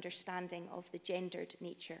greater understanding of the gendered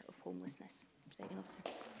nature of homelessness. Presiding Officer.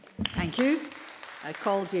 Thank you. I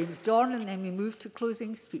call James Dornan, and then we move to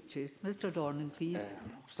closing speeches. Mr Dornan, please.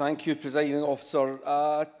 Thank you, Presiding Officer.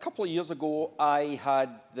 A couple of years ago, I had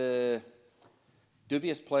the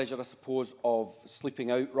dubious pleasure, I suppose, of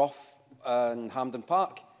sleeping out rough in Hampden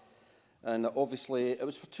Park. And obviously, it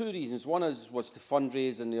was for two reasons. One was to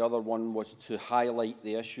fundraise, and the other one was to highlight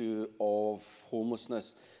the issue of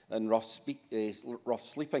homelessness and rough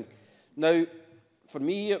sleeping. Now, for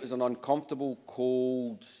me, it was an uncomfortable,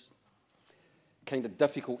 cold, kind of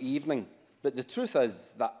difficult evening. But the truth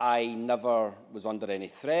is that I never was under any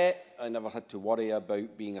threat. I never had to worry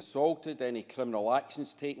about being assaulted, any criminal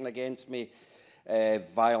actions taken against me,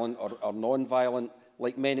 violent or non-violent,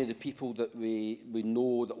 like many of the people that we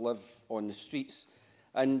know that live on the streets.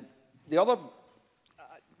 And the other,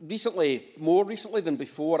 more recently than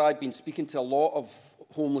before, I've been speaking to a lot of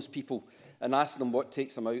homeless people and asking them what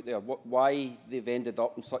takes them out there, why they've ended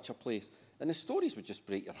up in such a place. And the stories would just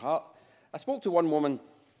break your heart. I spoke to one woman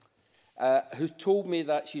who told me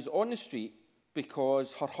that she's on the street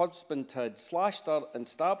because her husband had slashed her and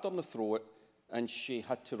stabbed her in the throat, and she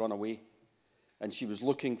had to run away. And she was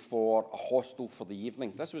looking for a hostel for the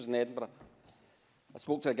evening. This was in Edinburgh. I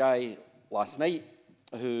spoke to a guy last night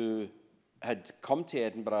who had come to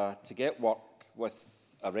Edinburgh to get work with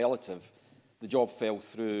a relative. The job fell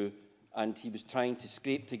through, and he was trying to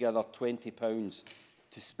scrape together £20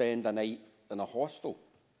 to spend a night in a hostel.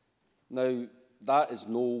 Now, that is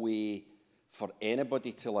no way for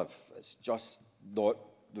anybody to live. It's just not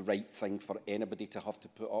the right thing for anybody to have to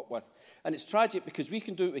put up with. And it's tragic because we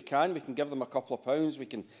can do what we can. We can give them a couple of pounds. We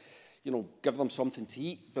can, give them something to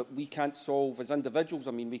eat. But we can't solve, as individuals,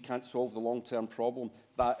 we can't solve the long-term problem.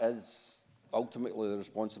 That is ultimately the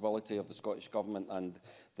responsibility of the Scottish Government and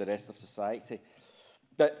the rest of society.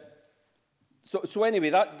 But so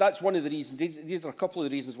anyway, that's one of the reasons. These are a couple of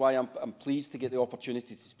the reasons why I'm pleased to get the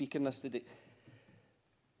opportunity to speak in this today.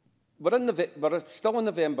 We're still in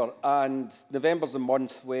November, and November's a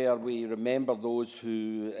month where we remember those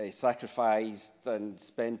who sacrificed and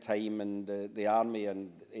spent time in the Army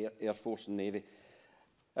and Air Force and Navy.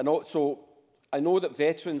 And also, I know that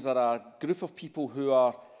veterans are a group of people who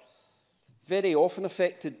are very often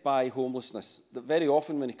affected by homelessness. That very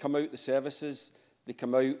often when they come out of the services, they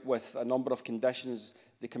come out with a number of conditions.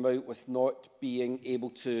 They come out with not being able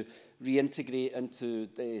to reintegrate into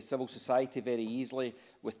the civil society very easily,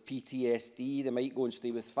 with PTSD. They might go and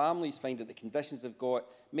stay with families, find that the conditions they've got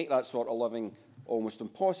make that sort of living almost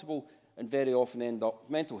impossible, and very often end up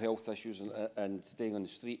with mental health issues and staying on the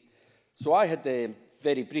street. So I had,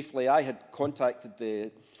 very briefly, I had contacted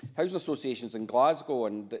the housing associations in Glasgow,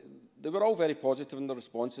 and they were all very positive in their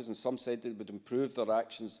responses, and some said they would improve their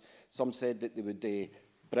actions, some said that they would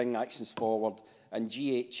bring actions forward. And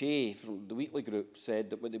GHA, from the Weekly Group, said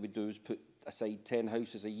that what they would do is put aside 10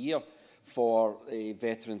 houses a year for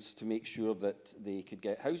veterans to make sure that they could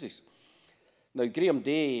get houses. Now, Graham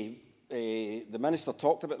Day, the Minister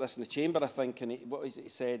talked about this in the Chamber, I think, and what is it he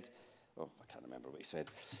said? Oh, I can't remember what he said.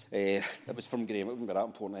 It was from Graham, it wouldn't be that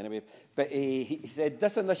important anyway. But he said,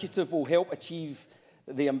 this initiative will help achieve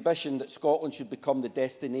the ambition that Scotland should become the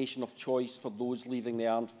destination of choice for those leaving the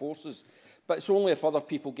armed forces. But it's only if other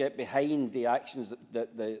people get behind the actions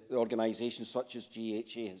that the organisations such as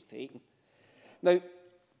GHA has taken. Now,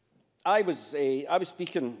 I was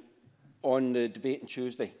speaking on the debate on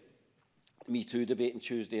Tuesday, Me Too debate on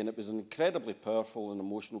Tuesday, and it was an incredibly powerful and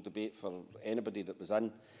emotional debate for anybody that was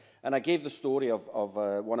in. And I gave the story of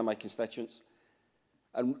one of my constituents.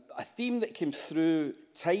 And a theme that came through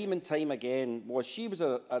time and time again was she was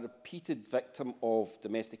a repeated victim of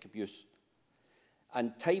domestic abuse.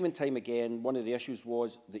 And time again, one of the issues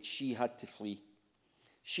was that she had to flee.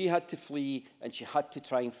 She had to flee and she had to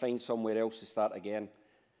try and find somewhere else to start again.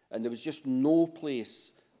 And there was just no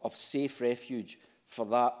place of safe refuge for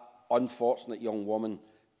that unfortunate young woman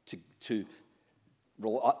to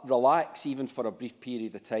relax even for a brief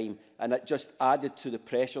period of time. And it just added to the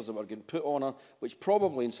pressures that were getting put on her, which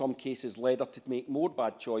probably in some cases led her to make more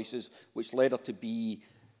bad choices, which led her to be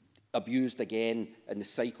abused again, and the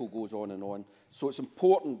cycle goes on and on. So it's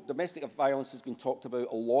important. Domestic violence has been talked about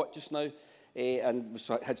a lot just now, and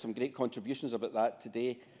we've had some great contributions about that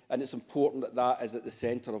today. And it's important that that is at the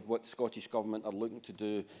centre of what the Scottish Government are looking to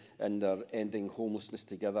do in their Ending Homelessness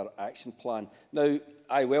Together action plan. Now,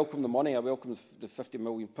 I welcome the money. I welcome the £50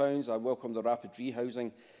 million. I welcome the rapid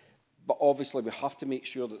rehousing. But obviously, we have to make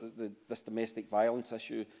sure that this domestic violence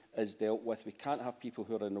issue is dealt with. We can't have people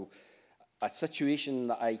who are in a situation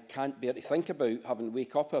that I can't bear to think about, having to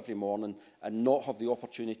wake up every morning and not have the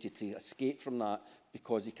opportunity to escape from that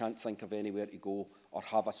because they can't think of anywhere to go or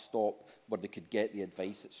have a stop where they could get the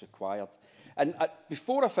advice that's required. And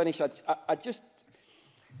before I finish, I just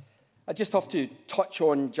have to touch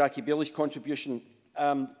on Jackie Bailey's contribution.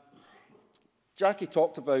 Jackie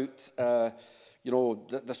talked about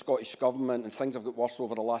the Scottish Government and things have got worse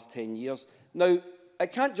over the last 10 years. Now,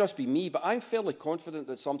 it can't just be me, but I'm fairly confident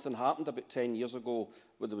that something happened about 10 years ago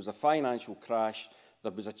where there was a financial crash,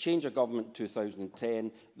 there was a change of government in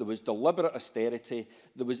 2010, there was deliberate austerity,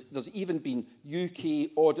 there's even been UK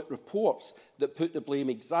audit reports that put the blame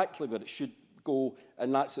exactly where it should go,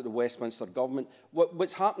 and that's at the Westminster Government.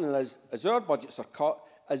 What's happening is, as our budgets are cut,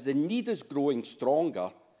 as the need is growing stronger,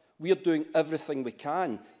 we are doing everything we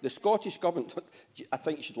can. The Scottish Government, I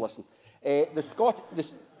think you should listen, the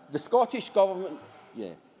Scottish Government,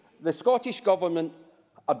 the Scottish Government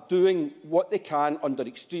are doing what they can under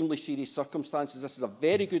extremely serious circumstances. This is a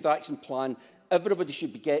very good action plan. Everybody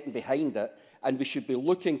should be getting behind it, and we should be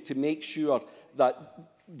looking to make sure that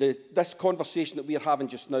this conversation that we are having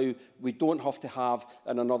just now, we don't have to have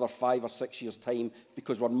in another 5 or 6 years' time,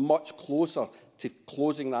 because we're much closer to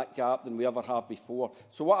closing that gap than we ever have before.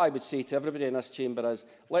 So what I would say to everybody in this chamber is,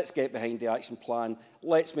 let's get behind the action plan,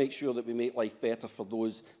 let's make sure that we make life better for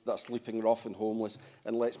those that are sleeping rough and homeless,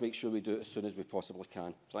 and let's make sure we do it as soon as we possibly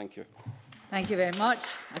can. Thank you. Thank you very much.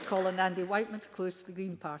 I call on Andy Whiteman to close the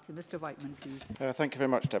Green Party. Mr Whiteman, please. Thank you very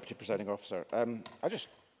much, Deputy Presiding Officer. I just,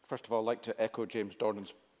 first of all, like to echo James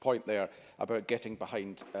Dornan's point there about getting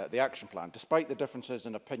behind the action plan. Despite the differences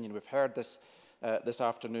in opinion we've heard this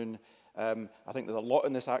afternoon, I think there's a lot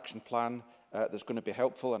in this action plan that's going to be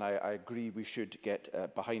helpful, and I agree we should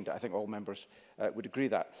get behind it. I think all members would agree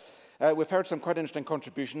that. We've heard some quite interesting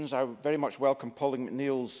contributions. I very much welcome Pauline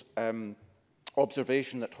McNeill's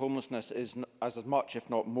observation that homelessness is as much, if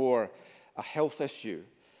not more, a health issue.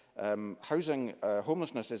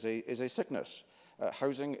 Homelessness is a sickness.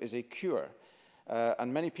 Housing is a cure.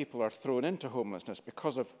 And many people are thrown into homelessness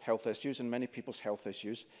because of health issues, and many people's health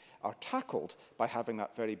issues are tackled by having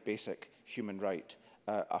that very basic human right,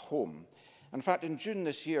 a home. In fact, in June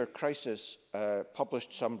this year, Crisis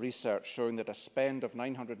published some research showing that a spend of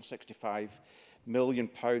 £965 million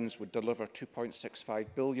would deliver £2.65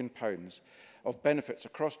 billion of benefits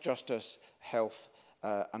across justice, health,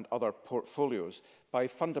 and other portfolios by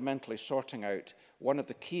fundamentally sorting out one of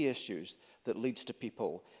the key issues that leads to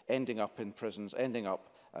people ending up in prisons, ending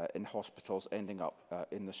up in hospitals, ending up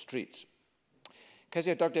in the streets.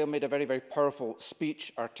 Kezia Dugdale made a very, very powerful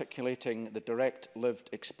speech articulating the direct lived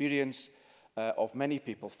experience of many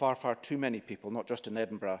people, far, far too many people, not just in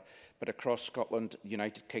Edinburgh, but across Scotland, the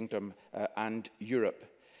United Kingdom and Europe,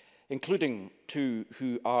 including two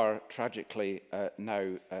who are tragically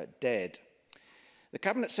now dead. The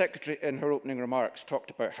Cabinet Secretary in her opening remarks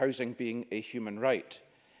talked about housing being a human right,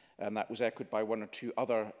 and that was echoed by one or two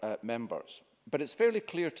other members. But it's fairly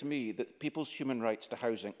clear to me that people's human rights to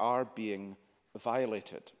housing are being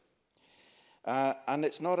violated. And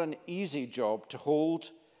it's not an easy job to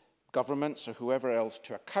hold governments or whoever else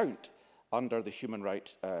to account under the human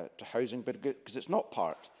right to housing, because it's not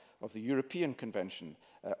part of the European Convention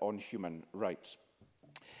on Human Rights.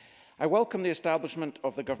 I welcome the establishment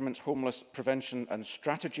of the Government's Homeless Prevention and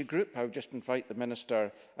Strategy Group. I would just invite the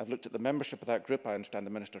Minister, I've looked at the membership of that group, I understand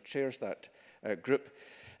the Minister chairs that group,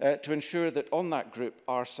 to ensure that on that group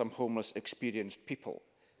are some homeless experienced people.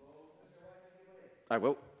 I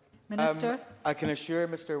will. Minister. I can assure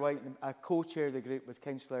Mr White, I co-chair the group with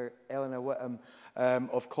Councillor Eleanor Whittam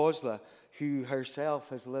of Cosla, who herself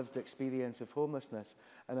has lived experience of homelessness,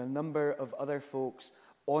 and a number of other folks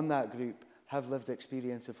on that group have lived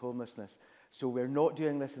experience of homelessness. So we're not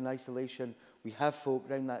doing this in isolation. We have folk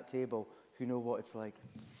around that table who know what it's like.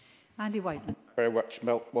 Andy Whiteman. Very much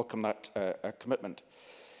welcome that commitment.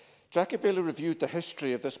 Jackie Bailey reviewed the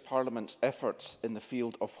history of this Parliament's efforts in the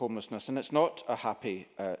field of homelessness, and it's not a happy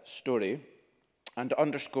story, and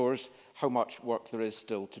underscores how much work there is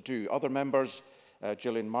still to do. Other members,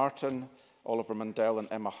 Gillian Martin, Oliver Mundell and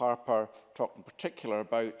Emma Harper, talked in particular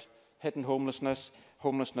about hidden homelessness,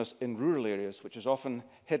 homelessness in rural areas, which is often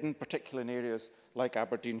hidden, particularly in areas like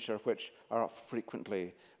Aberdeenshire, which are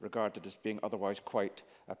frequently regarded as being otherwise quite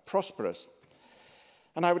prosperous.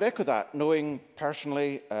 And I would echo that, knowing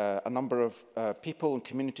personally a number of people and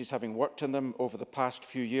communities having worked in them over the past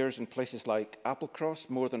few years in places like Applecross.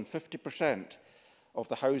 More than 50% of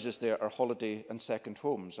the houses there are holiday and second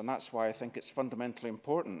homes. And that's why I think it's fundamentally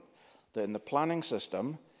important that in the planning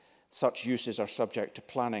system, such uses are subject to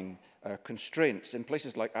planning constraints. In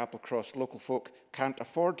places like Applecross, local folk can't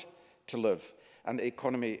afford to live, and the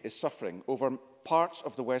economy is suffering. Over parts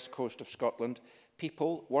of the west coast of Scotland,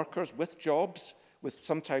 people, workers with jobs, with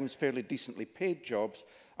sometimes fairly decently paid jobs,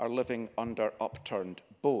 are living under upturned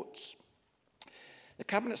boats. The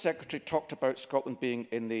Cabinet Secretary talked about Scotland being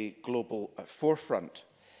in the global forefront.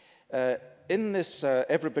 In this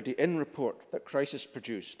Everybody In report that Crisis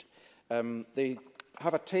produced, they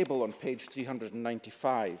have a table on page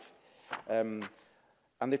 395, and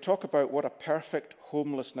they talk about what a perfect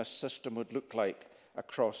homelessness system would look like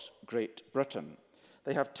across Great Britain.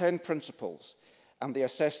 They have 10 principles, and they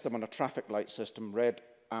assess them on a traffic light system, red,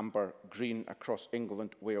 amber, green, across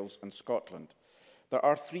England, Wales and Scotland. There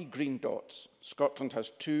are 3 green dots. Scotland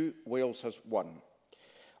has 2, Wales has 1.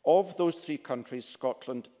 Of those 3 countries,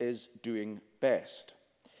 Scotland is doing best.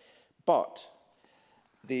 But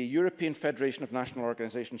the European Federation of National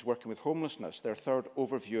Organisations Working with Homelessness, their third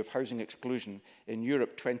overview of housing exclusion in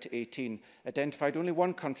Europe 2018, identified only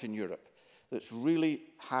one country in Europe that really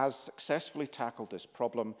has successfully tackled this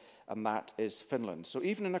problem, and that is Finland. So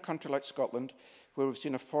even in a country like Scotland, where we've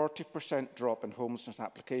seen a 40% drop in homelessness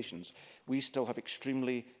applications, we still have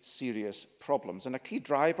extremely serious problems. And a key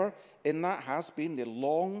driver in that has been the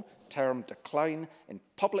long-term decline in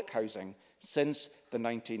public housing since the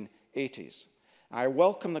 1980s. I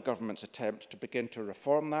welcome the government's attempt to begin to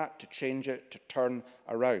reform that, to change it, to turn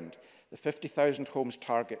around. The 50,000 homes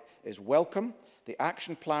target is welcome. The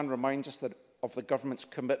action plan reminds us that of the government's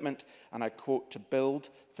commitment, and I quote, to build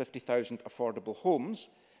 50,000 affordable homes.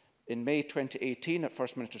 In May 2018, at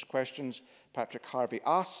First Minister's Questions, Patrick Harvey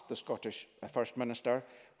asked the Scottish First Minister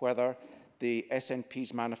whether the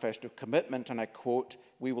SNP's manifesto commitment, and I quote,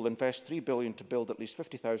 we will invest £3 billion to build at least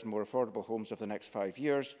 50,000 more affordable homes over the next 5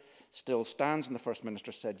 years, still stands, and the First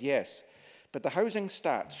Minister said yes. But the housing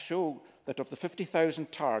stats show that of the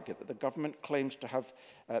 50,000 target that the government claims to have,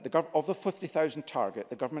 of the 50,000 target,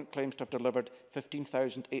 the government claims to have delivered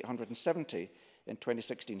 15,870 in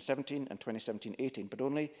 2016-17 and 2017-18, but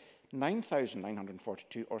only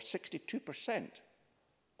 9,942, or 62%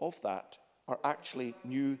 of that, are actually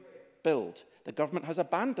new build. The government has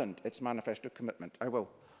abandoned its manifesto commitment. I will.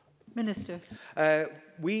 Minister.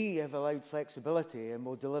 We have allowed flexibility and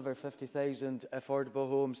will deliver 50,000 affordable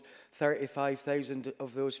homes, 35,000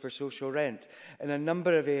 of those for social rent. In a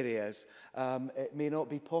number of areas, it may not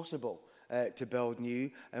be possible to build new,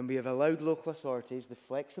 and we have allowed local authorities the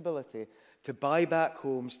flexibility to buy back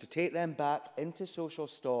homes, to take them back into social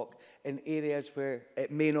stock in areas where it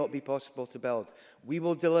may not be possible to build. We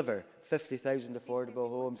will deliver 50,000 affordable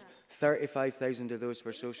homes, 35,000 of those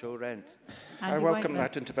for social rent. I welcome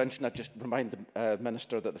that intervention. I just remind the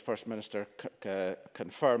Minister that the First Minister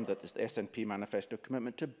confirmed that it's the SNP manifesto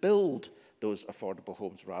commitment to build those affordable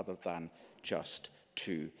homes rather than just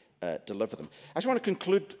to deliver them. I just want to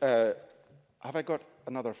conclude. Have I got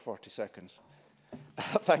another 40 seconds?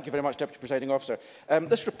 Thank you very much, Deputy Presiding Officer.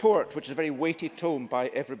 This report, which is a very weighty tome by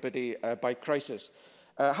everybody by Crisis,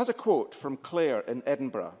 has a quote from Claire in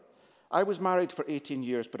Edinburgh. I was married for 18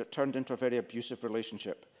 years, but it turned into a very abusive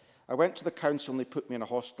relationship. I went to the council and they put me in a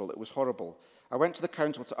hostel. It was horrible. I went to the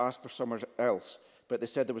council to ask for somewhere else, but they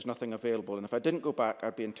said there was nothing available, and if I didn't go back,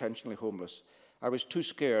 I'd be intentionally homeless. I was too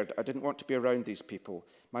scared. I didn't want to be around these people.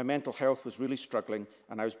 My mental health was really struggling,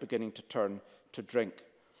 and I was beginning to turn to drink.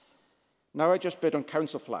 Now I just bid on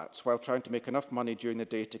council flats while trying to make enough money during the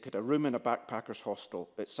day to get a room in a backpacker's hostel.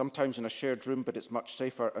 It's sometimes in a shared room, but it's much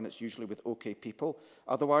safer, and it's usually with okay people.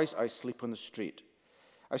 Otherwise, I sleep on the street.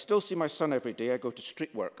 I still see my son every day. I go to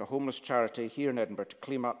Street Work, a homeless charity here in Edinburgh, to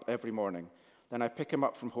clean up every morning. Then I pick him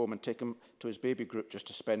up from home and take him to his baby group just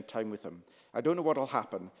to spend time with him. I don't know what will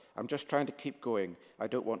happen. I'm just trying to keep going. I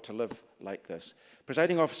don't want to live like this.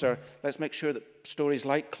 Presiding Officer, let's make sure that stories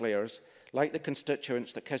like Claire's, like the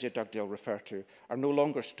constituents that Kezia Dugdale referred to, are no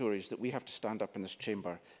longer stories that we have to stand up in this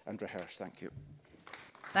chamber and rehearse. Thank you.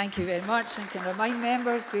 Thank you very much, and can remind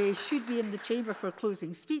members they should be in the chamber for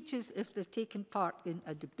closing speeches if they've taken part in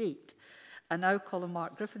a debate. I now call on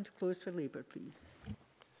Mark Griffin to close for Labour, please.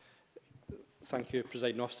 Thank you,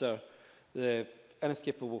 Presiding Officer. The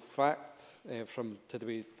inescapable fact from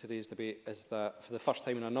today's debate is that for the first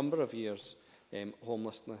time in a number of years,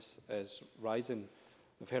 homelessness is rising.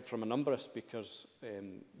 We've heard from a number of speakers,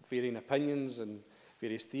 varying opinions and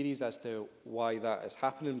various theories as to why that is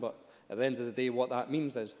happening, but at the end of the day, what that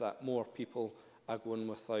means is that more people are going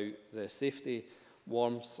without the safety,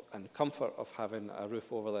 warmth and comfort of having a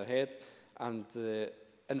roof over their head, and the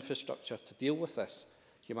infrastructure to deal with this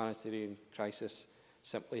humanitarian crisis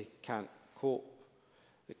simply can't cope.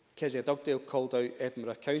 Kezia Dugdale called out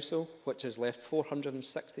Edinburgh Council, which has left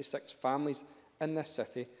 466 families in this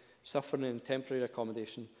city suffering in temporary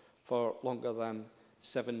accommodation for longer than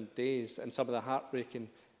 7 days. And some of the heartbreaking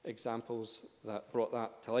examples that brought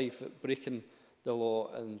that to life, breaking the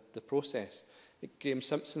law and the process. Graham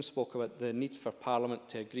Simpson spoke about the need for Parliament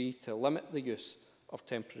to agree to limit the use of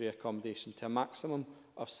temporary accommodation to a maximum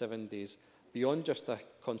of 7 days, beyond just a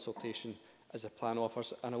consultation as the plan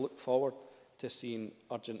offers, and I look forward to seeing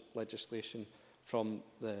urgent legislation from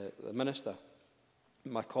the Minister.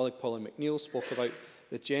 My colleague Pauline McNeill spoke about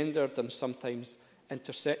the gendered and sometimes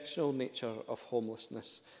intersectional nature of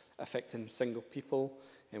homelessness, affecting single people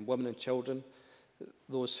and women and children,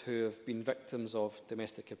 those who have been victims of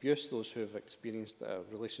domestic abuse, those who have experienced a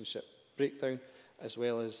relationship breakdown, as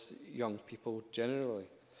well as young people generally.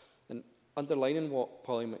 And underlining what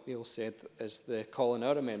Pauline McNeill said is the call in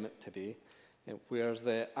our amendment today, where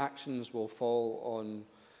the actions will fall on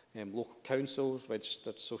local councils,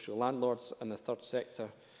 registered social landlords and the third sector,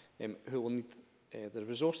 who will need the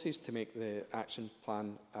resources to make the action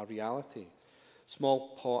plan a reality.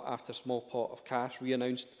 Small pot after small pot of cash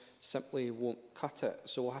re-announced simply won't cut it,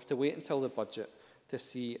 so we'll have to wait until the budget to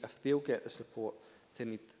see if they'll get the support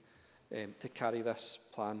to carry this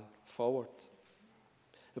plan forward.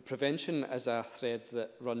 The prevention is a thread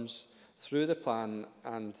that runs through the plan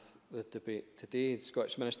and the debate today.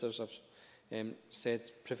 Scottish ministers have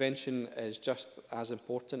said prevention is just as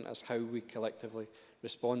important as how we collectively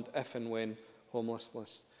respond if and when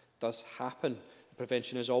homelessness does happen.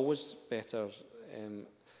 Prevention is always better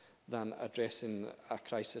than addressing a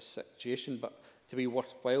crisis situation, but to be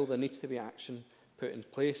worthwhile there needs to be action put in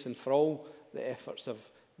place, and for all the efforts of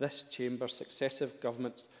this chamber, successive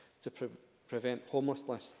governments to prevent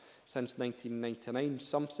homelessness since 1999,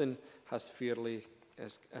 something has clearly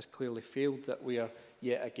failed that we are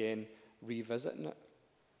yet again revisiting it.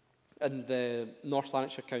 In the North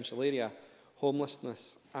Lanarkshire Council area,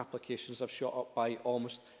 homelessness applications have shot up by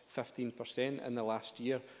almost 15% in the last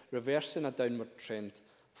year, reversing a downward trend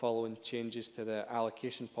following changes to the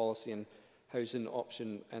allocation policy and housing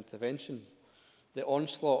option interventions. The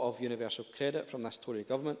onslaught of universal credit from this Tory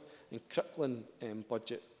government and crippling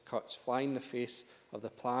budget cuts fly in the face of the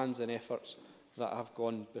plans and efforts that have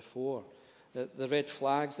gone before. The red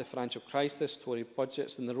flags, the financial crisis, Tory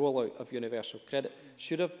budgets and the rollout of universal credit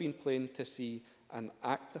should have been plain to see and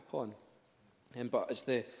act upon. But it's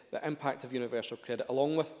the impact of universal credit,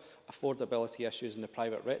 along with affordability issues in the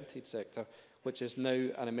private rented sector, which is now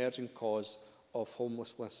an emerging cause of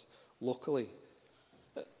homelessness locally.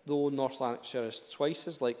 Though North Lanarkshire is twice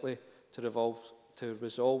as likely to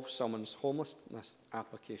resolve someone's homelessness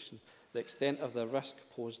application, the extent of the risk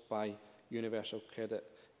posed by universal credit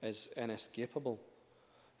is inescapable.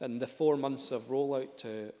 In the 4 months of rollout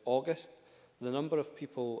to August, the number of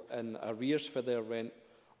people in arrears for their rent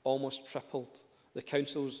almost tripled, the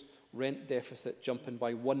council's rent deficit jumping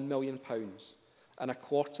by £1 million, and a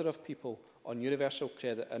quarter of people on universal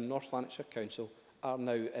credit in North Lanarkshire Council are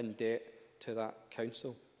now in debt to that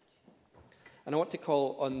council. And I want to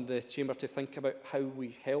call on the Chamber to think about how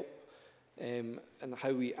we help and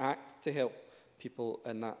how we act to help people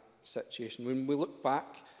in that situation. When we look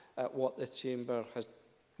back at what the Chamber has,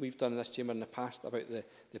 we've done in this Chamber in the past about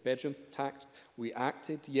the bedroom tax. We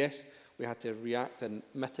acted, yes, we had to react and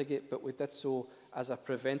mitigate, but we did so as a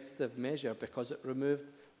preventative measure because it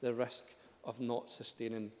removed the risk of not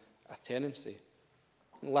sustaining a tenancy.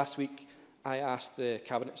 Last week, I asked the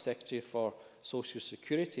Cabinet Secretary for Social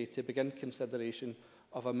Security to begin consideration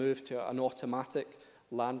of a move to an automatic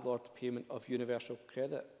landlord payment of universal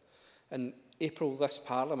credit. In April, this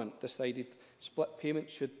Parliament decided split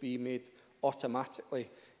payments should be made automatically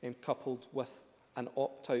and coupled with an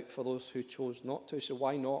opt-out for those who chose not to. So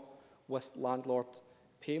why not with landlord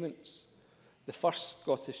payments? The first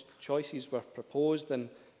Scottish choices were proposed and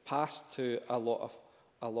passed to a lot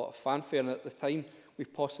of fanfare, and at the time we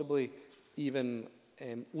possibly even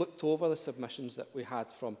looked over the submissions that we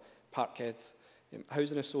had from Parkhead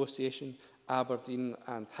Housing Association, Aberdeen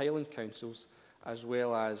and Highland Councils, as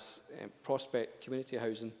well as Prospect Community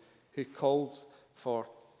Housing, who called for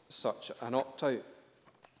such an opt-out.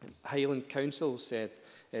 Highland Council said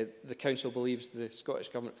the Council believes the Scottish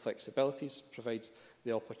Government flexibilities provides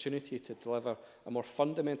the opportunity to deliver a more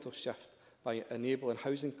fundamental shift by enabling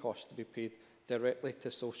housing costs to be paid directly to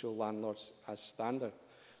social landlords as standard.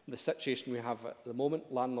 The situation we have at the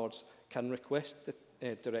moment, landlords can request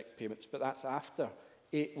the direct payments, but that's after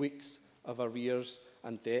 8 weeks of arrears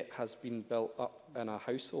and debt has been built up in a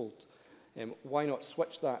household. Why not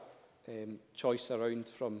switch that choice around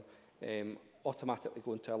from automatically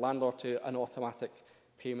going to a landlord to an automatic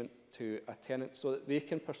payment to a tenant so that they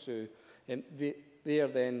can pursue? They are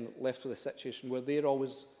then left with a situation where they're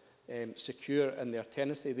always secure in their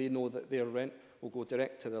tenancy. They know that their rent will go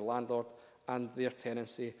direct to the landlord and their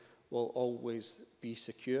tenancy will always be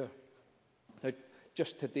secure. Now,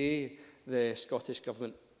 just today, the Scottish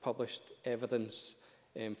Government published evidence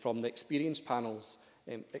from the experience panels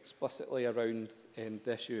explicitly around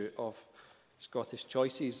the issue of Scottish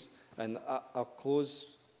choices. And I'll close,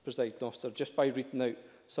 Presiding Officer, just by reading out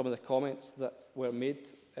some of the comments that were made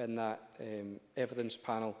in that evidence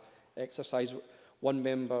panel exercise. One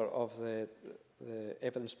member of the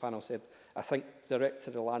evidence panel said, "I think direct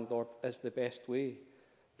to the landlord is the best way.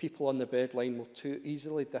 People on the bedline will too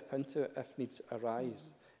easily dip into it if needs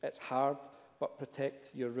arise. It's hard, but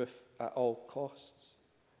protect your roof at all costs."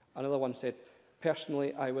 Another one said,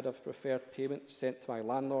 "Personally, I would have preferred payments sent to my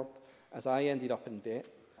landlord as I ended up in debt.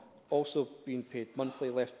 Also being paid monthly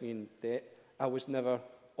left me in debt. I was never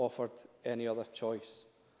offered any other choice."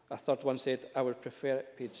 A third one said, "I would prefer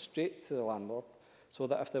it paid straight to the landlord so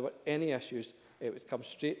that if there were any issues, it would come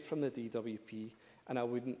straight from the DWP and I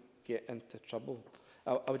wouldn't get into trouble."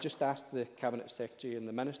 I would just ask the Cabinet Secretary and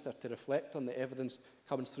the Minister to reflect on the evidence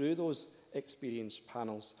coming through those experience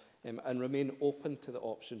panels and remain open to the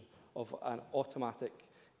option of an automatic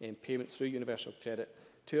payment through universal credit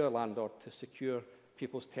to a landlord to secure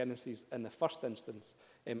people's tenancies in the first instance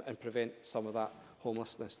and prevent some of that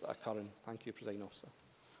homelessness that occurring. Thank you, Presiding Officer.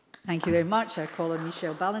 Thank you very much. I call on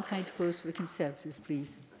Michelle Ballantyne to close for the Conservatives,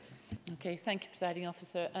 please. Okay, thank you, Presiding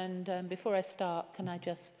Officer. And before I start, can I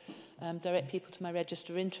just direct people to my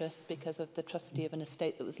register of interests because of the trustee of an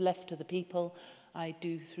estate that was left to the people. I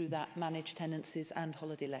do through that manage tenancies and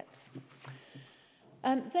holiday lets.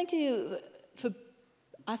 Thank you for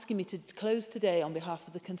asking me to close today on behalf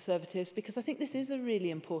of the Conservatives because I think this is a really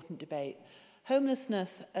important debate.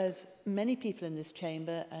 Homelessness, as many people in this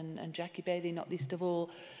chamber, and Jackie Bailey not least of all,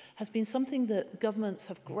 has been something that governments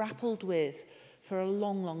have grappled with for a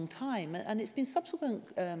long, long time. And it's been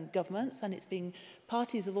subsequent governments, and it's been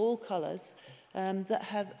parties of all colours that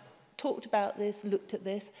have talked about this, looked at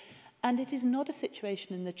this. And it is not a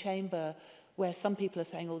situation in the chamber where some people are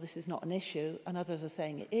saying, oh, this is not an issue, and others are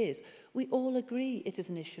saying it is. We all agree it is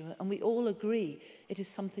an issue, and we all agree it is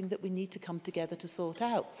something that we need to come together to sort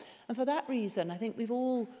out. And for that reason, I think we've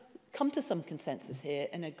all come to some consensus here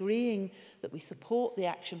in agreeing that we support the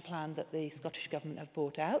action plan that the Scottish Government have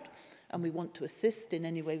brought out, and we want to assist in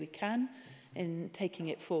any way we can in taking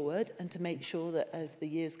it forward and to make sure that as the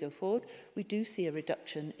years go forward, we do see a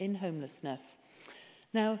reduction in homelessness.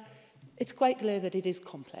 Now, it's quite clear that it is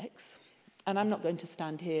complex, and I'm not going to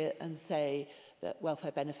stand here and say that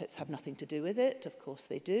welfare benefits have nothing to do with it. Of course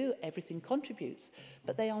they do. Everything contributes,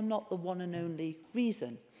 but they are not the one and only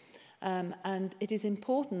reason. And it is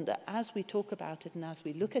important that as we talk about it and as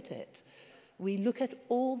we look at it, we look at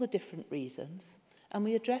all the different reasons and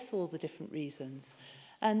we address all the different reasons.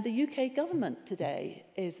 And the UK government today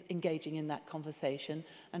is engaging in that conversation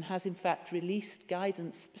and has in fact released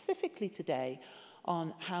guidance specifically today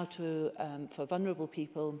on how to, for vulnerable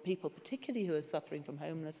people, and people particularly who are suffering from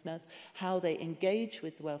homelessness, how they engage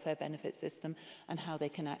with the welfare benefit system and how they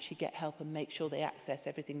can actually get help and make sure they access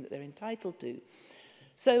everything that they're entitled to.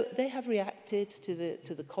 So they have reacted to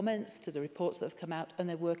the comments, to the reports that have come out, and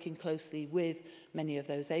they're working closely with many of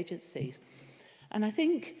those agencies. And I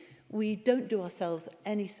think we don't do ourselves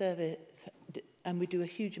any service, and we do a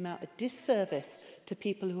huge amount of disservice to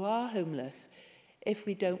people who are homeless if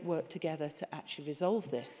we don't work together to actually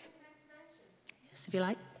resolve this. Yes, if you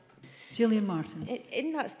like. Gillian Martin.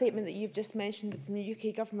 In that statement that you've just mentioned from the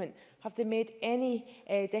UK Government, have they made any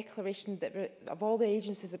declaration that of all the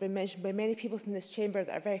agencies that have been mentioned by many people in this chamber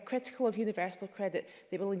that are very critical of universal credit,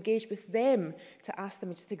 they will engage with them to ask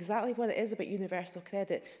them just exactly what it is about universal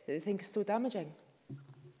credit that they think is so damaging?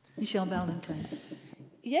 Michelle Ballantyne.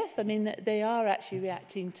 Yes, I mean, they are actually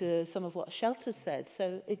reacting to some of what Shelter said,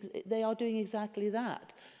 so they are doing exactly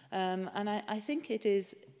that. And I think it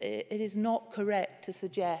is not correct to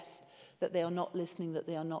suggest that they are not listening, that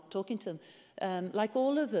they are not talking to them. Like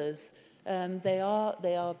all of us, they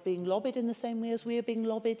are being lobbied in the same way as we are being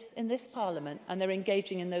lobbied in this Parliament, and they're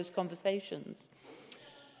engaging in those conversations.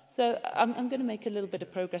 So I'm going to make a little bit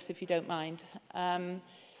of progress, if you don't mind.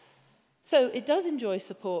 So it does enjoy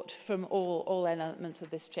support from all elements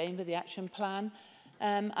of this chamber, the action plan.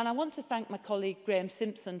 And I want to thank my colleague Graham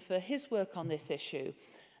Simpson for his work on this issue.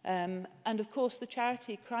 And of course, the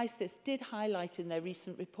charity crisis did highlight in their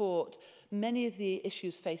recent report many of the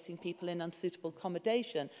issues facing people in unsuitable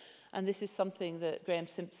accommodation. And this is something that Graham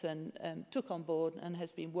Simpson took on board and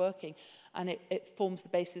has been working. And it forms the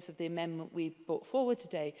basis of the amendment we brought forward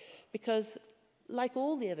today. Because like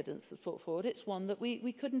all the evidence that's brought forward, it's one that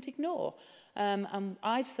we couldn't ignore. And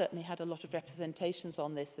I've certainly had a lot of representations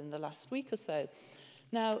on this in the last week or so.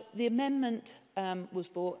 Now, the amendment was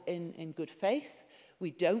brought in good faith. We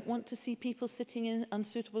don't want to see people sitting in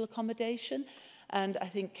unsuitable accommodation. And I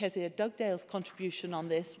think Kezia Dugdale's contribution on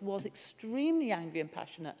this was extremely angry and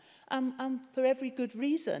passionate, and for every good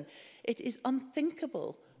reason. It is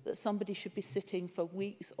unthinkable that somebody should be sitting for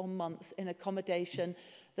weeks or months in accommodation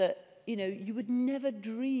that you would never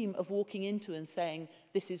dream of walking into and saying,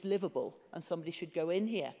 this is livable, and somebody should go in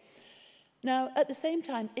here. Now, at the same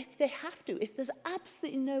time, if they have to, if there's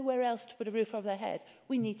absolutely nowhere else to put a roof over their head,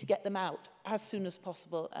 we need to get them out as soon as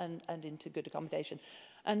possible and into good accommodation.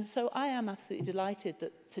 And so I am absolutely delighted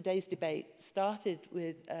that today's debate started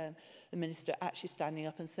with the Minister actually standing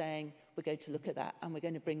up and saying, we're going to look at that and we're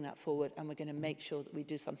going to bring that forward and we're going to make sure that we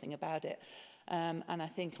do something about it. And I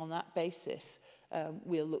think on that basis,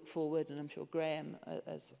 we'll look forward, and I'm sure Graham,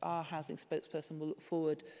 as our housing spokesperson, will look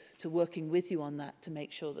forward to working with you on that to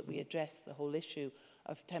make sure that we address the whole issue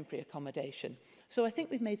of temporary accommodation. So I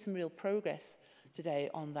think we've made some real progress today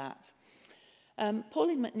on that.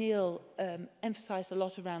 Pauline McNeill emphasised a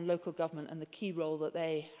lot around local government and the key role that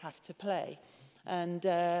they have to play. And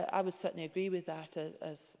I would certainly agree with that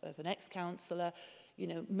as an ex-councillor.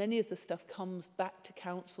 Many of the stuff comes back to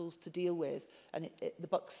councils to deal with, and the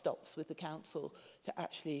buck stops with the council to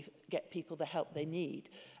actually get people the help they need.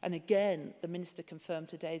 And again, the Minister confirmed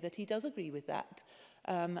today that he does agree with that,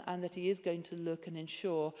 and that he is going to look and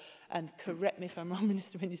ensure, and correct me if I'm wrong,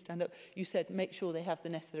 Minister, when you stand up, you said make sure they have the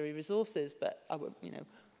necessary resources, but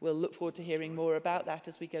we'll look forward to hearing more about that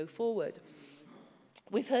as we go forward.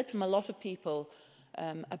 We've heard from a lot of people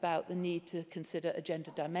about the need to consider a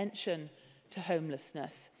gender dimension to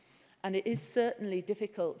homelessness. And it is certainly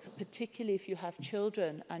difficult, particularly if you have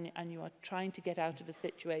children and you are trying to get out of a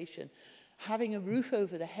situation. Having a roof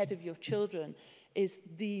over the head of your children is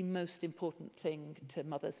the most important thing to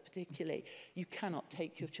mothers particularly. You cannot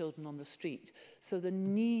take your children on the street. So the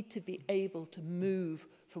need to be able to move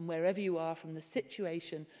from wherever you are, from the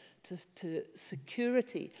situation to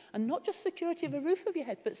security, and not just security of a roof over your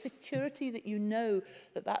head, but security that you know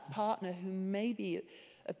that that partner who may be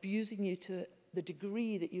abusing you to the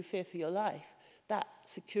degree that you fear for your life, that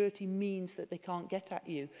security means that they can't get at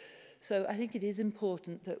you. So I think it is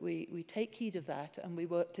important that we take heed of that and we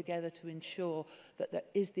work together to ensure that there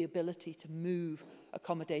is the ability to move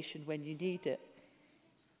accommodation when you need it.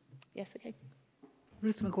 Yes, okay.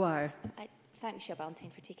 Ruth Maguire. I thank Michelle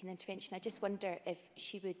Ballantyne for taking the intervention. I just wonder if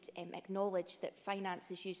she would acknowledge that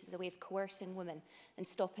finance is used as a way of coercing women and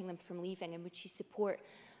stopping them from leaving, and would she support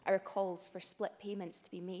our calls for split payments to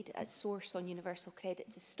be made at source on universal credit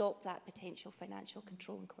to stop that potential financial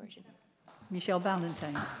control and coercion? Michelle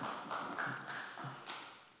Ballantyne.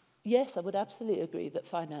 Yes, I would absolutely agree that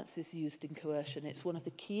finance is used in coercion. It's one of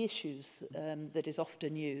the key issues that is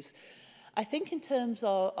often used. I think in terms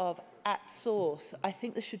of at source, I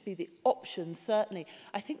think there should be the option, certainly.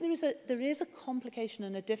 I think there is a complication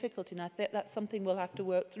and a difficulty, and I think that's something we'll have to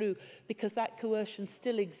work through, because that coercion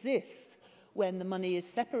still exists when the money is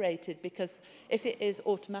separated, because if it is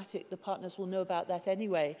automatic, the partners will know about that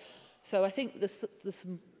anyway. So I think there's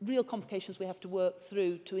some real complications we have to work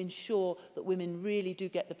through to ensure that women really do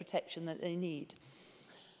get the protection that they need.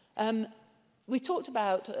 We talked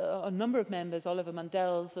about, a number of members, Oliver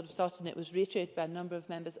Mundell sort of started, and it was reiterated by a number of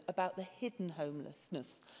members, about the hidden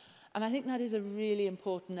homelessness. And I think that is a really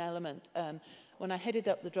important element. When I headed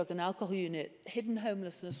up the drug and alcohol unit, hidden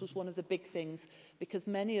homelessness was one of the big things because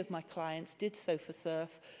many of my clients did sofa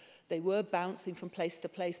surf. They were bouncing from place to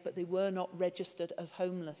place, but they were not registered as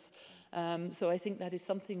homeless. So I think that is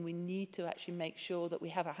something we need to actually make sure that we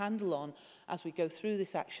have a handle on as we go through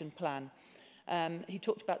this action plan. He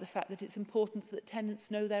talked about the fact that it's important that tenants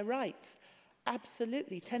know their rights.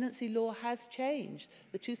 Absolutely. Tenancy law has changed.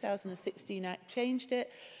 The 2016 Act changed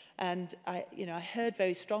it. And I heard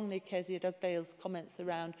very strongly Kezia Dugdale's comments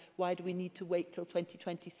around why do we need to wait till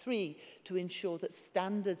 2023 to ensure that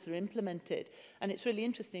standards are implemented. And it's really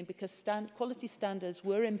interesting because quality standards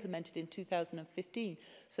were implemented in 2015.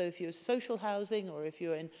 So if you're social housing or if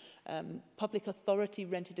you're in public authority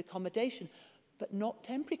rented accommodation, but not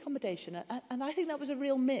temporary accommodation. And I think that was a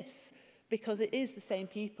real miss because it is the same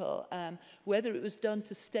people. Whether it was done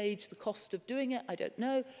to stage the cost of doing it, I don't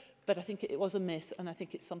know. But I think it was a miss, and I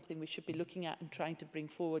think it's something we should be looking at and trying to bring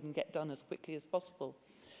forward and get done as quickly as possible.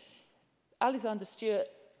 Alexander Stewart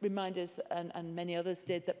reminded us, and many others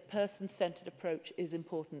did, that person-centred approach is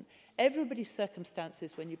important. Everybody's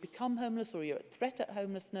circumstances when you become homeless or you're at threat at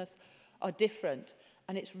homelessness are different.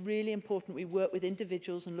 And it's really important we work with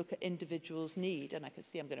individuals and look at individuals' need. And I can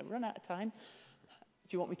see I'm going to run out of time. Do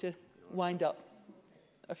you want me to wind up?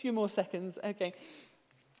 A few more seconds. Okay.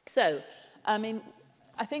 So, I mean,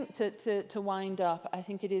 I think to wind up, I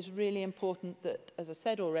think it is really important that, as I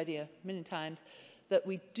said already a million times, that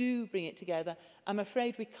we do bring it together. I'm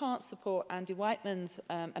afraid we can't support Andy Whiteman's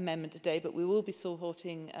amendment today, but we will be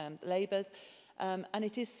supporting Labour's. And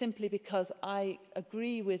it is simply because I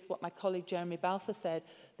agree with what my colleague Jeremy Balfour said,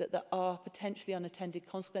 that there are potentially unintended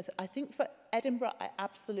consequences. I think for Edinburgh, I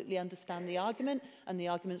absolutely understand the argument, and the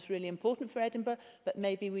argument's really important for Edinburgh, but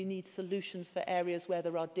maybe we need solutions for areas where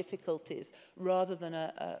there are difficulties, rather than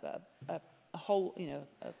a whole,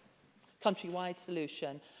 a countrywide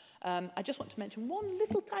solution. I just want to mention one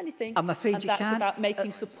little tiny thing. I'm afraid and you that's can't. about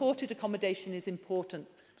making supported accommodation is important,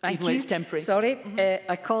 Thank even when you. it's temporary. Sorry,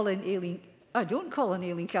 I call in Aileen. I don't call on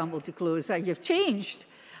Aileen Campbell to close. You've changed.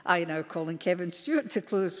 I now call on Kevin Stewart to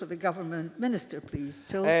close for the Government Minister, please.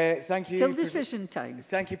 Thank you. Till decision time.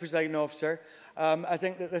 Thank you, Presiding Officer. I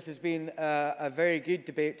think that this has been a very good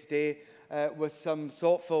debate today with some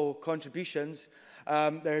thoughtful contributions.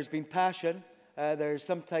 There has been passion. There's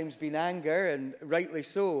sometimes been anger, and rightly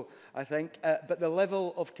so, I think. But the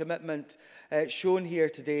level of commitment shown here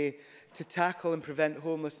today to tackle and prevent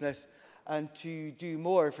homelessness and to do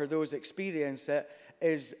more for those experiencing it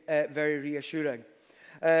is very reassuring.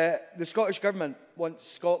 The Scottish Government wants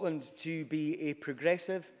Scotland to be a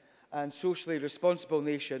progressive and socially responsible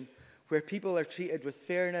nation where people are treated with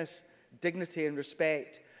fairness, dignity and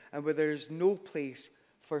respect, and where there is no place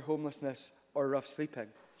for homelessness or rough sleeping.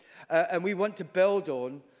 And we want to build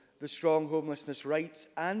on the strong homelessness rights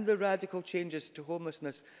and the radical changes to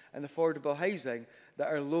homelessness and affordable housing that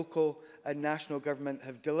our local and national government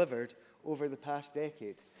have delivered over the past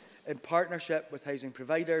decade, in partnership with housing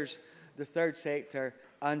providers, the third sector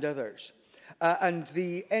and others. And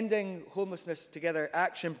the Ending Homelessness Together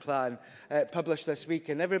Action Plan published this week,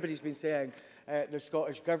 and everybody's been saying the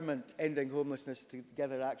Scottish Government Ending Homelessness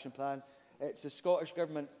Together Action Plan. It's the Scottish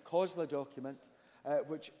Government COSLA document,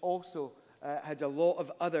 which also had a lot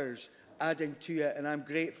of others adding to it, and I'm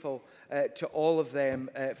grateful to all of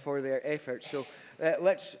them for their efforts. So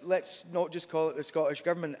let's not just call it the Scottish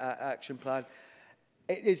Government Action Plan.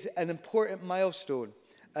 It is an important milestone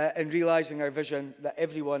in realising our vision that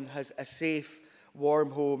everyone has a safe,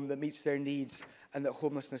 warm home that meets their needs and that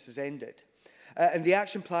homelessness is ended. And the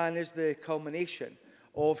action plan is the culmination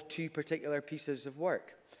of two particular pieces of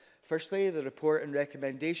work. Firstly, the report and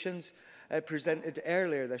recommendations presented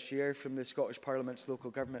earlier this year from the Scottish Parliament's Local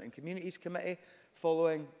Government and Communities Committee,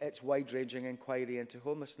 following its wide-ranging inquiry into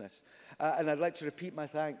homelessness. And I'd like to repeat my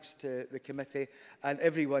thanks to the committee and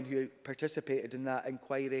everyone who participated in that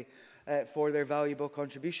inquiry for their valuable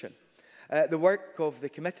contribution. The work of the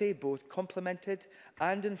committee both complemented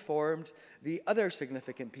and informed the other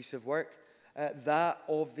significant piece of work, that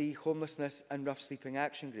of the Homelessness and Rough Sleeping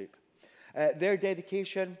Action Group. Their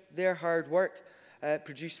dedication, their hard work,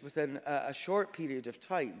 produced within a short period of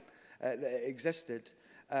time that it existed,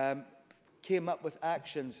 came up with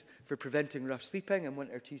actions for preventing rough sleeping in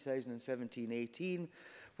winter 2017-18,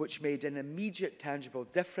 which made an immediate tangible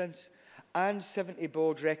difference, and 70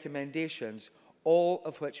 bold recommendations, all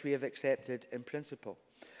of which we have accepted in principle.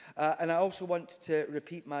 And I also want to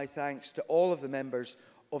repeat my thanks to all of the members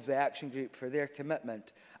of the Action Group for their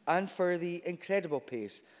commitment and for the incredible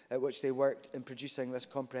pace at which they worked in producing this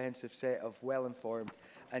comprehensive set of well-informed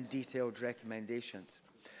and detailed recommendations.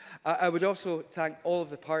 I would also thank all of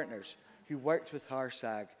the partners who worked with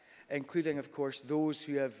HARSAG, including, of course, those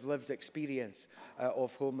who have lived experience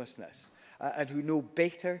of homelessness and who know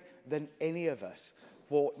better than any of us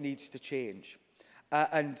what needs to change.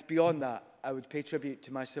 And beyond that, I would pay tribute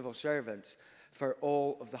to my civil servants for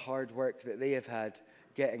all of the hard work that they have had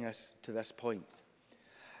getting us to this point.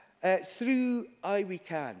 Through I We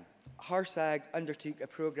Can, HARSAG undertook a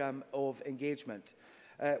programme of engagement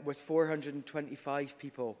with 425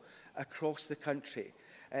 people across the country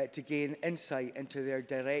to gain insight into their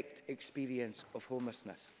direct experience of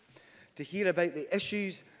homelessness, to hear about the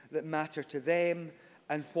issues that matter to them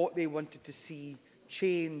and what they wanted to see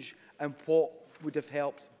change and what would have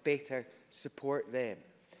helped better support them.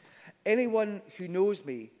 Anyone who knows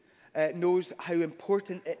me knows how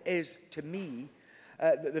important it is to me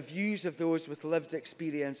that the views of those with lived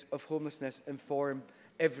experience of homelessness inform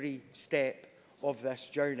every step of this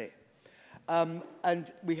journey.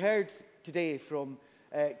 And we heard today from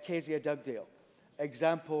Kezia Dugdale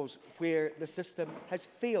examples where the system has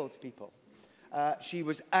failed people. She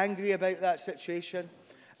was angry about that situation,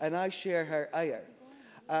 and I share her ire.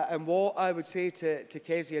 And what I would say to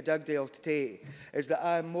Kezia Dugdale today is that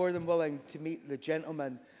I am more than willing to meet the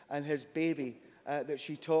gentleman and his baby that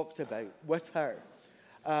she talked about with her,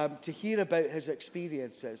 to hear about his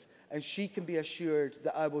experiences, and she can be assured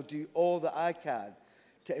that I will do all that I can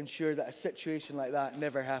to ensure that a situation like that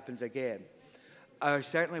never happens again. I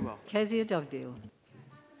certainly will. Kezia Dugdale.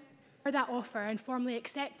 For that offer and formally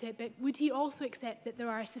accept it, but would he also accept that there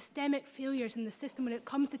are systemic failures in the system when it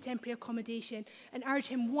comes to temporary accommodation, and urge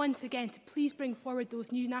him once again to please bring forward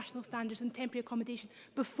those new national standards on temporary accommodation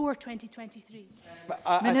before 2023?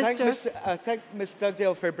 I thank Ms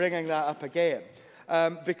Dugdale for bringing that up again,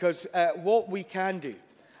 because what we can do,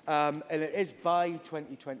 and it is by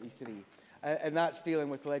 2023, and that's dealing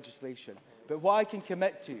with legislation, but what I can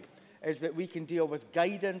commit to is that we can deal with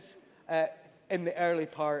guidance in the early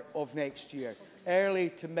part of next year, early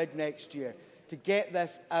to mid next year, to get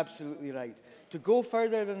this absolutely right. To go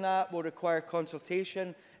further than that will require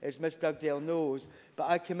consultation, as Ms Dugdale knows, but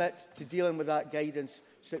I commit to dealing with that guidance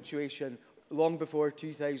situation long before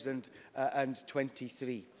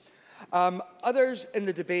 2023. Others in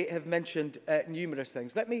the debate have mentioned numerous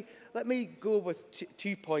things. Let me go with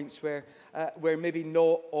two points where maybe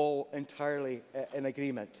not all entirely in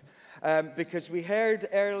agreement. Because we heard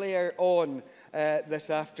earlier on this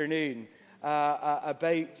afternoon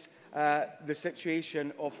about the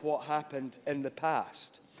situation of what happened in the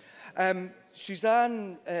past.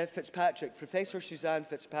 Suzanne Fitzpatrick, Professor Suzanne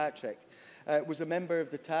Fitzpatrick, was a member of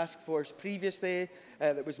the task force previously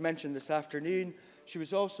that was mentioned this afternoon. She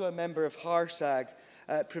was also a member of HARSAG,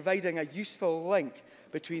 providing a useful link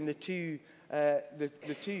between the two.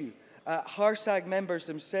 HARSAG members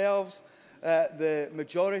themselves, the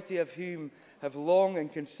majority of whom have long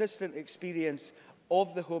and consistent experience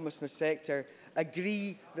of the homelessness sector,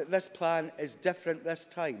 agree that this plan is different this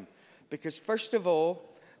time. Because first of all,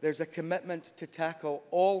 there's a commitment to tackle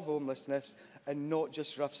all homelessness and not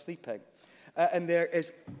just rough sleeping. And there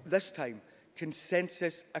is, this time,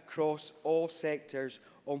 consensus across all sectors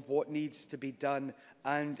on what needs to be done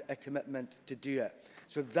and a commitment to do it.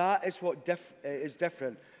 So that is what is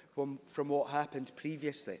different from what happened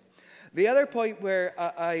previously. The other point where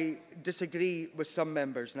I disagree with some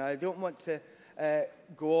members, and I don't want to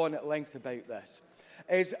go on at length about this,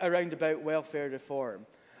 is around about welfare reform.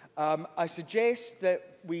 I suggest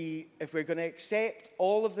that if we're going to accept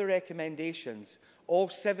all of the recommendations, all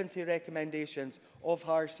 70 recommendations of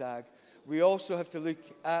HARSAG, we also have to look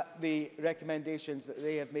at the recommendations that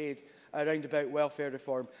they have made around about welfare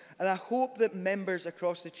reform. And I hope that members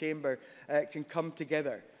across the chamber can come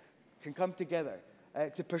together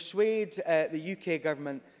to persuade the UK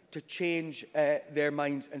government to change their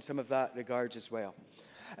minds in some of that regards as well.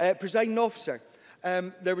 Presiding officer,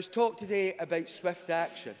 there was talk today about swift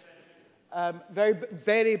action.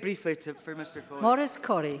 Very briefly for Mr. Corey. Maurice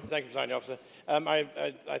Corey. Thank you, Presiding Officer.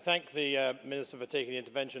 I thank the Minister for taking the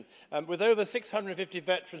intervention. With over 650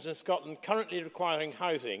 veterans in Scotland currently requiring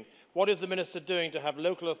housing, what is the Minister doing to have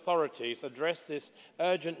local authorities address this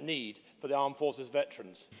urgent need for the Armed Forces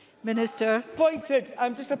veterans? Minister.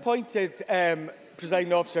 I'm disappointed,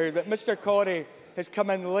 Presiding Officer, that Mr. Corey has come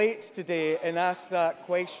in late today and asked that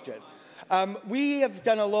question. We have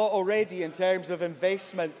done a lot already in terms of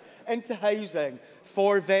investment into housing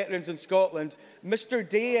for veterans in Scotland. Mr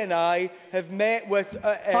Day and I have met with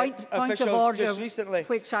officials just recently.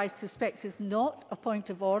 Which I suspect is not a point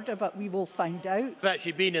of order, but we will find out. I've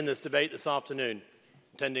actually been in this debate this afternoon,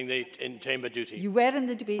 attending the in-chamber duty. You were in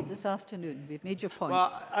the debate this afternoon. We've made your point.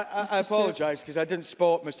 Well, I apologise because I didn't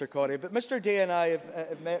spot Mr Corrie, but Mr Day and I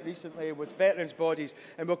have met recently with veterans' bodies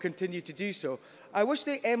and will continue to do so. I wish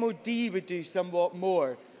the MOD would do somewhat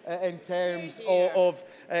more in terms of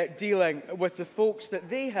dealing with the folks that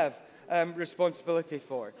they have responsibility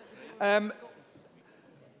for.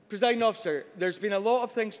 Presiding Officer, there's been a lot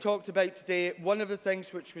of things talked about today. One of the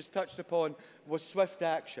things which was touched upon was swift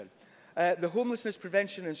action. The Homelessness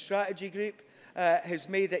Prevention and Strategy Group has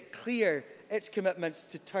made it clear its commitment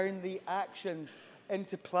to turn the actions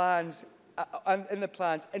into plans and the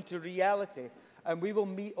plans into reality. And we will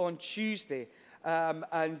meet on Tuesday.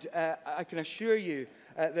 I can assure you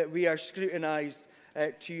that we are scrutinised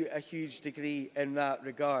to a huge degree in that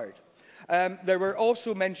regard. There were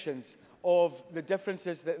also mentions of the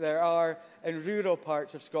differences that there are in rural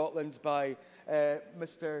parts of Scotland by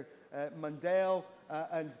Mr Mundell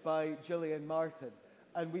and by Gillian Martin.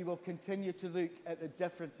 And we will continue to look at the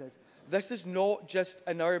differences. This is not just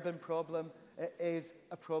an urban problem, it is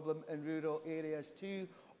a problem in rural areas too,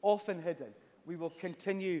 often hidden. We will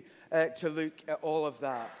continue to look at all of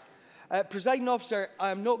that. Presiding Officer,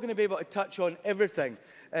 I am not going to be able to touch on everything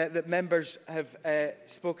that members have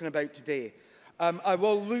spoken about today. I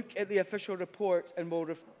will look at the official report and will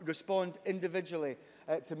respond individually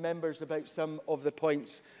to members about some of the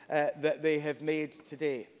points that they have made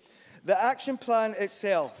today. The action plan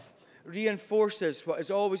itself reinforces what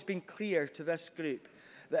has always been clear to this group,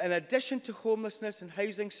 that in addition to homelessness and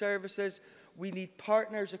housing services, we need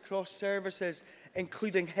partners across services,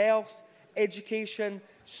 including health, education,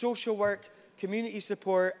 social work, community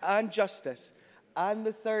support and justice, and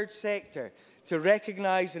the third sector, to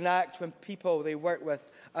recognise and act when people they work with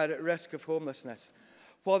are at risk of homelessness.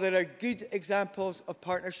 While there are good examples of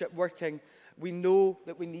partnership working, we know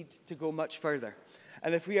that we need to go much further.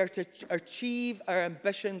 And if we are to achieve our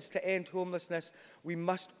ambitions to end homelessness, we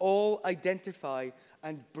must all identify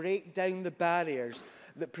and break down the barriers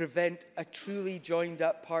that prevent a truly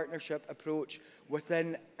joined-up partnership approach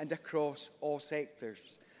within and across all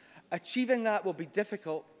sectors. Achieving that will be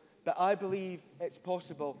difficult, but I believe it's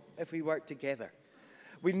possible if we work together.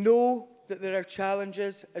 We know that there are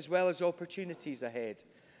challenges as well as opportunities ahead.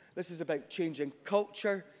 This is about changing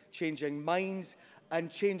culture, changing minds, and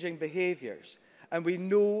changing behaviours. And we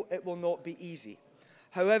know it will not be easy.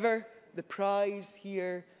 However, the prize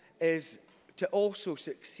here is to also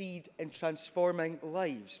succeed in transforming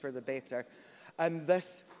lives for the better. And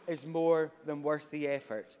this is more than worth the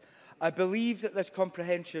effort. I believe that this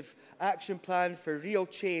comprehensive action plan for real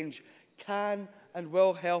change can and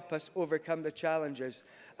will help us overcome the challenges,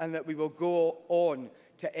 and that we will go on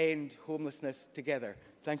to end homelessness together.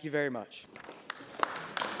 Thank you very much.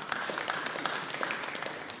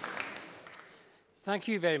 Thank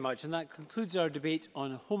you very much. And that concludes our debate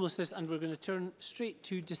on homelessness, and we're going to turn straight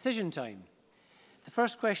to decision time. The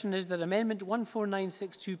first question is that Amendment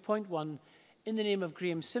 14962.1, in the name of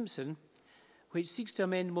Graham Simpson, which seeks to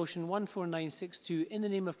amend Motion 14962 in the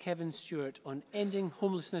name of Kevin Stewart on ending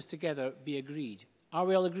homelessness together, be agreed. Are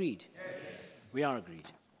we all agreed? Yes. We are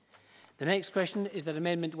agreed. The next question is that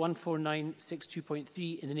Amendment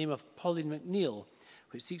 14962.3 in the name of Pauline McNeill,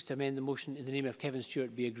 which seeks to amend the motion in the name of Kevin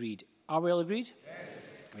Stewart, be agreed. Are we all agreed? Yes.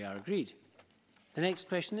 We are agreed. The next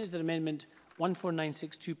question is that Amendment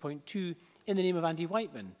 14962.2 in the name of Andy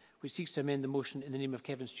Whiteman, which seeks to amend the motion in the name of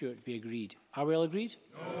Kevin Stewart, be agreed. Are we all agreed?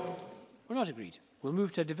 No. We're not agreed. We'll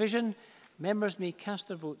move to a division. Members may cast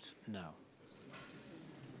their votes now.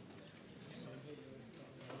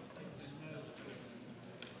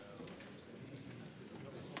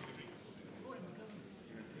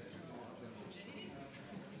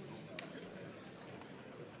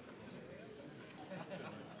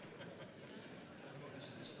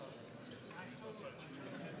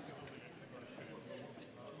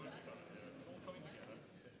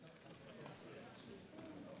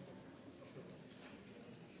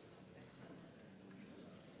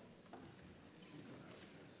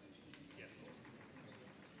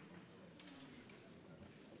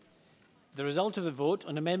 The result of the vote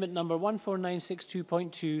on amendment number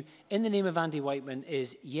 14962.2 in the name of Andy Whiteman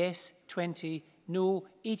is yes 20, no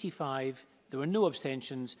 85. There were no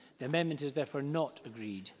abstentions. The amendment is therefore not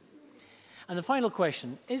agreed. And the final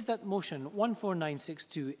question is that motion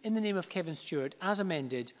 14962 in the name of Kevin Stewart as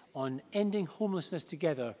amended on ending homelessness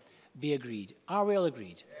together be agreed. Are we all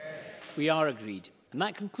agreed? Yes. We are agreed. And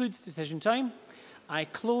that concludes decision time. I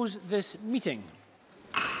close this meeting.